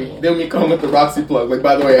story. Then we come with the Roxy plug. Like,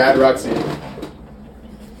 by the way, add Roxy. These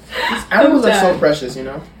animals are so precious,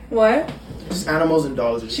 What? Just animals and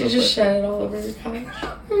dogs are so precious. She just shed it all over your couch.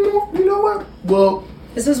 You know what? Well,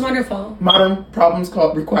 this was wonderful. Modern problems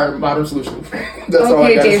require modern solutions. That's all I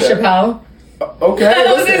Okay, gotta Dave say. Chappelle. Okay,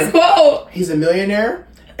 That was his quote. He's a millionaire,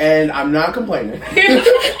 and I'm not complaining.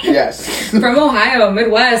 Yes. From Ohio,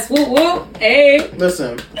 Midwest. Whoop, whoop. Hey.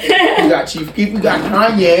 Listen, we got Chief Keef, we got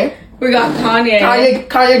Kanye. We got Kanye.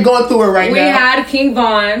 Kanye going through it right now. We had King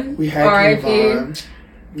Von. We had King Von.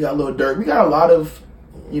 We got Lil Durk. We got a lot of,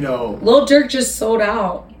 Lil Durk just sold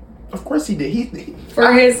out. Of course he did.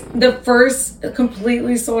 The first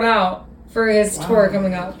completely sold out for his tour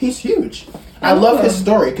coming up. He's huge. I love his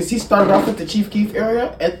story because he started off with the Chief Keef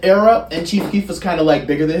era, and Chief Keef was kind of like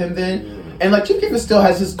bigger than him then. And like Chief Keef still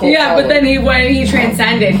has his cult power. But then he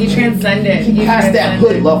transcended. He passed that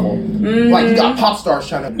hood level. Mm-hmm. Like you got pop stars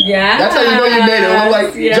trying to. Yeah. That's how you know you made it. When,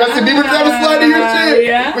 like Justin Bieber trying to slide in your shit.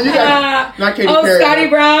 Yeah. When you got not Katy Perry. Scotty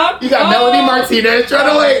Brown. You got Melanie Martinez trying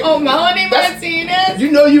to like. Oh, Melanie Martinez.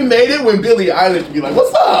 You know you made it when Billie Eilish would be like,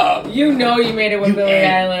 "What's up?" You know you made it with Billie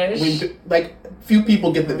Eilish. Few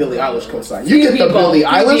people get the Billie Eilish cosign. You get the Billie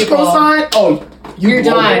Eilish cosign. Oh, you're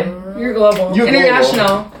done. You're global. You're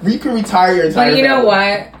international. Global. You can retire your entire. But you know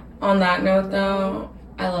what? On that note, though,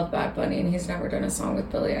 I love Bad Bunny, and he's never done a song with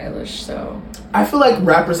Billie Eilish. So I feel like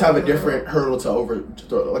rappers have a different hurdle to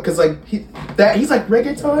overthrow, because he's like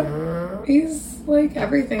reggaeton. He's like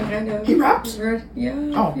everything, kind of. He raps. Yeah.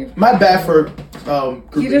 Oh, my bad for.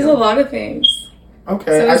 He does a lot of things.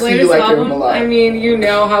 Okay, so I see you like him a lot. I mean, you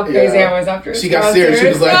know how crazy I was after. She got serious. She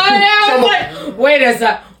was like, "Wait a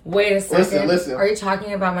second." Listen. Are you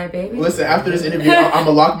talking about my baby? Listen, after this interview, I'm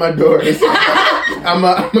gonna lock my doors. I'm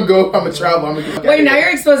gonna go. I'm gonna travel. Wait, now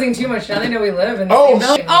you're exposing too much. Now they know we live in the same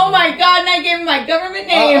building. Oh my God! And I gave him my government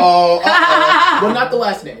name. Well, not the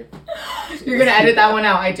last name. You're gonna edit that one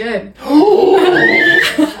out. I did.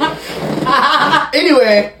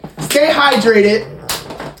 Anyway, stay hydrated.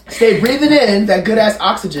 Stay breathing in that good ass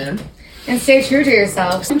oxygen. And stay true to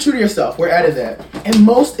yourself. Stay true to yourself. We're out of that. And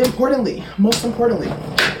most importantly,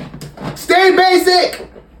 stay basic.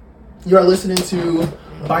 You are listening to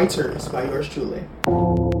Biters by yours truly.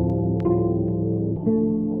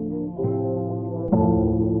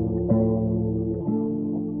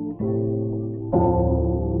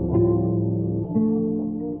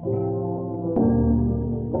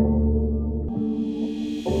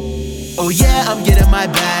 Oh yeah, I'm getting my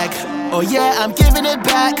bag. Oh yeah, I'm giving it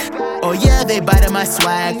back. Oh yeah, they biting my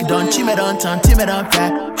swag. Don't chim it on tongue, tim it on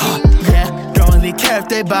fat. Yeah, don't really care if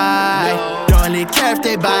they bite. Don't really care if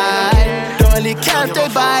they bite. Don't really care if they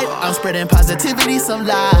bite. I'm spreading positivity, some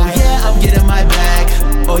lies. Oh yeah, I'm getting my bag.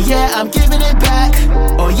 Oh yeah, I'm giving it back.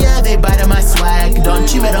 Oh yeah, they biting my swag. Don't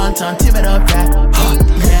chim it on tongue, tim it on fat.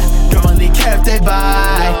 Yeah, don't really care if they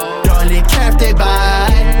bite. Don't Don't really care if they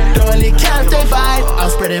bite. Don't really care if they bite. I'm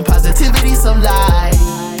spreading positivity, some light.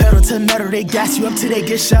 Pedal to metal, they gas you up till they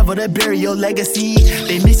get shoveled to bury your legacy.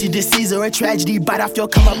 They miss you disease or a tragedy. Bite off your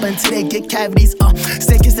come up until they get cavities.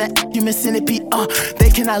 Snake is an human centipede. They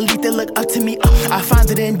cannot lead, they look up to me. I find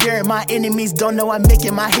it endearing. My enemies don't know I'm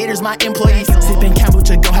making my haters my employees. Sipping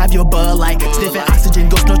kombucha, go have your Bud Light. Sniffing oxygen,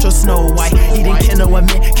 go snort your Snow White. Eating quinoa,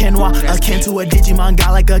 mint quinoa, akin to a Digimon guy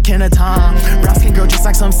like a Kenaton. Brown skin girl just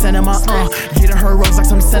like some cinema. Getting her rose like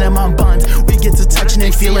some cinnamon buns. We get to touching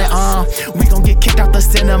and feeling. We gon' get kicked out the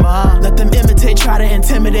cinema. Let them imitate, try to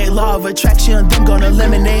intimidate. Law of attraction, them gonna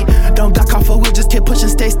eliminate. Don't got caught for we'll just keep pushing.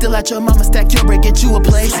 Stay still at your mama, stack your break, get you a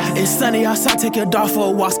place. It's sunny outside, take your dog for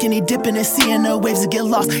a walk. Skinny dipping and seeing the waves to get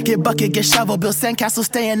lost. Get bucket, get shovel, build sandcastle,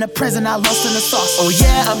 stay in the present. I lost in the sauce. Oh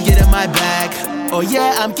yeah, I'm getting my bag. Oh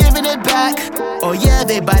yeah, I'm giving it back. Oh yeah,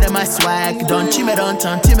 they biting my swag. Don't chim it on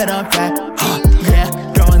tongue, tim it on fat. Yeah,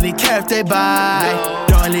 don't really care if they bite.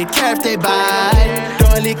 Don't really care if they bite.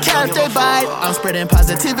 Don't really care if they bite. I'm spreading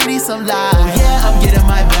positivity, some light. Oh yeah, I'm getting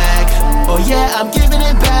my bag. Oh yeah, I'm giving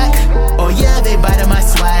it back. Oh yeah, they biting my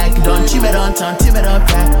swag. Don't chim it on tongue, tim it on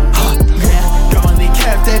fat. Yeah, don't really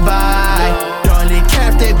care if they bite. Don't really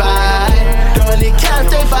care if they bite. Don't really care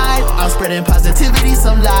if they bite. I'm spreading positivity,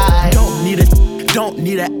 some light. Don't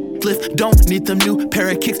need a lift, don't need them new pair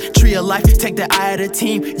of kicks. Tree of life, take the eye of the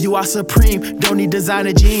team. You are supreme, don't need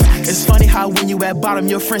designer jeans. It's funny how when you at bottom,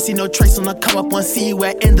 your friends see no trace on the come up one, see you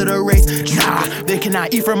at end of the race. Nah, they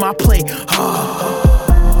cannot eat from my plate.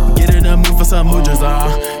 Get in the mood for some mudras,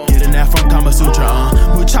 getting that from Kama Sutra,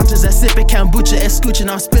 Muchachas that sipping kombucha and scooching.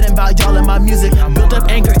 I'm spitting about y'all in my music. Build up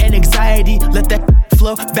anger and anxiety, let that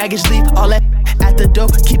flow. Baggage leave, all that at the door.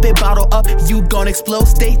 Keep it bottled up, you gon' explode.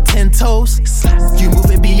 Stay 10 toes. You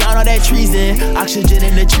moving beyond all that treason. Oxygen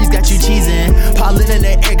in the trees got you cheesing. Pollen in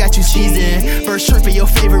the air got you cheesing. First trip in your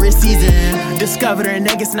favorite season. Discovered her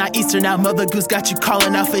egg, it's not Easter. Now Mother Goose got you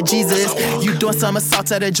calling out for Jesus. You doing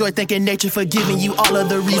somersaults out of joy, thanking nature for giving you all of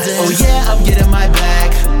the reasons. Oh yeah, I'm getting my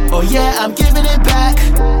bag. Oh yeah, I'm giving it back.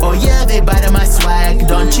 Oh yeah, they biting my swag.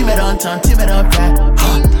 Don't chim it on tongue, tim it on fat.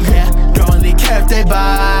 Yeah, don't really care if they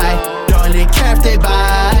bite. Don't really care if they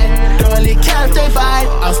bite. Don't really care if they bite.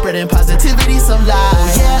 I'm spreading positivity, some light.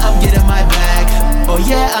 Oh yeah, I'm getting my bag. Oh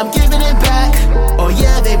yeah, I'm giving it back.